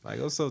 Like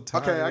I'm so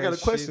tired. Okay, of I got a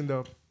that question shit.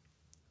 though.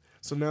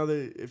 So now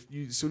that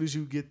as soon as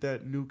you get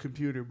that new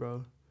computer,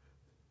 bro,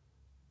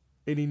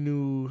 any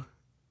new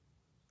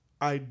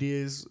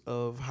ideas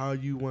of how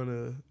you want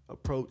to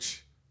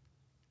approach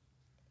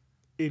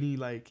any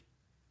like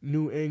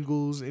new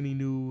angles, any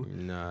new,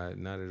 Nah,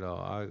 not at all.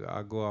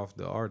 I go off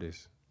the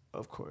artist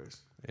of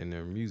course. and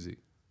their music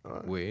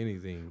Alright. with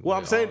anything. Well,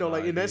 I'm with saying all though,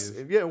 the like in that,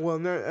 ideas. yeah, well,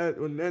 in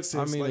that I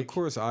sense, mean, like, of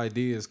course,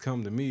 ideas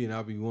come to me, and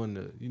I'll be wanting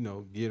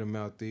to, get them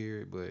out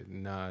there. But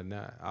nah,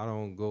 I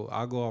don't go.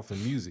 I go off of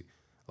music.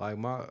 Like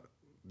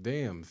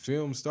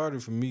film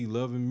started from me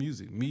loving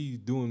music. Me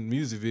doing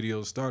music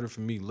videos started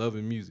from me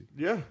loving music.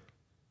 yeah,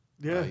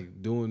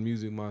 Like doing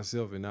music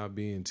myself and not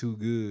being too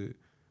good.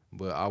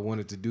 But I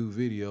wanted to do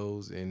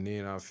videos, and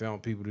then I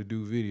found people to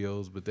do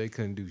videos, but they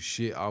couldn't do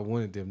shit I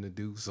wanted them to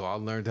do. So I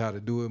learned how to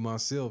do it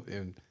myself,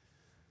 and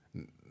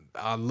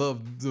I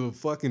love the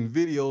fucking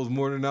videos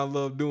more than I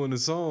love doing the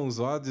songs.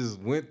 So I just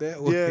went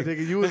that way. yeah,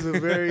 nigga, you was a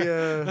very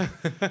that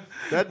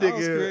I nigga,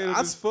 was creative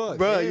as fuck,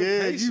 bro. man,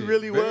 Yeah, you patient,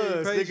 really very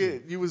was,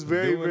 patient. nigga. You was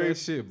very, doing very that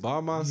shit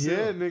by myself.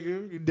 Yeah,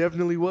 nigga, you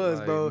definitely was,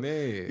 Like, bro.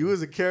 man. You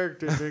was a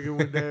character, nigga.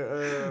 With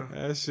that,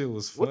 That shit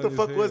was fun. what the as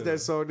fuck was hell. that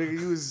song,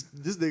 nigga?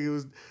 This nigga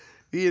was.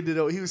 He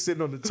was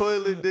sitting on the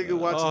toilet, nigga,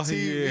 watching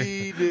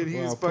TV. yeah. Then he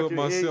Well, was I put fucking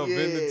myself in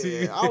the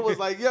TV. I was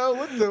like, yo,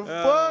 what the Oh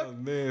fuck?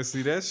 man,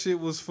 see that shit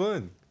was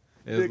fun.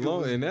 As Nigga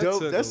long, was and that dope.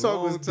 took That a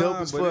song was long dope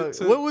time, as but it fuck.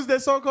 took- What was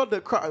that song called?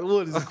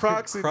 What is it?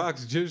 Crocs?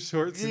 Crocs, gym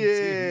shorts, and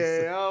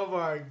titties. Yeah. Oh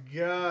my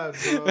god,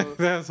 bro.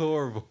 That's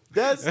horrible.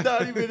 That's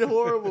not even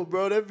horrible,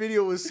 bro. That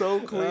video was so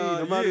clean.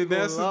 I'm not yeah, even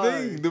that's gonna the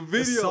lie. thing. The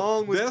video.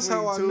 song was that's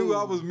how I clean, knew too.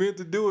 I was meant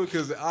to do it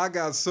because I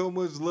got so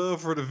much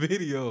love for the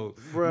video.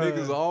 Bruh.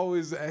 Niggas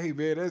always, hey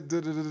man, that's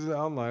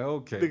da-da-da-da. I'm like,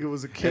 okay. Nigga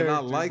was a character, and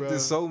I liked bruh. it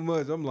so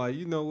much. I'm like,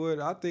 you know what?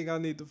 I think I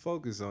need to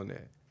focus on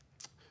that.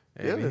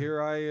 And Yeah. here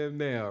I am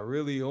now,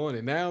 really on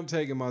it. Now I'm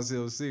taking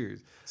myself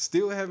serious.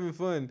 Still having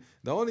fun.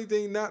 The only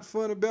thing not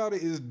fun about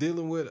it is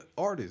dealing with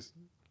artists.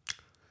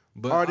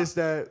 But Artists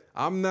that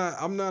I'm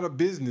not a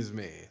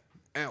businessman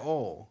at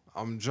all.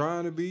 I'm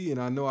trying to be,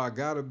 and I know I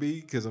gotta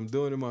be because I'm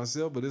doing it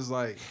myself. But it's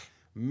like,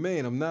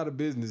 man, I'm not a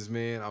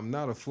businessman. I'm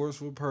not a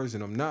forceful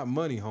person. I'm not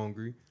money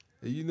hungry.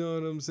 You know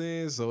what I'm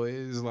saying? So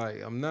it's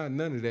like I'm not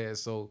none of that.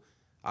 So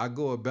I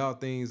go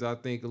about things I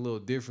think a little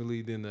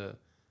differently than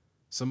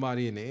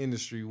somebody in the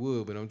industry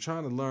would. But I'm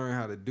trying to learn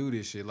how to do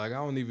this shit. Like I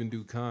don't even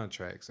do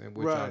contracts, and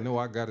which I know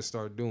I got to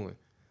start doing.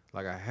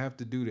 Like I have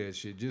to do that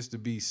shit just to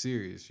be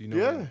serious, you know.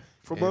 Yeah,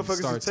 for motherfuckers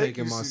start to take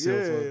taking you,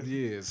 myself up.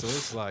 Yeah, so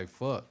it's like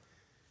fuck.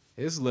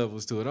 It's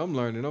levels to it. I'm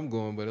learning. I'm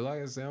going, but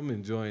like I said, I'm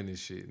enjoying this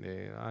shit,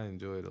 man. I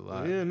enjoy it a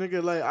lot. Yeah,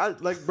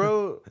 nigga,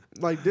 bro,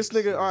 like this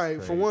nigga. All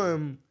right, for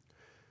one,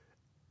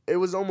 it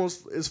was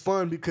almost it's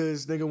fun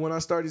because nigga, when I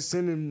started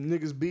sending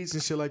niggas beats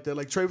and shit like that,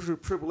 like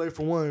Triple A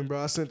for one,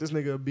 bro. I sent this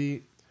nigga a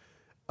beat.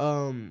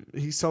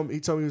 He told me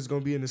he was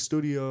gonna be in the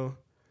studio.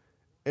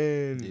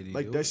 And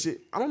like that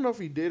shit, I don't know if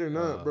he did or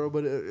not, bro.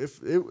 But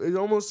if it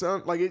almost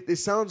sounds like it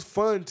sounds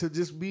fun to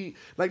just be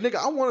like, nigga,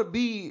 I want to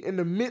be in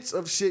the midst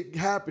of shit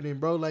happening,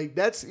 bro. Like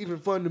that's even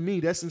fun to me.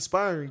 That's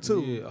inspiring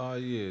too. Yeah,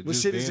 when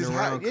just shit is just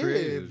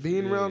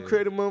being around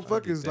creative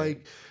motherfuckers.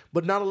 Like,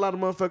 but not a lot of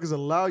motherfuckers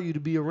allow you to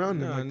be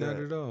around them like that.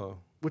 Not at all.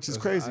 Which is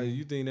crazy.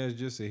 You think that's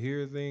just a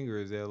here thing, or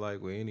is that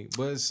like with any?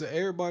 But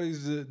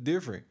everybody's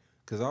different.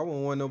 Cause I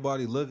won't want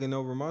nobody looking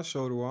over my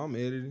shoulder while I'm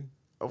editing.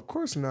 Of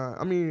course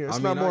not. I mean, it's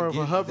not more of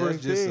a hovering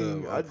that's just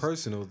thing. A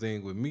personal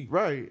thing with me.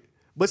 Right.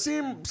 But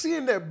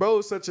seeing that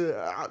bro such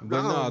a...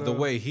 the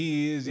way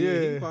he is,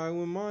 he probably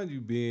wouldn't mind you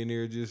being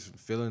there just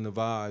feeling the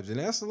vibes. And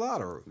that's a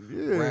lot of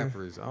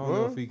rappers. I don't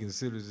know if he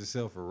considers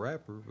himself a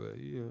rapper, but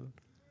yeah.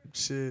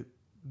 Shit.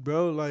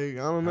 Bro, like, I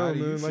don't know, How do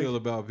you man. feel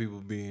about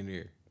people being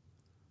there?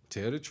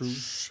 Tell the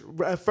truth.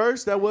 At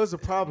first, that was a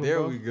problem, there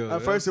bro. We go.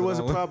 At first, it was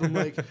a problem.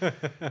 Like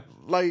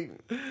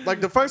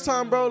the first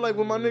time, bro. Like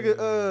when my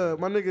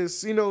nigga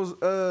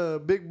Sino's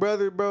big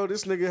brother, bro.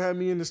 This nigga had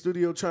me in the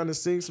studio trying to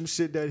sing some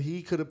shit that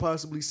he could have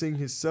possibly sing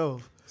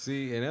himself.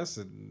 See, and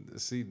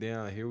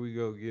down here we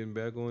go, getting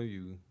back on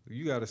you.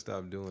 You got to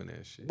stop doing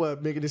that shit.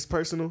 What, making this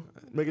personal?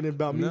 Making it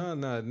about me?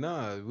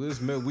 Nah.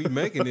 We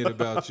making it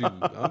about you.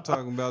 I'm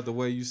talking about the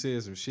way you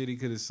said some shit he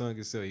could have sung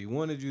himself. He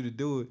wanted you to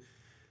do it.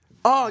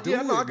 Oh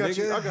yeah, no, I got nigga.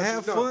 you. I got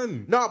Have you.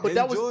 fun. No, but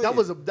Enjoy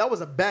that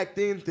was a back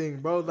then thing,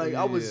 bro. Like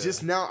I was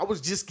just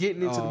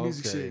getting into the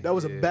music shit. That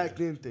was a back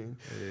then thing.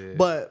 Yeah.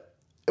 But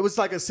it was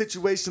like a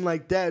situation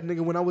like that,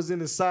 nigga. When I was in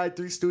the Side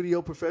 3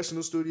 studio,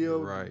 professional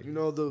studio, right? You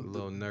know a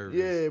little nervous.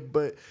 Yeah,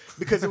 but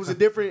because it was a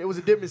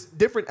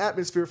different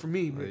atmosphere for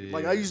me. Yeah.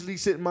 Like I usually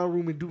sit in my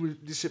room and do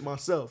this shit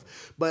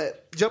myself.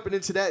 But jumping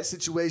into that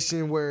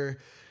situation where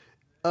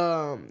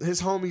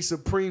his homie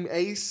Supreme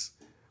Ace.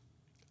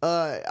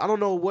 I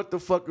don't know what the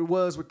fuck it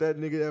was with that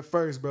nigga at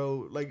first,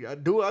 bro. Like I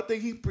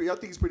think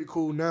he's pretty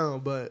cool now,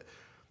 but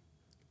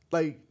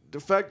like the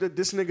fact that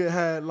this nigga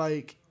had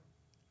like,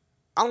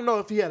 I don't know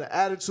if he had an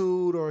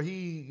attitude or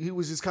he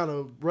was just kind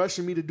of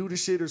rushing me to do the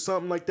shit or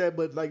something like that.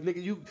 But like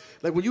nigga, you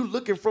like when you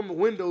looking from a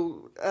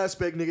window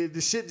aspect, nigga,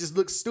 the shit just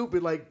looks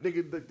stupid. Like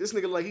nigga, this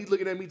nigga like he's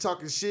looking at me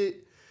talking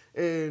shit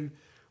and.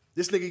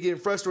 This nigga getting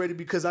frustrated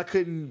because I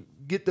couldn't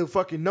get the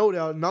fucking note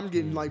out, and I'm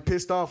getting like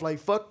pissed off. Like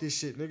fuck this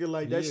shit, nigga.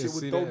 Like that shit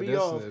would throw me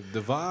off.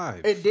 The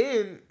vibe. And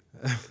then,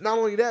 not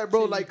only that,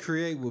 bro, like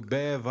create with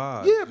bad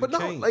vibes. Yeah, but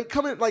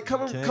coming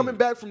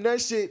back from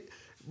that shit,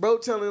 bro,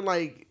 telling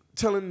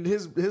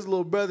his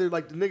little brother,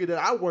 like the nigga that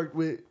I worked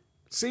with,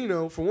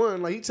 Sino, for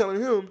one, like he telling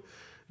him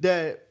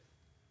that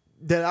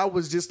I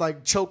was just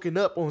like choking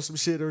up on some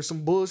shit or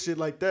some bullshit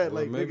like that.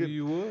 Well, like maybe nigga,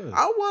 you was.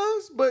 I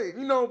was, but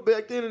you know,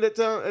 back then at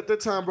that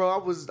time, bro, I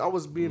was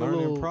being learning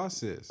a little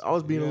process. I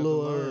was being a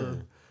little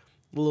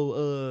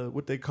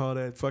what they call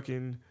that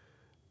fucking.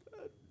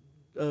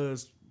 I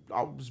was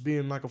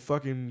being like a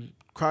fucking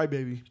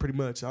crybaby, pretty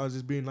much. I was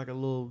just being like a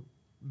little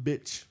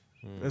bitch,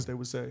 as they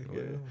would say. Well,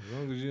 yeah. As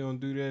long as you don't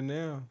do that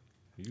now,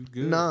 you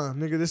good. Nah,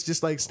 nigga, that's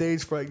just like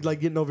stage fright, like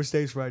getting over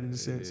stage fright in a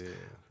sense,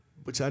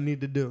 which I need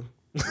to do.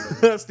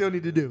 I still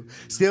need to do.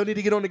 Still need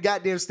to get on the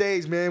goddamn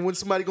stage, man. When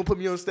somebody gonna put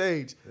me on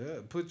stage? Yeah,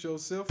 put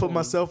yourself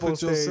on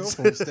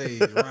stage,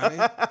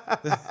 right?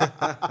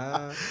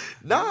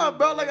 Nah,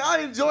 bro. Like I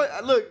enjoy.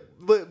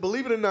 Look, but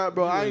believe it or not,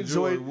 bro, I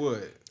enjoyed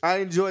what? I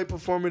enjoyed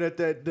performing at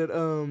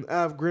that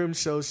Av Grimm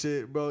show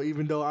shit, bro.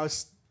 Even though I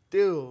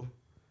still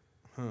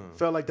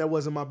felt like that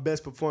wasn't my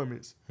best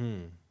performance.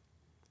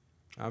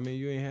 I mean,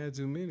 you ain't had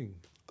too many.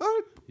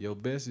 Your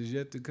best is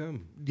yet to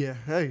come. Yeah.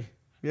 Hey.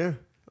 Yeah.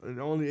 It's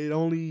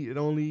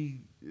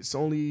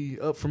only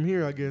up from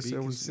here, I guess. Be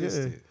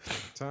consistent. Yeah.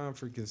 Time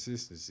for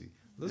consistency.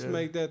 Let's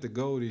make that the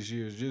goal this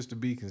year, is just to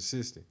be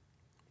consistent.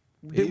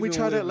 Didn't we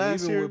try that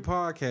last year? Even with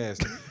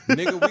podcasting.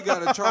 Nigga, we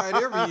got to try it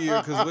every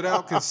year, because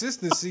without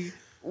consistency,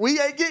 we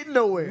ain't getting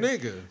nowhere.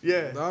 Nigga.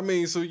 Yeah. I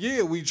mean, so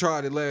yeah, we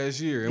tried it last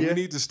year, and we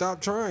need to stop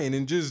trying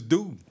and just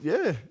do.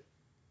 Yeah.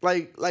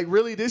 Like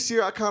really this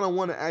year I kind of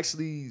want to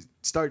actually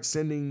start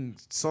sending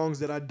songs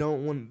that I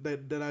don't want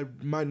that I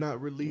might not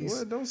release.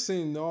 Well, don't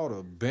send all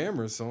the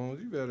Bammer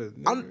songs. You better.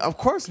 Of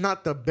course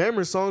not the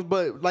Bammer songs,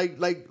 but like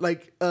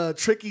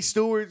Tricky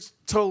Stewards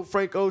told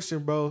Frank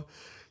Ocean, bro,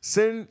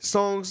 send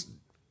songs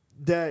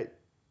that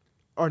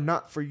are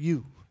not for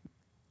you.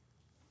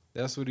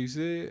 That's what he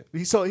said. He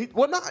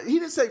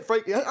didn't say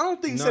Frank. I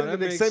don't think he No, said it that in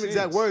the makes same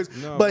exact sense. words,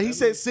 No, but he that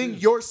said makes sing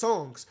sense. your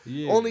songs.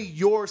 Yeah. Only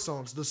your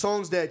songs. The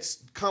songs that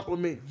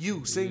compliment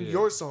you, sing Yeah.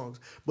 your songs.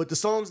 But the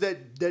songs that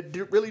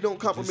really don't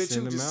compliment you,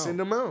 send just them send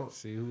them out.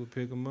 See who would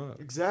pick them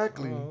up.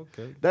 Exactly. Oh,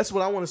 okay. That's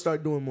what I want to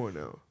start doing more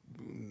now.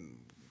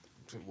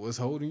 What's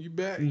holding you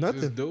back?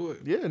 Nothing. Just do it.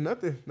 Yeah,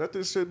 nothing.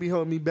 Nothing should be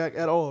holding me back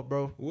at all,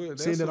 bro. Well,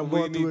 that's Seeing that what I'm we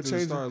going through a need to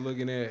change. start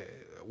looking at.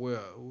 Well,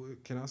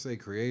 can I say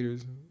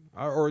creators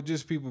or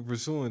just people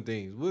pursuing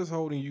things? What's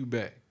holding you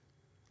back?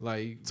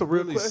 Like, It's a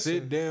real really question.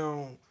 sit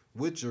down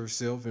with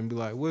yourself and be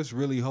like, what's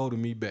really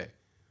holding me back?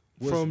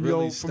 What's From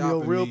really your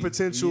stopping real me,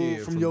 potential,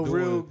 from your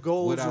doing real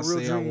goals, what I your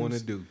real say I want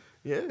to dreams. do.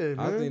 Yeah, man.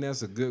 I think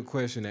that's a good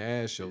question to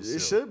ask yourself. It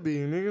should be,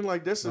 nigga.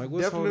 Like that's Like, a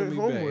what's holding definite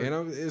me homework. back?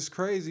 And it's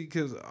crazy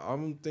because I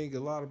don't think a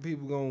lot of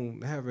people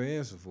gonna have an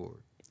answer for it.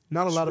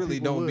 Not a lot of really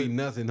people don't would. be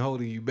nothing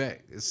holding you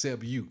back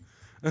except you.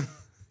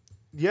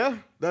 Yeah,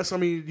 that's. I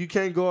mean, you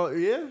can't go out.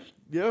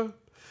 Yeah.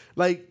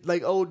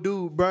 Like old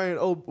dude Brian.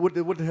 Oh, what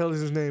the hell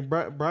is his name?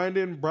 Brian,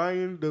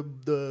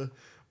 the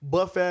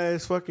buff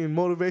ass fucking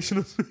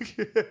motivational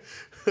speaker.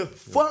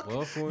 Fuck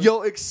buff one?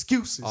 your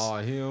excuses. Oh,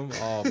 him.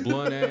 Oh,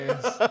 blunt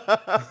ass.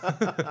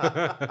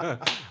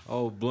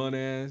 Oh, blunt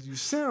ass. You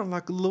sound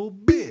like a little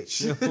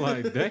bitch. I'm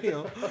like,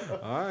 damn.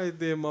 All right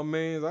then, my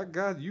man. I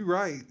got you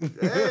right.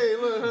 Hey,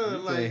 look, huh, You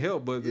like, can't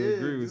help but to yeah,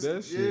 agree with that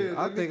just- shit.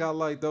 yeah, I nigga. think I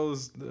like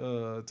those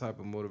type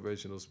of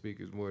motivational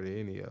speakers more than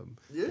any of them.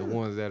 Yeah. The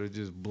ones that are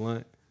just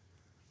blunt,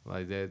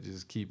 like that,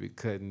 just keep it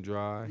cut and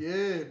dry.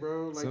 Yeah,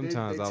 bro. Like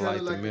Sometimes they I tell like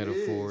it the like it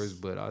metaphors, is.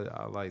 but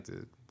I like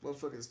to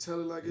Motherfuckers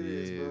tell it like it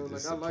is, bro. Like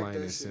just I the like plain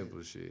that and shit.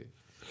 simple shit.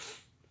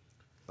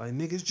 Like,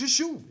 nigga, it's just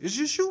you. It's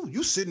just you.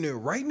 You sitting there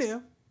right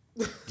now,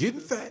 getting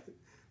fat,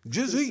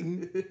 just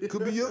eating.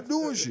 Could be up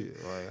doing shit.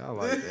 Like, I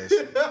like that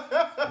shit.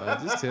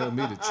 Like, just tell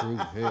me the truth.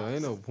 Hell,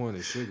 ain't no point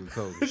in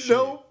sugarcoating shit.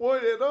 No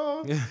point at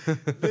all.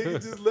 Nigga,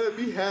 just let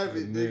me have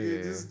it, nigga.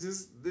 Yeah.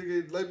 Just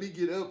nigga, let me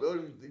get up.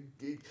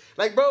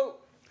 Like, bro,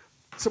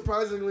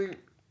 surprisingly,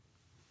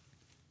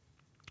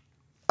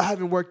 I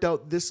haven't worked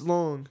out this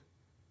long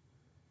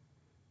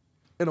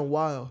in a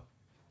while.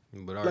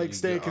 But are Like, you,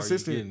 staying are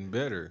consistent. You getting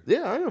better?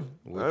 Yeah, I am.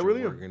 What I you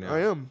really working am. out? I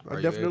am. I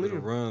Are definitely you able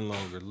am. to run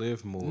longer,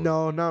 lift more?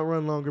 No, not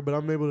run longer, but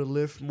I'm able to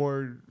lift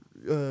more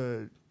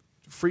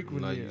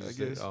frequently, Like you I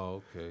said- guess.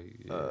 Oh, okay.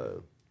 Yeah.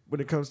 When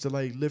it comes to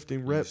like lifting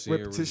seeing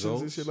repetitions and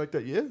results? shit like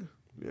that. Yeah.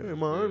 Yeah, in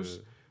my arms.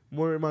 Good.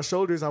 More in my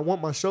shoulders. I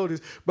want my shoulders.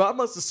 But I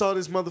must have saw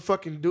this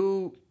motherfucking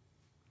dude.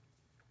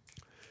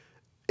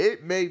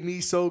 It made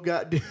me so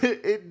goddamn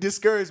it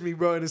discouraged me,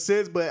 bro, in a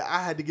sense, but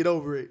I had to get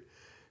over it.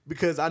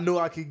 Because I knew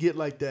I could get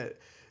like that.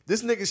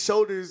 This nigga's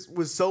shoulders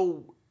was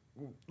so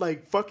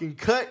like fucking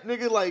cut,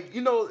 nigga. Like,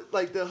 you know,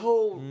 like the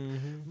whole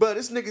bro,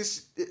 this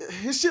nigga's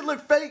his shit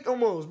look fake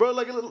almost, bro.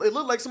 Like it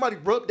looked like somebody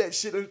rubbed that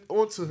shit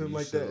onto him You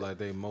like said that. like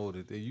they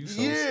molded it. You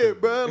so Yeah,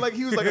 stupid. bro. Like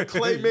he was like a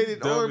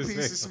claymated Dumb arm as piece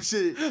hell. or some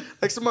shit.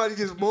 Like somebody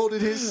just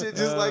molded his shit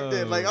just like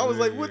that. Like I was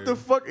like, what the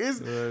man. fuck is,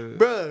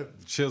 bro?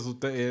 Chisel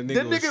thing. That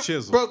That nigga was nigga,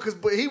 chiseled. bro, because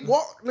he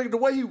walked, nigga, the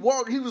way he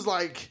walked, he was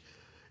like,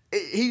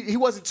 he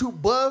wasn't too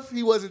buff,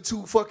 he wasn't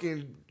too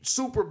fucking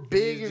super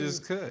big. He and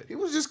just cut. He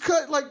was just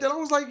cut like that. I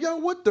was like, yo,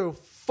 what the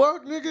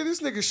fuck, nigga?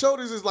 This nigga's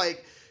shoulders is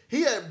like,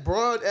 he had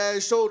broad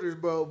ass shoulders,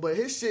 bro, but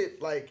his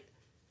shit like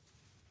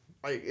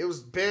it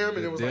was bam and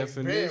The it was like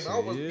bam. definition, I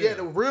was yeah.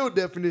 the real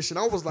definition.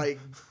 I was like,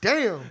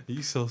 damn,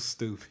 You so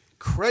stupid.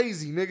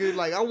 crazy, nigga.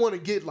 Like I want to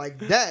get like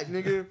that,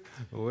 nigga.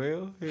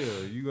 Well,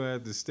 hell, you gonna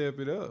have to step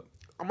it up.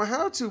 I'm gonna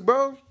have to,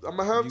 bro. I'm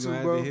gonna have You to, gonna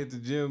have bro. to hit the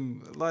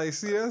gym. Like,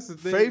 see, that's the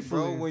thing,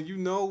 Faithfully. bro. When you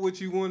know what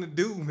you want to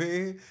do,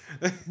 man.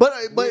 But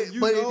When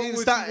you it know didn't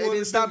what stop. you It wanna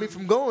didn't stop do. me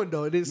from going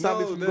though. It didn't stop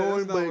me No, from that's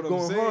going, not but what I'm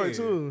going hard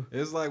saying. too.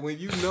 It's like when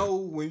you know,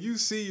 when you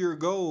see your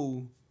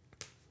goal,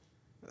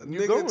 You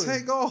nigga, going.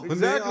 take off.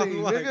 Exactly,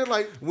 Nigga, I'm nigga,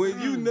 like,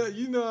 when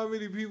you know how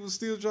many people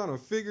still trying to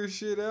figure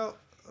shit out.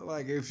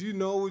 Like, if you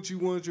know what you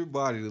want your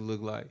body to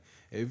look like,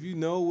 if you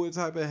know what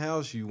type of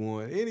house you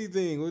want,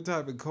 anything, what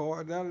type of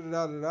car, it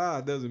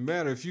doesn't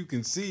matter if you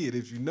can see it,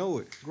 if you know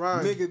it.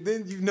 Grind. Nigga,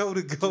 then you know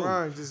to go.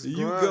 Grind, just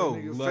you grind, go.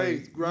 nigga, Like,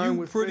 faith. Grind you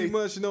with pretty faith.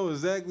 much know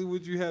exactly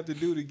what you have to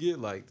do to get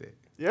like that.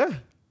 Yeah,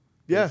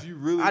 yeah. If you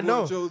really I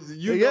know. want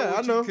you Yeah, know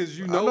I know. because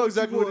you I know, know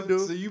exactly what to do.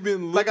 So you've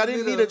been Like I looking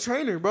didn't it need a up.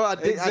 trainer, bro. I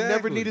never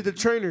Exactly. needed a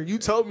trainer. You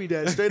told me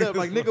that straight up.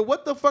 Like nigga,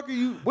 what the fuck are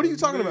you? What are you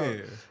talking about?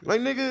 Man. Like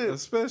nigga,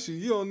 Especially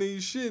you don't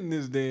need shit in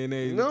this day and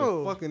age.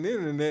 No. With the fucking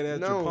internet at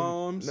your no,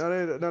 palms. not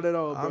at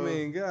all, bro. I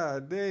mean,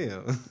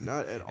 goddamn.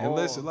 not at all.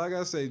 Unless, like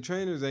I say,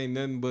 trainers ain't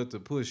nothing but to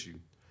push you.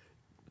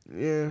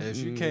 yeah, If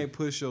you can't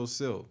push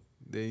yourself,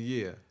 then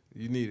yeah,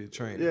 you need a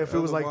trainer. yeah. If it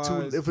was like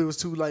Otherwise, too, if it was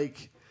too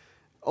like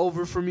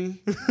over for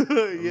me,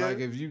 yeah. Like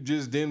if you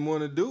just didn't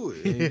want to do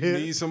it, and you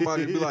need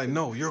somebody to be like,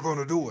 "No, you're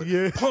gonna do it.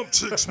 Yeah. Pump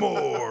chicks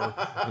more."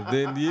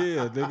 Then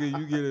yeah, nigga,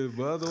 you get it.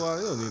 But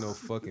otherwise, you don't need no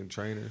fucking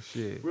trainer.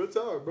 Shit, Real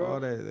talk, bro. all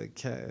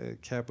that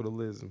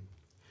capitalism.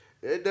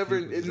 It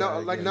never, People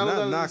none dragging. of Not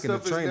that knocking the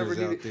stuff is trainers never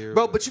out needed, there,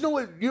 bro. but- But you know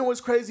what? You know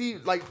what's crazy?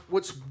 Like,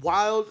 what's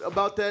wild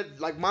about that?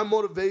 Like, my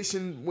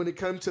motivation when it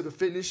comes to the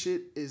fitness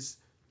shit is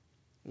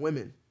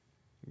women.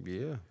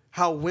 Yeah.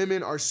 How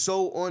women are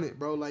so on it,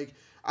 bro. Like,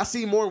 I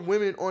see more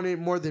women on it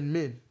more than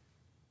men.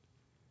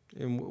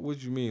 And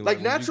what you mean? Like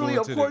when you naturally, going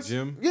of to course, the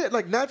gym? yeah.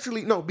 Like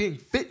naturally, no, being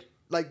fit,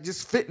 like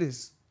just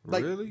fitness,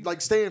 like Really? like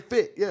staying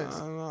fit. Yes.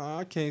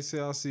 I can't say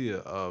I see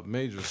a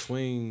major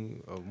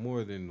swing of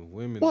more than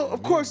women. Well, than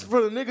of course, men.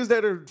 for the niggas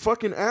that are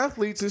fucking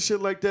athletes and shit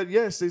like that,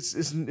 yes, it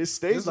stays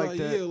It's like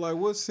that. Yeah, like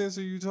what sense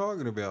are you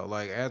talking about?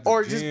 Like at the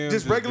Or gym,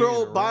 just regular being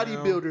old around?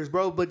 bodybuilders,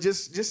 bro. But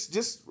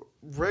just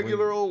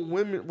regular old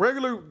women,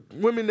 regular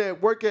women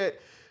that work at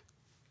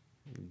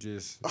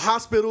Just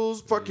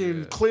hospitals, fucking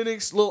Yeah.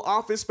 clinics, little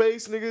office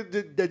space,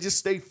 nigga, that just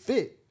stay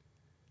fit.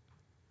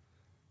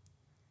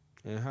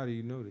 and how do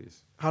you know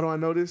this? How do I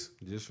know this?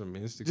 Just from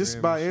Instagram?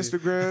 Just by and shit?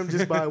 Instagram,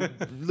 just by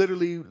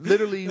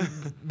literally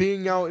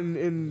being out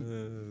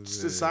in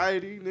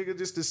society, nigga,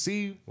 just to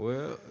see.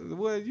 Well,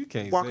 you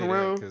can't Walk say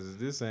around. because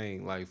this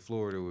ain't like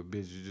Florida with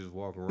bitches just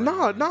walk around.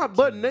 No, in not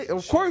but bikinis and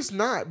of shit. course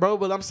not, bro.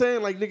 But I'm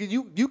saying, like, nigga,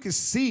 you can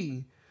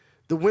see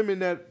the women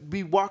that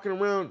be walking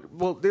around.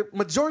 Well, the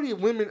majority of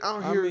women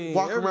out here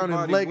walk around in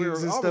everybody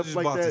leggings and I was stuff just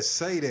like about to that.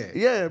 say that.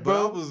 Yeah,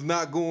 bro. But I was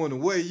not going the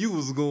way you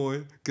was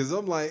going because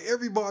I'm like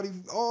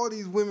all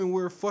these women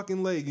wear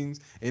fucking leggings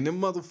and them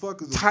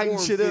motherfuckers are Tighten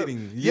shit up.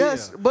 form-fitting. Yeah.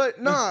 Yes, but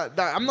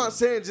I'm not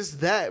saying just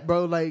that,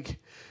 bro. Like,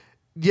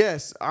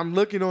 yes, I'm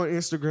looking on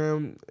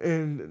Instagram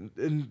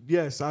and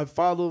yes, I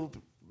follow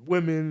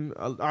women.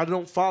 I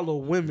don't follow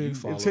women You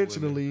follow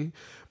intentionally,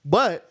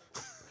 but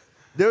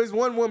there's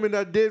one woman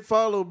I did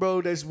follow,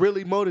 bro, that's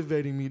really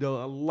motivating me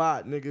though a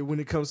lot, nigga, when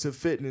it comes to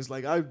fitness.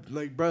 Like,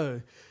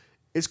 bruh,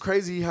 it's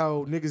crazy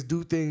how niggas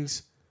do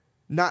things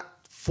not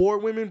for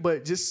women,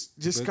 but just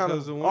kind Because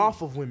of of women.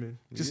 off of women.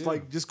 Just Yeah.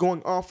 like just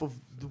going off of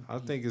I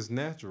think it's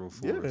natural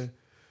for yeah. us.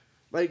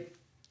 Like,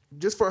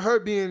 just for her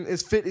being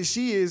as fit as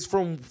she is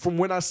from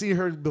when I see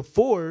her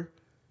before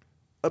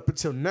up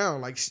until now,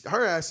 like,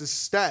 her ass is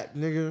stacked,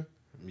 nigga.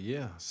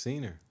 Yeah,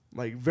 seen her.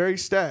 Like, very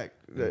stacked.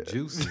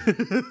 Juicy.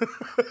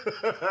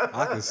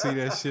 I can see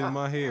that shit in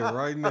my head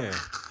right now.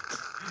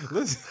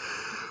 Listen,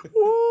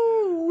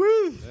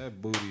 Woo-wee.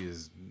 that booty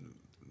is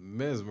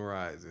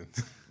mesmerizing.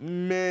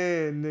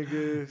 Man,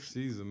 nigga.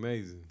 She's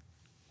amazing.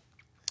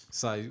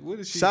 So, what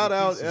is she? Shout a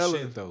out piece of Ella.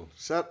 shit, though.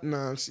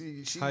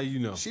 She How you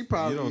know? She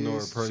probably you don't know her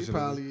is. personally. She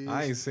probably is.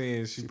 I ain't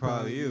saying she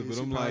probably is, but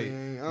She I'm probably like, ain't.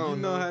 I you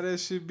don't know know. how that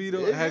shit be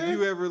though. Yeah. Have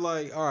you ever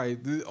like, all right,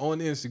 on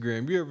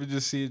Instagram, you ever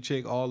just see a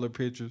chick all her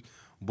pictures,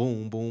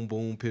 boom, boom,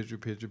 boom, picture,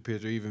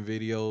 even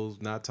videos,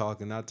 not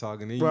talking,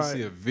 then you Right.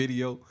 see a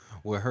video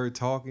with her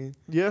talking,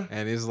 Yeah.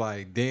 and it's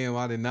like, damn,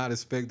 I did not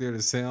expect her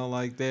to sound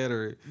like that,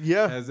 or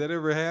Yeah. has that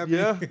ever happened?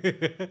 Yeah.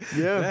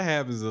 Yeah. That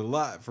happens a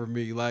lot for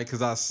me, like,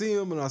 cause I see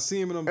him and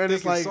I'm And thinking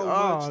it's like, so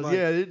oh, much, like,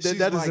 yeah, that she's is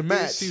like a this,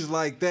 match. she's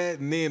like that,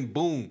 and then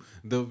boom,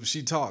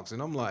 she talks,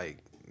 and I'm like,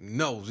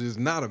 no, it's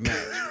not a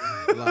match.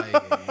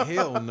 Like,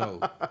 hell no.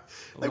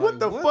 Like, what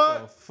the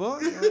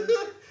fuck?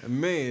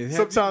 Man,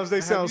 Sometimes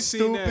they sound you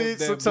seen stupid,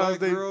 That sometimes black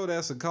they- girl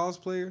that's a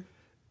cosplayer.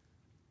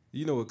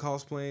 You know what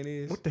cosplaying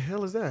is? What the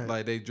hell is that?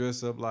 Like they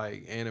dress up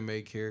like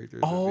anime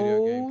characters or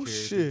video game Oh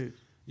characters. shit.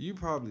 You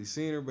probably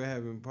seen her, but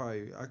haven't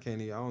probably. I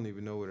don't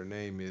even know what her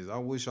name is. I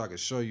wish I could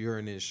show you her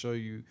and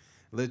then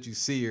let you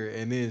see her,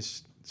 and then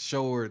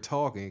show her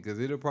talking, because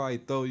it'll probably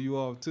throw you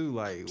off too.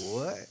 Like,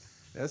 what?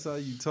 That's how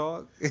you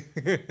talk,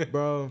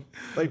 Bro,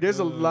 like, there's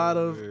a lot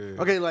of man.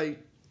 okay, like,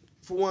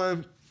 for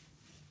one,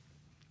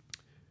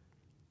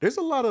 there's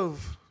a lot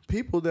of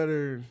people that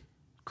are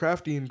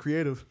crafty and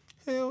creative,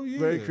 Hell yeah,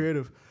 very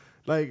creative,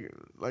 like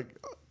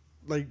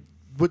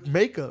with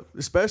makeup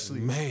especially.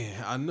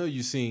 Man, I know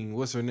you seen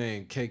what's her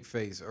name, Cake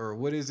Face, or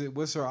what is it?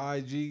 What's her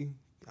IG?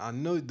 I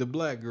know the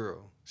black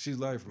girl. She's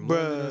like from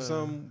London or Bruh.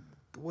 something.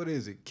 What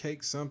is it?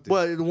 Cake something.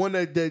 But the one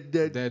that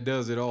That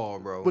does it all,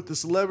 bro. with the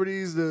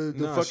celebrities, the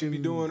Nah, she fucking be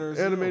doing her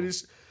herself.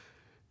 animators.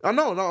 I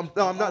know,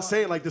 I'm not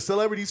saying like the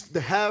celebrities, the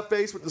half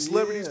face with the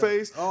celebrity's Yeah.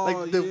 face, Oh,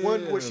 like the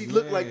one where yeah, she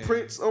looked like man.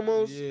 Prince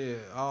almost. Yeah.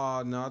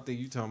 Oh no, I think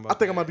you talking about. I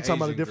think I might that be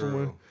talking about a Asian different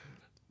girl. one.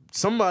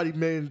 Somebody,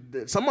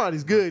 man,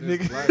 somebody's good, This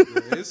nigga. black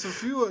girl.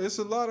 It's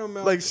a lot of them.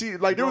 out Like there.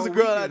 there was a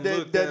Bro, girl we out can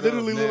look that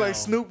literally up looked like now.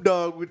 Snoop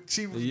Dogg. When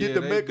she Yeah, did the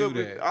they makeup, do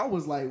and that. I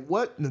was like,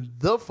 "What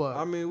the fuck?"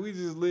 I mean, we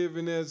just live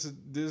in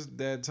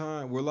that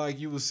time where, like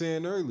you was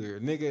saying earlier,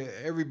 nigga,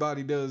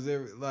 everybody does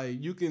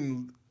like you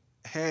can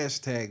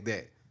hashtag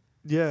that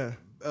yeah,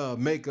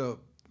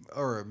 makeup,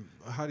 or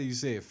how do you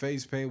say it,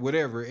 face paint,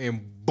 whatever,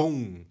 and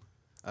boom,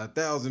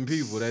 1,000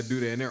 people that do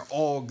that, and they're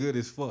all good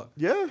as fuck.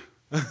 yeah,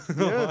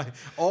 yeah. Like,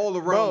 all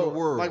around Bro, the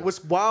world. like,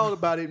 what's wild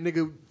about it,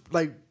 nigga?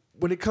 Like,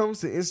 when it comes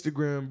to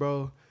Instagram,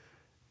 bro,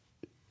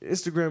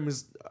 Instagram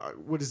is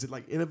what is it,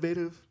 like,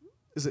 innovative?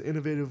 Is it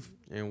innovative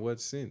In what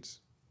sense?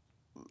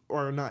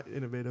 or not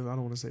innovative? I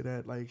don't want to say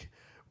that. Like,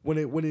 when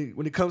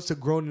it comes to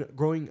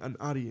growing an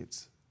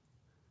audience,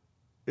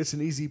 it's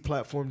an easy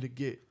platform to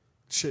get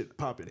shit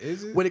popping.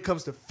 Is it? When it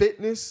comes to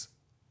fitness,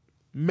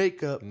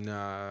 makeup,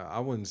 Nah, I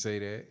wouldn't say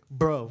that.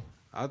 bro.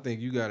 I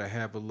think you gotta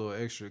have a little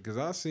extra because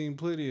I've seen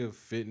plenty of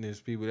fitness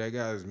people that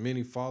got as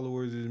many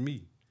followers as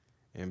me,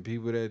 and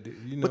people that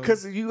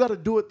Because you got to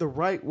do it the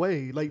right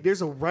way. Like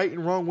there's a right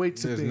and wrong way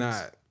to there's things.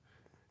 not.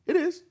 It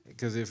is.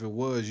 Because if it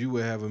was, you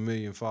would have 1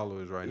 million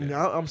followers right now.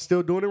 Now I'm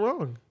still doing it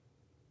wrong.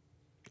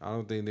 I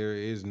don't think there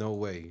is no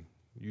way.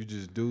 You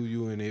just do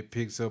you and it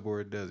picks up or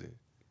it doesn't.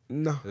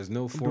 No. There's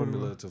no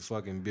formula to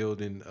fucking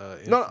building.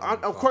 No,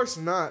 Instagram of course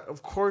not.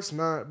 Of course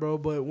not, bro.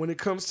 But when it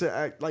comes to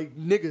act like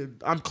nigga,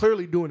 I'm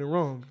clearly doing it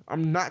wrong.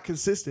 I'm not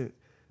consistent.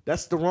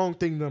 That's the wrong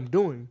thing that I'm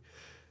doing.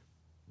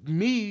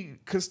 Me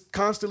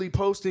constantly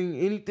posting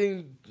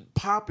anything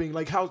popping,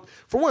 like how,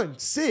 for one,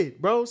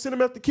 Sid, bro, Sid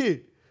him after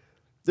Kid.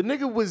 The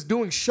nigga was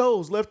doing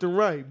shows left and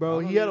right, bro.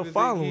 I don't He had a even think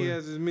following. He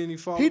has as many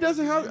followers. He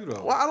doesn't as have. you,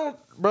 though. Well, I don't,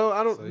 bro.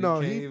 I don't So know.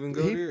 you can't He even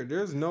go he- there.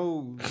 There's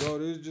no, bro.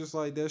 There's just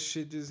like that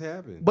shit just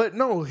happened. But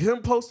no,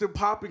 him posting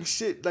popping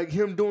shit, like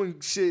him doing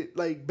shit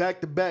like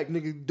back to back,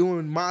 nigga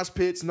doing mosh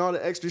pits and all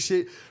the extra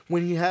shit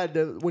when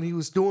he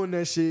was doing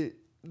that shit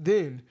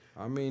then.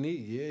 I mean,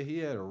 he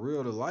had a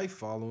real to life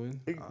following.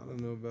 I don't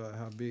know about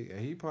how big, and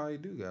he probably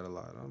do got a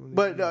lot. I don't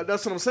But even-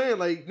 that's what I'm saying.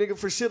 Like nigga,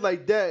 for shit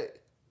like that,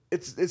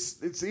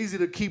 it's easy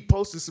to keep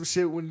posting some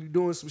shit when you're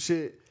doing some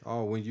shit.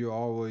 oh, when you're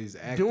always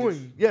active,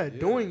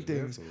 Doing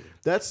things. definitely.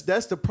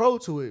 That's the pro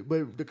to it.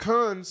 But the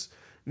cons,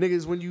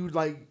 niggas, when you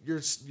like you're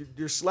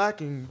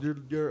slacking,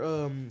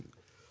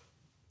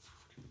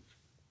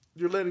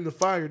 you're letting the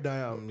fire die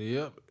out.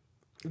 Yep.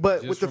 But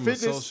Just with the from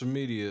fitness, a social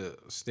media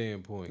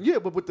standpoint. yeah,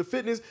 but with the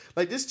fitness,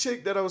 like this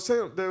chick that I was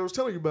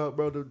telling you about,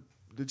 bro,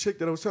 the chick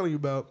that I was telling you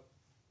about,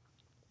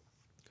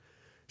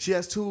 she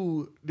has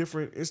 2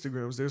 different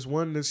Instagrams. There's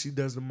one that she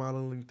does the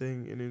modeling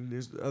thing, and then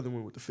there's the other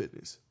one with the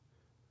fitness.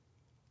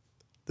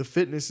 The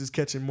fitness is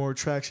catching more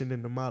traction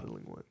than the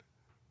modeling one.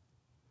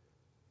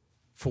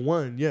 For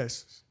one,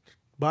 yes,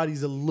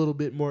 body's a little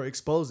bit more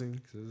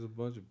exposing. There's a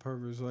bunch of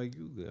perverts like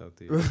you out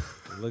there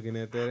looking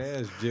at that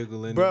ass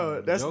jiggling. Bro,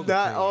 and that's yoga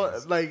not all.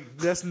 pants. Like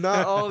that's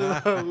not all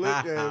that I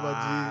look at,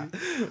 my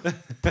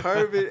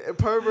G.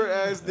 Pervert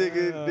ass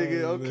nigga.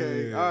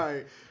 Okay, man. all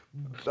right.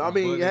 I But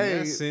mean, in hey,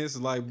 that sense,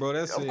 like, bro,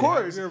 that's Of it.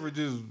 course. Have you ever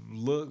just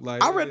look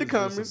like? I read the it's just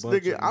a comments,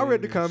 bunch nigga. of I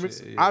read the men and comments.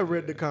 shit? I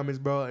read the Yeah. comments,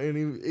 bro.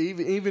 And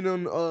even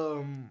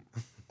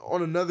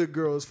on another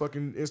girl's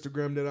fucking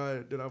Instagram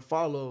that I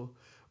follow,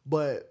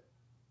 but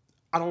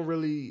I don't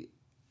really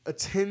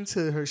attend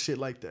to her shit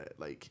like that.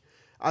 Like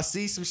I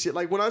see some shit.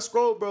 Like when I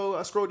scroll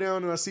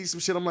down and I see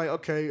some shit. I'm like,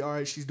 okay, all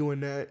right, she's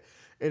doing that.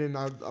 And then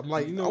I'm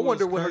like, You know I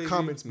wonder what's what her crazy?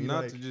 comments be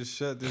Not like. to just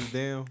shut this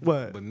down.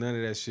 What? But none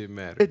of that shit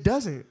matters. It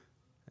doesn't.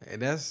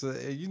 And that's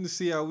you can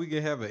see how we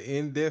can have an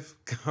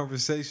in-depth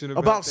conversation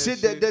About that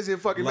shit that doesn't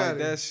fucking like matter.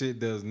 that shit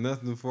does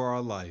nothing for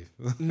our life.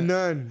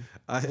 None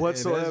And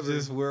whatsoever. that's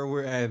just where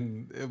we're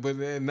at, but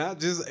not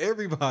just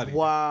everybody.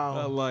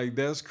 Wow. Like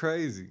that's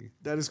crazy.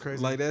 That is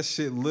crazy. Like that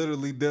shit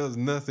literally does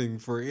nothing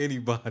for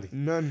anybody.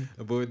 None.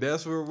 But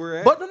that's where we're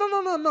at. But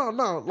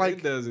no. it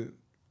Like doesn't.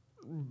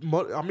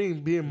 I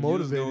mean, being You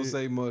was motivated. gonna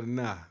say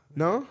nah.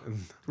 No?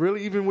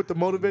 Really? Even with the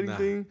motivating Nah.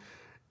 thing?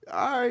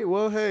 All right,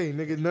 well, hey,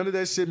 nigga, none of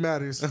that shit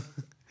matters.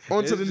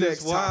 On to It's the just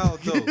next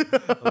wild topic.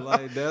 though.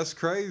 Like that's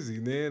crazy,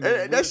 man.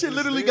 And that shit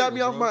literally got me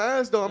off bro. my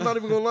ass, though. I'm not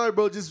even gonna lie,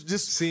 bro. Just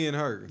Seeing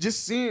her.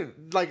 seeing,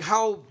 like,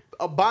 how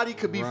a body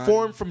could be Right.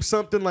 formed from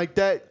something like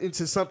that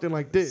into something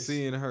like this.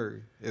 Seeing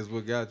her is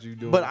what got you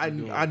doing. But what you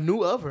doing. I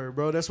knew of her,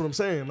 bro. That's what I'm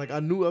saying. Like, I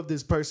knew of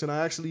this person.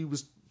 I actually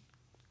was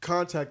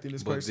contacting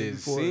this But person did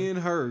before. seeing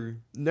her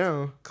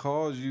Now,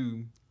 cause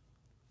you?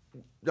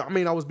 I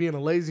mean, I was being a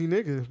lazy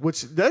nigga,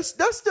 which that's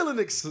still an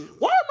excuse.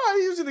 Why am I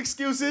using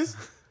excuses?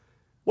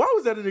 Why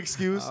was that an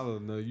excuse? I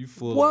don't know. You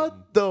full.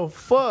 What the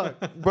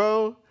fuck,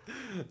 bro?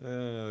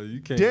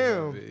 You can't. Damn.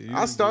 help it. You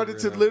I be started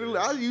to right literally,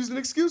 out I used an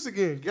excuse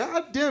again.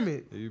 God damn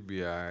it. there. You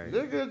be alright.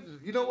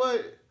 Nigga, you know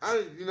what?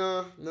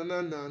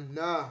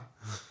 Nah.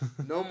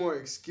 No more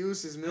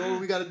excuses. You know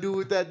what we gotta do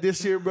with that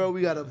this year, bro?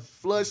 We gotta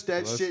flush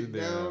that Flush shit it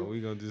down.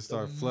 We gonna just the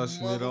start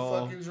flushing it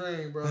all. Motherfucking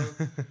drain, bro.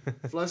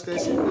 Flush that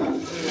shit down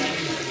the drain.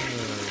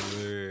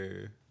 Oh,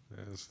 man.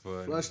 That's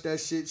funny. Flush that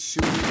shit,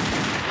 shoot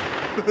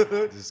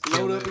it. Just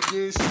kill Load up it.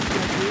 again, shoot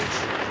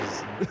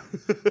that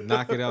Just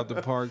knock it out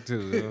the park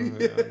too.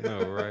 I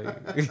know,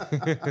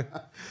 right?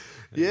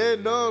 Yeah,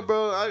 no,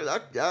 bro.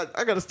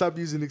 I gotta stop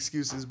using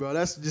excuses, bro.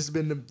 That's just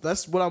been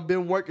that's what I've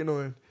been working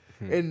on.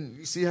 And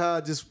you see how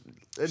I just and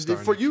then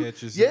Starting for to you,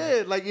 catch yourself.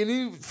 yeah, like and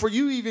even for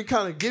you even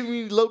kind of giving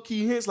me low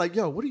key hints, like,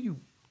 yo, what are you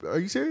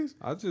serious?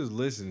 I just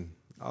listen.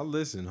 I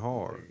listen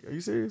hard. Are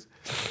you serious?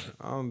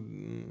 I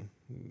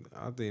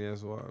think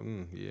that's why.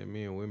 Yeah,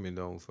 me and women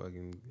don't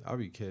fucking. I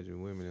be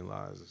catching women in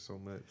lies so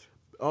much.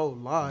 Oh,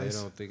 They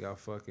lies. don't think I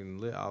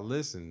fucking. I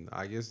listen.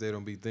 I guess they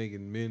don't be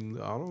thinking men.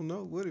 I don't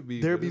know what it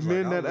be. There but be it's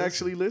men like, I that listen.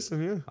 actually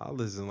listen, yeah. I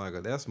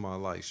listen that's my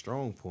like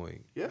strong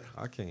point. Yeah.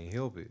 I can't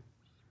help it.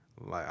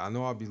 Like I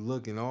know I be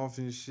looking off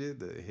and shit.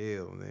 The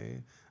hell,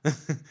 man.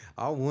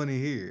 I want to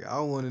hear. I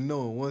want to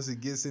know. And once it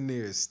gets in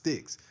there, it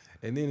sticks.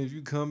 And then if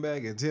you come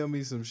back and tell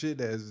me some shit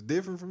that's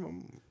different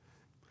from,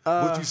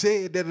 what you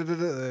said.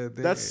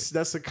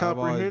 That's a I've always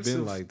comprehensive.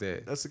 been like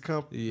that. That's a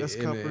Yeah, that's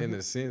in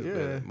a sense, Yeah.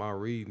 but my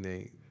reading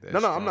ain't. That No,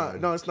 strong. I'm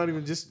not. No, it's not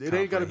even just. It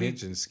ain't gotta be.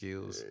 Comprehension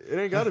skills. It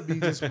ain't gotta be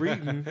just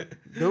reading.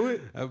 Do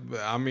it.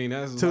 I mean,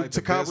 that's To- like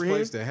to the best comprehend?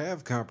 place to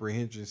have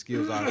comprehension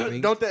skills. I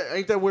think. Don't that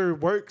ain't that where it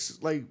works?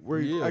 Like where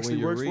it Yeah, actually when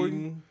you're works for you.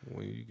 reading,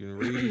 when you can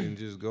read and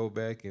just go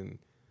back and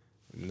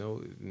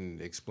know and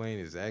explain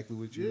exactly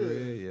what you Yeah.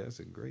 read. Yeah, that's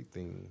a great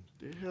thing.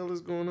 The hell is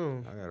going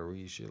on? I gotta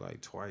read shit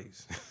like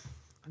twice.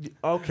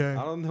 Okay.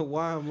 I don't know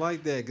why I'm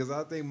like that, because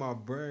I think my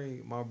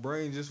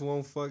brain just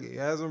won't fucking.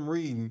 As I'm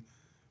reading,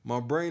 my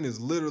brain is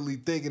literally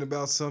thinking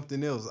about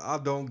something else. I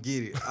don't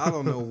get it. I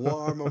don't know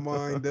why my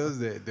mind does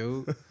that,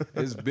 dude.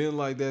 It's been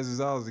like that since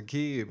I was a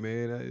kid,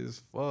 man. That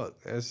is fuck.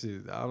 That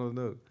shit. I don't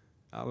know.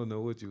 I don't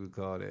know what you would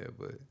call that,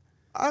 but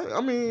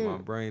I mean, my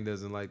brain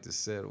doesn't like to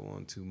settle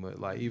on too much.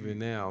 Like even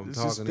now, I'm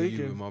It's just talking to you,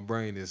 thinking. and my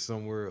brain is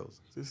somewhere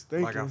else. just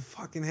thinking. Like I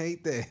fucking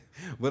hate that,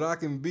 but I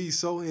can be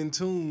so in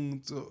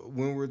tune to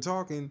when we're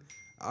talking.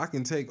 I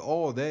can take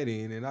all that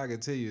in, and I can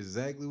tell you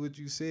exactly what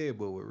you said.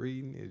 But with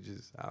reading, it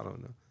just I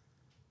don't know.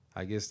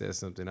 I guess that's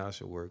something I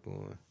should work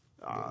on.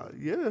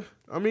 Yeah.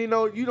 I mean,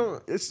 no, you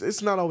don't.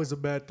 It's not always a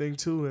bad thing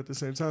too. At the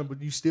same time,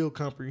 but you still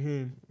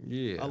comprehend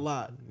Yeah, a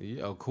lot.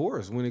 Yeah, of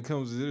course. When it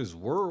comes to this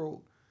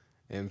world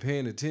and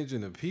paying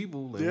attention to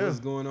people and Yeah. what's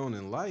going on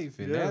in life,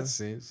 in Yeah. that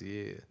sense,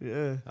 yeah,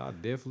 Yeah. I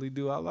definitely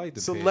do. I like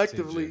to pay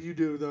Selectively, attention. you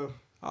do though.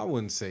 I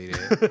wouldn't say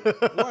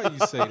that. Why you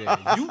say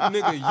that? You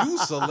nigga, you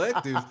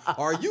selective.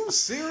 Are you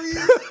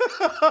serious?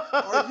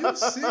 Are you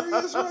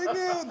serious right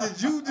now?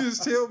 Did you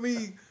just tell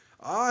me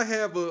I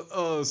have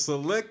a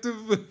selective?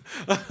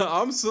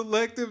 I'm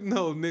selective?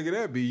 No, nigga,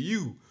 that be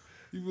you.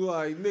 You be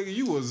like, nigga,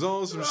 you was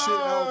on some shit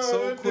out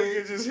so that quick.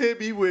 nigga just hit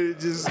me with it.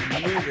 Just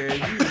Nigga,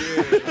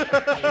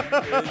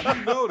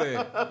 you know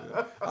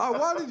that.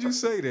 Why did you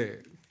say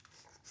that?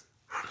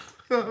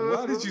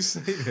 Why did you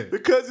say that?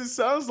 because it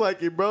sounds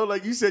like it, bro.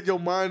 Like you said, your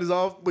mind is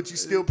off, but you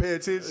still pay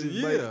attention.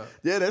 Like, Yeah.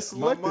 yeah, that's My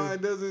selective.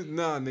 mind doesn't.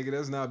 Nah, nigga,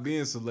 that's not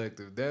being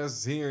selective.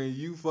 That's hearing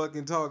you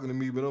fucking talking to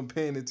me, but I'm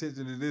paying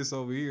attention to this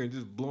over here and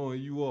just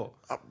blowing you off.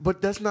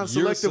 But that's not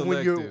You're selective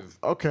when you're selective.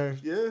 okay.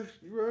 Yeah,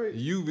 you're right.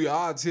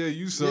 I'll tell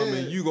you something,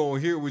 and Yeah. you gonna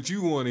hear what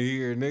you want to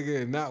hear,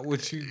 nigga, and not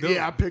what you don't.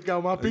 Yeah, I pick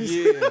out my piece.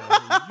 Yeah, you do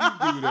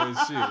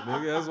that shit,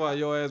 nigga. That's why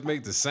your ass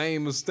make the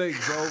same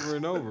mistakes over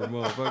and over,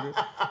 motherfucker.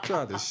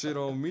 Tried to shit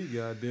on me,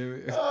 goddamn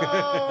it.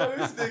 Oh,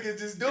 this nigga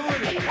just doing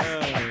it. Oh,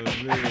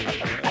 man.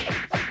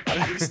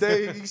 You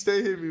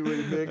stay hit me with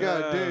it, man.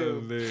 God Oh,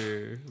 damn.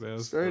 man.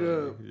 That's Straight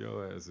funny. up.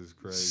 Your ass is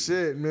crazy.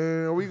 Shit,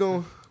 man. Are we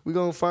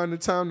gonna find the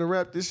time to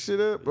wrap this shit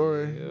up,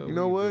 or Yeah, you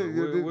know we what?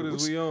 do. What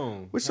is we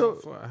on? what's how your-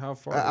 far? How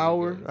far? An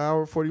we got?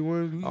 hour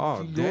 41. We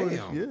Oh, keep going.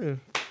 damn. Yeah,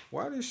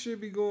 Why this shit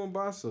be going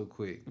by so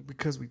quick?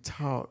 because we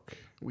talk,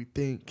 we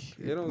think.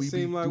 It don't we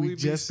seem like we be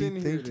just be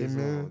sitting here thinking, this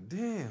man. long.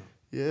 Damn,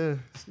 Yeah.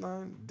 it's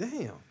not.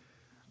 Damn.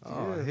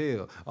 Oh Yeah.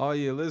 hell. Oh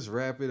yeah. Let's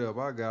wrap it up.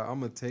 I'm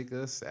gonna take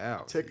us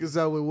out. Take us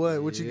out with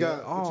what? What you Yeah.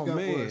 got? Oh What you got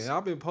man, for us?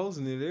 I've been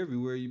posting it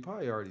everywhere. You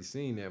probably already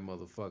seen that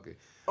motherfucker.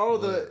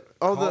 The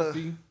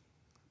Coffee.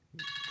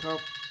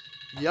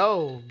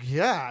 yo,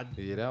 God.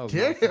 Yeah, that was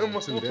Damn. my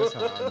phone too. That's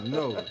how I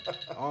know.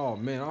 Oh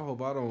man, I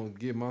hope I don't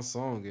get my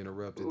song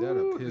interrupted.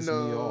 That'll piss me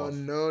off.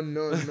 No.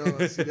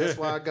 See, that's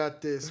why I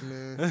got this,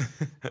 man.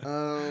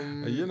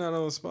 You're not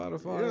on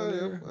Spotify, Yeah, I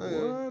there? am. I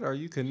am. What? Are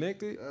you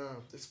connected?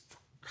 This,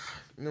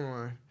 never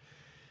mind.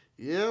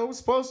 Yeah, I was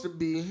supposed to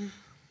be. You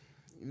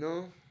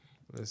know.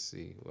 Let's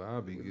see. Well,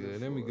 I'll be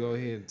good. Let me go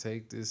ahead and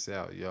take this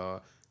out,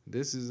 y'all.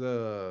 This is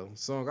a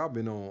song I've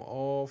been on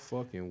all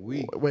fucking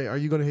week. Wait, are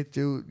you gonna hit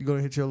your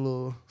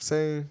little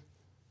saying?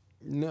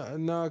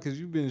 Nah, cause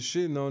you've been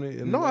shitting on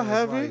it. In No, the I last,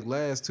 haven't. Like,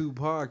 last two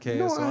podcasts.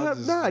 No, so I have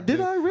just not. Did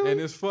been- I really?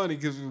 And it's funny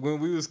because when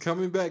we was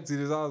coming back to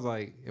this, I was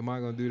like, "Am I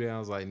gonna do that?" I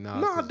was like, "Nah."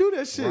 No, I 'cause do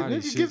that shit. Ronnie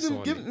Nigga, give shits them,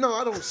 on give. it. No,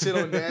 I don't shit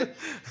on that.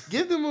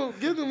 give them a.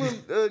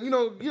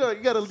 You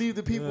gotta leave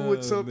the people with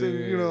Oh, something.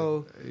 man. You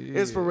know,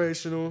 Yeah.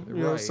 inspirational. You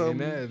know, Right,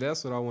 something. and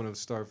that's what I want to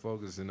start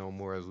focusing on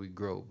more as we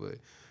grow. But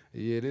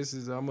yeah, this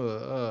is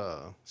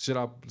should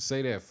I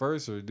say that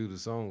first or do the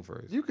song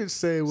first? You can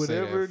say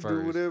whatever, Say that do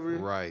first. whatever.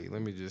 Right.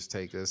 Let me just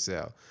take us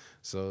out.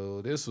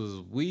 So this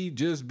was We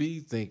Just Be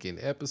Thinking,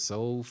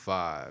 episode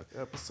 5.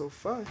 Episode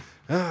 5.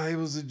 It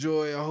was a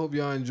joy. I hope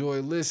y'all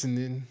enjoy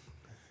listening.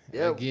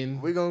 Yeah,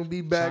 Again, we're gonna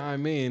be back.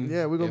 chime in.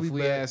 Yeah, we're gonna if be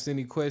we back. asked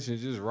any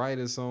questions, just write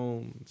us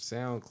on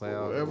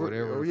SoundCloud or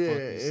whatever the yeah,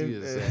 fuck you see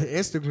and, us at.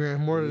 Instagram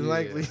more than Yeah,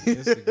 likely.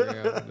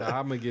 Instagram. Nah,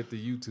 I'm gonna get the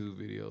YouTube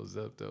videos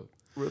up though.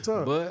 Real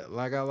talk. But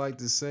like I like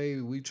to say,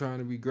 we trying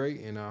to be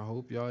great, and I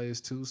hope y'all is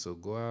too. So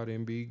go out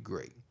and be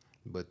great.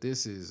 But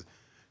this is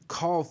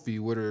Coffee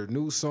with her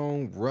new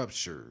song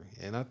Rupture,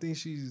 and I think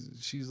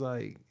she's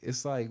like,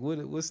 it's like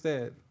what's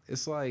that?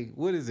 It's like,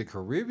 what is it,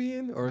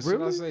 Caribbean or should I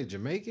Really? say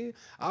Jamaican?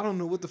 I don't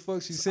know what the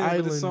fuck she's It's saying. But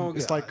the island. song,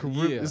 It's like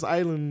it's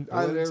island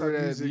Whatever type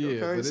that- music. yeah, Okay,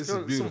 but it's it's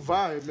some beautiful.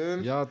 vibe,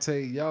 man.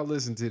 Y'all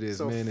listen to this, It's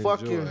a man.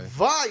 fucking Enjoy.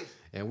 vibe.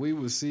 And we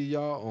will see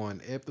y'all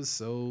on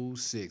episode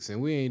 6. And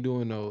we ain't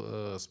doing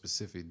no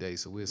specific day,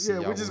 so we'll see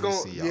y'all we're just when we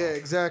gonna see y'all. yeah,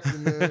 exactly,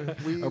 man.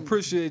 We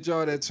Appreciate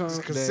y'all that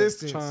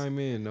consistent. chime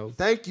in, though.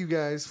 Thank you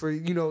guys for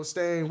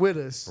staying with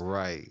us,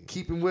 Right.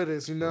 keeping with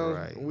us.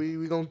 Right.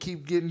 We gonna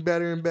keep getting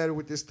better and better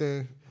with this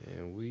thing.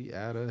 And we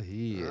out of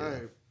here. All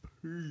right,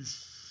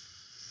 peace.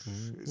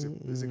 Is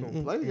it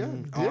gonna play? Yeah.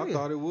 Oh, I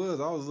thought it was.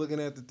 I was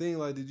looking at the thing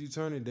like, did you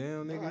turn it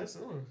down, nigga? It's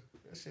on.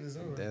 That shit is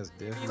on. That's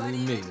definitely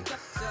me.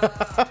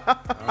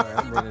 Alright,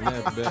 I'm running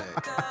that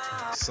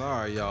back.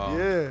 Sorry, y'all.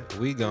 Yeah.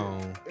 We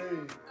gone. Hey.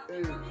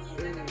 Turn it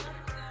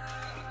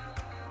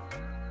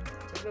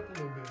up a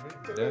little bit,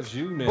 man. That's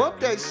you now. Bump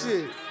that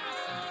shit.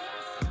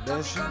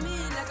 That's you. Come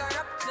in like a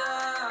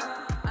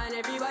raptor, and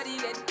everybody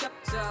get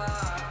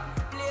captured.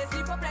 Play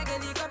sleep up like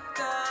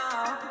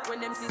helicopter, when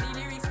them see the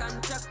lyrics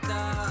constructor.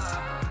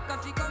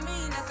 Coffee come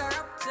in like a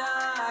raptor,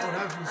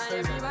 and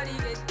everybody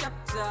get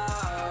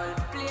captured.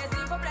 Play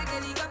sleep up like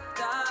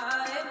helicopter,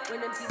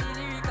 when them see the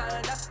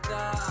lyrical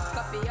doctor.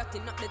 Coffee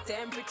hotting up the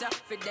temperature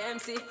for them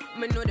see.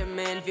 Me know the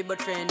man fi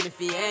but friend me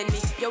fi enemy.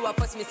 Yo, I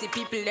first me see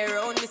people there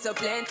around me so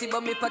plenty,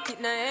 but me pocket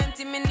na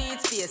empty, me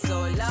need space so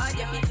large.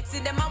 Yeah, me see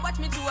them a watch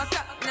me to a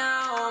clock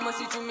now. Must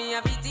see through me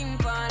everything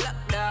for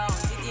lockdown.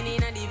 Sitting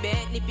in a the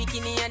bed, the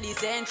bikini and the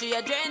century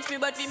a drench me,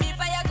 but for me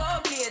fire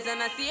go blaze.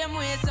 And I see him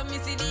way, so me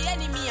see the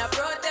enemy a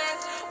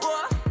protest.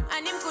 Whoa,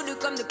 and him could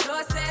come the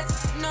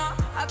closest. No,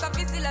 I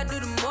coffee still I do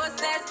the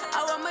mostest.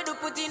 I want me to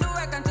put in the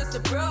work and trust the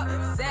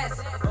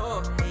process.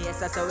 Oh, yes,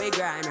 that's how we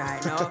grind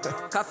right now.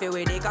 Coffee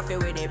with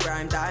the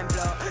prime time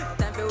flow.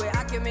 Time for we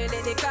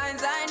accumulate the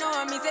kinds I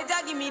know. Me say,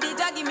 give me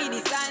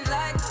the signs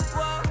like,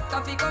 whoa.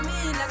 Coffee come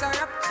in like a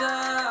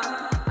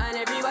rapture, and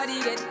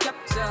everybody get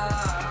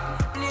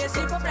captured. Play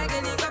sleep up like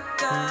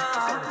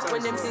helicopter,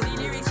 when them see the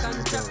lyrics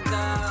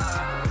constructor.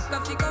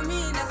 Coffee come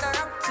in like a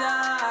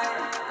rapture,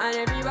 and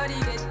everybody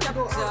get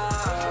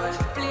captured.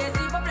 Play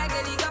sleep up like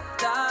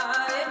helicopter,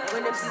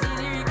 when them see the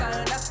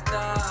lyrical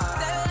doctor.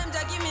 Tell them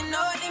to give me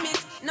no limit.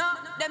 No,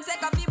 them say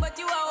coffee, but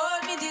you are all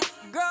midget.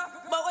 Girl,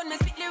 but when me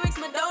spit lyrics,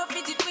 me don't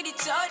fidget with it.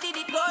 Sure did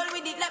it, goal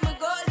with it, like me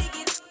go dig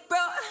it. Bro,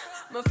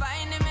 me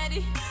find them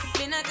ready.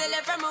 Been a tell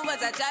you from me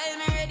was a child,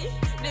 me ready.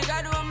 The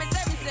God want me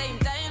say me same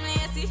time,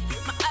 you see.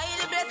 My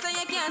highly blessed, so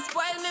you can't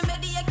spoil me,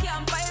 baby, you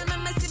can't pile me,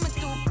 me see me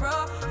too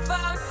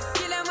profound.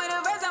 Kill them with the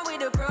verse and with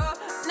the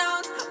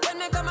pronouns. When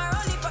me come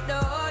around, lift up the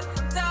whole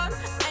town.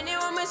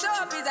 Anyone me show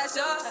up is a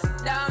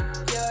showdown.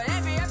 Yo,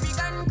 every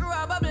African crew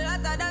a bubble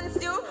hotter than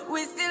stew.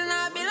 We still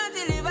not build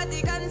until the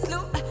Vatican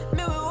slew.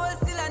 Me we hold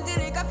still until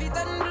the coffee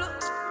turn blue.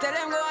 Tell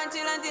them go and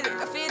chill until the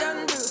coffee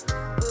done blue.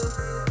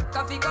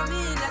 Coffee come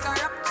in like a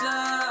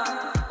rapture,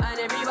 and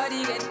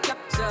everybody get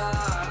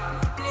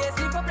captured. Play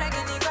sleep up like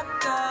a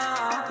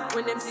helicopter,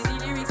 when them see the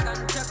lyrics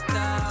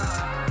constructor.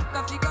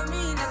 Coffee come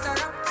in like a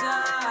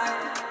rapture,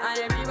 and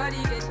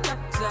everybody get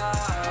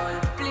captured.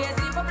 Play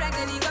sleep up like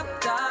a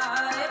helicopter,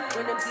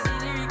 when them see the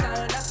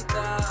lyrical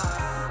doctor.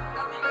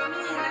 Coffee come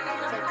in like a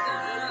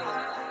rapture.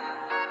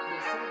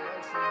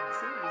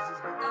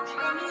 Coffee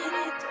come in.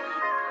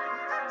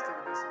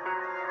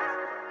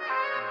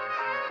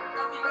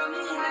 Coffee come in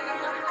like a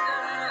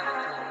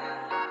rapture.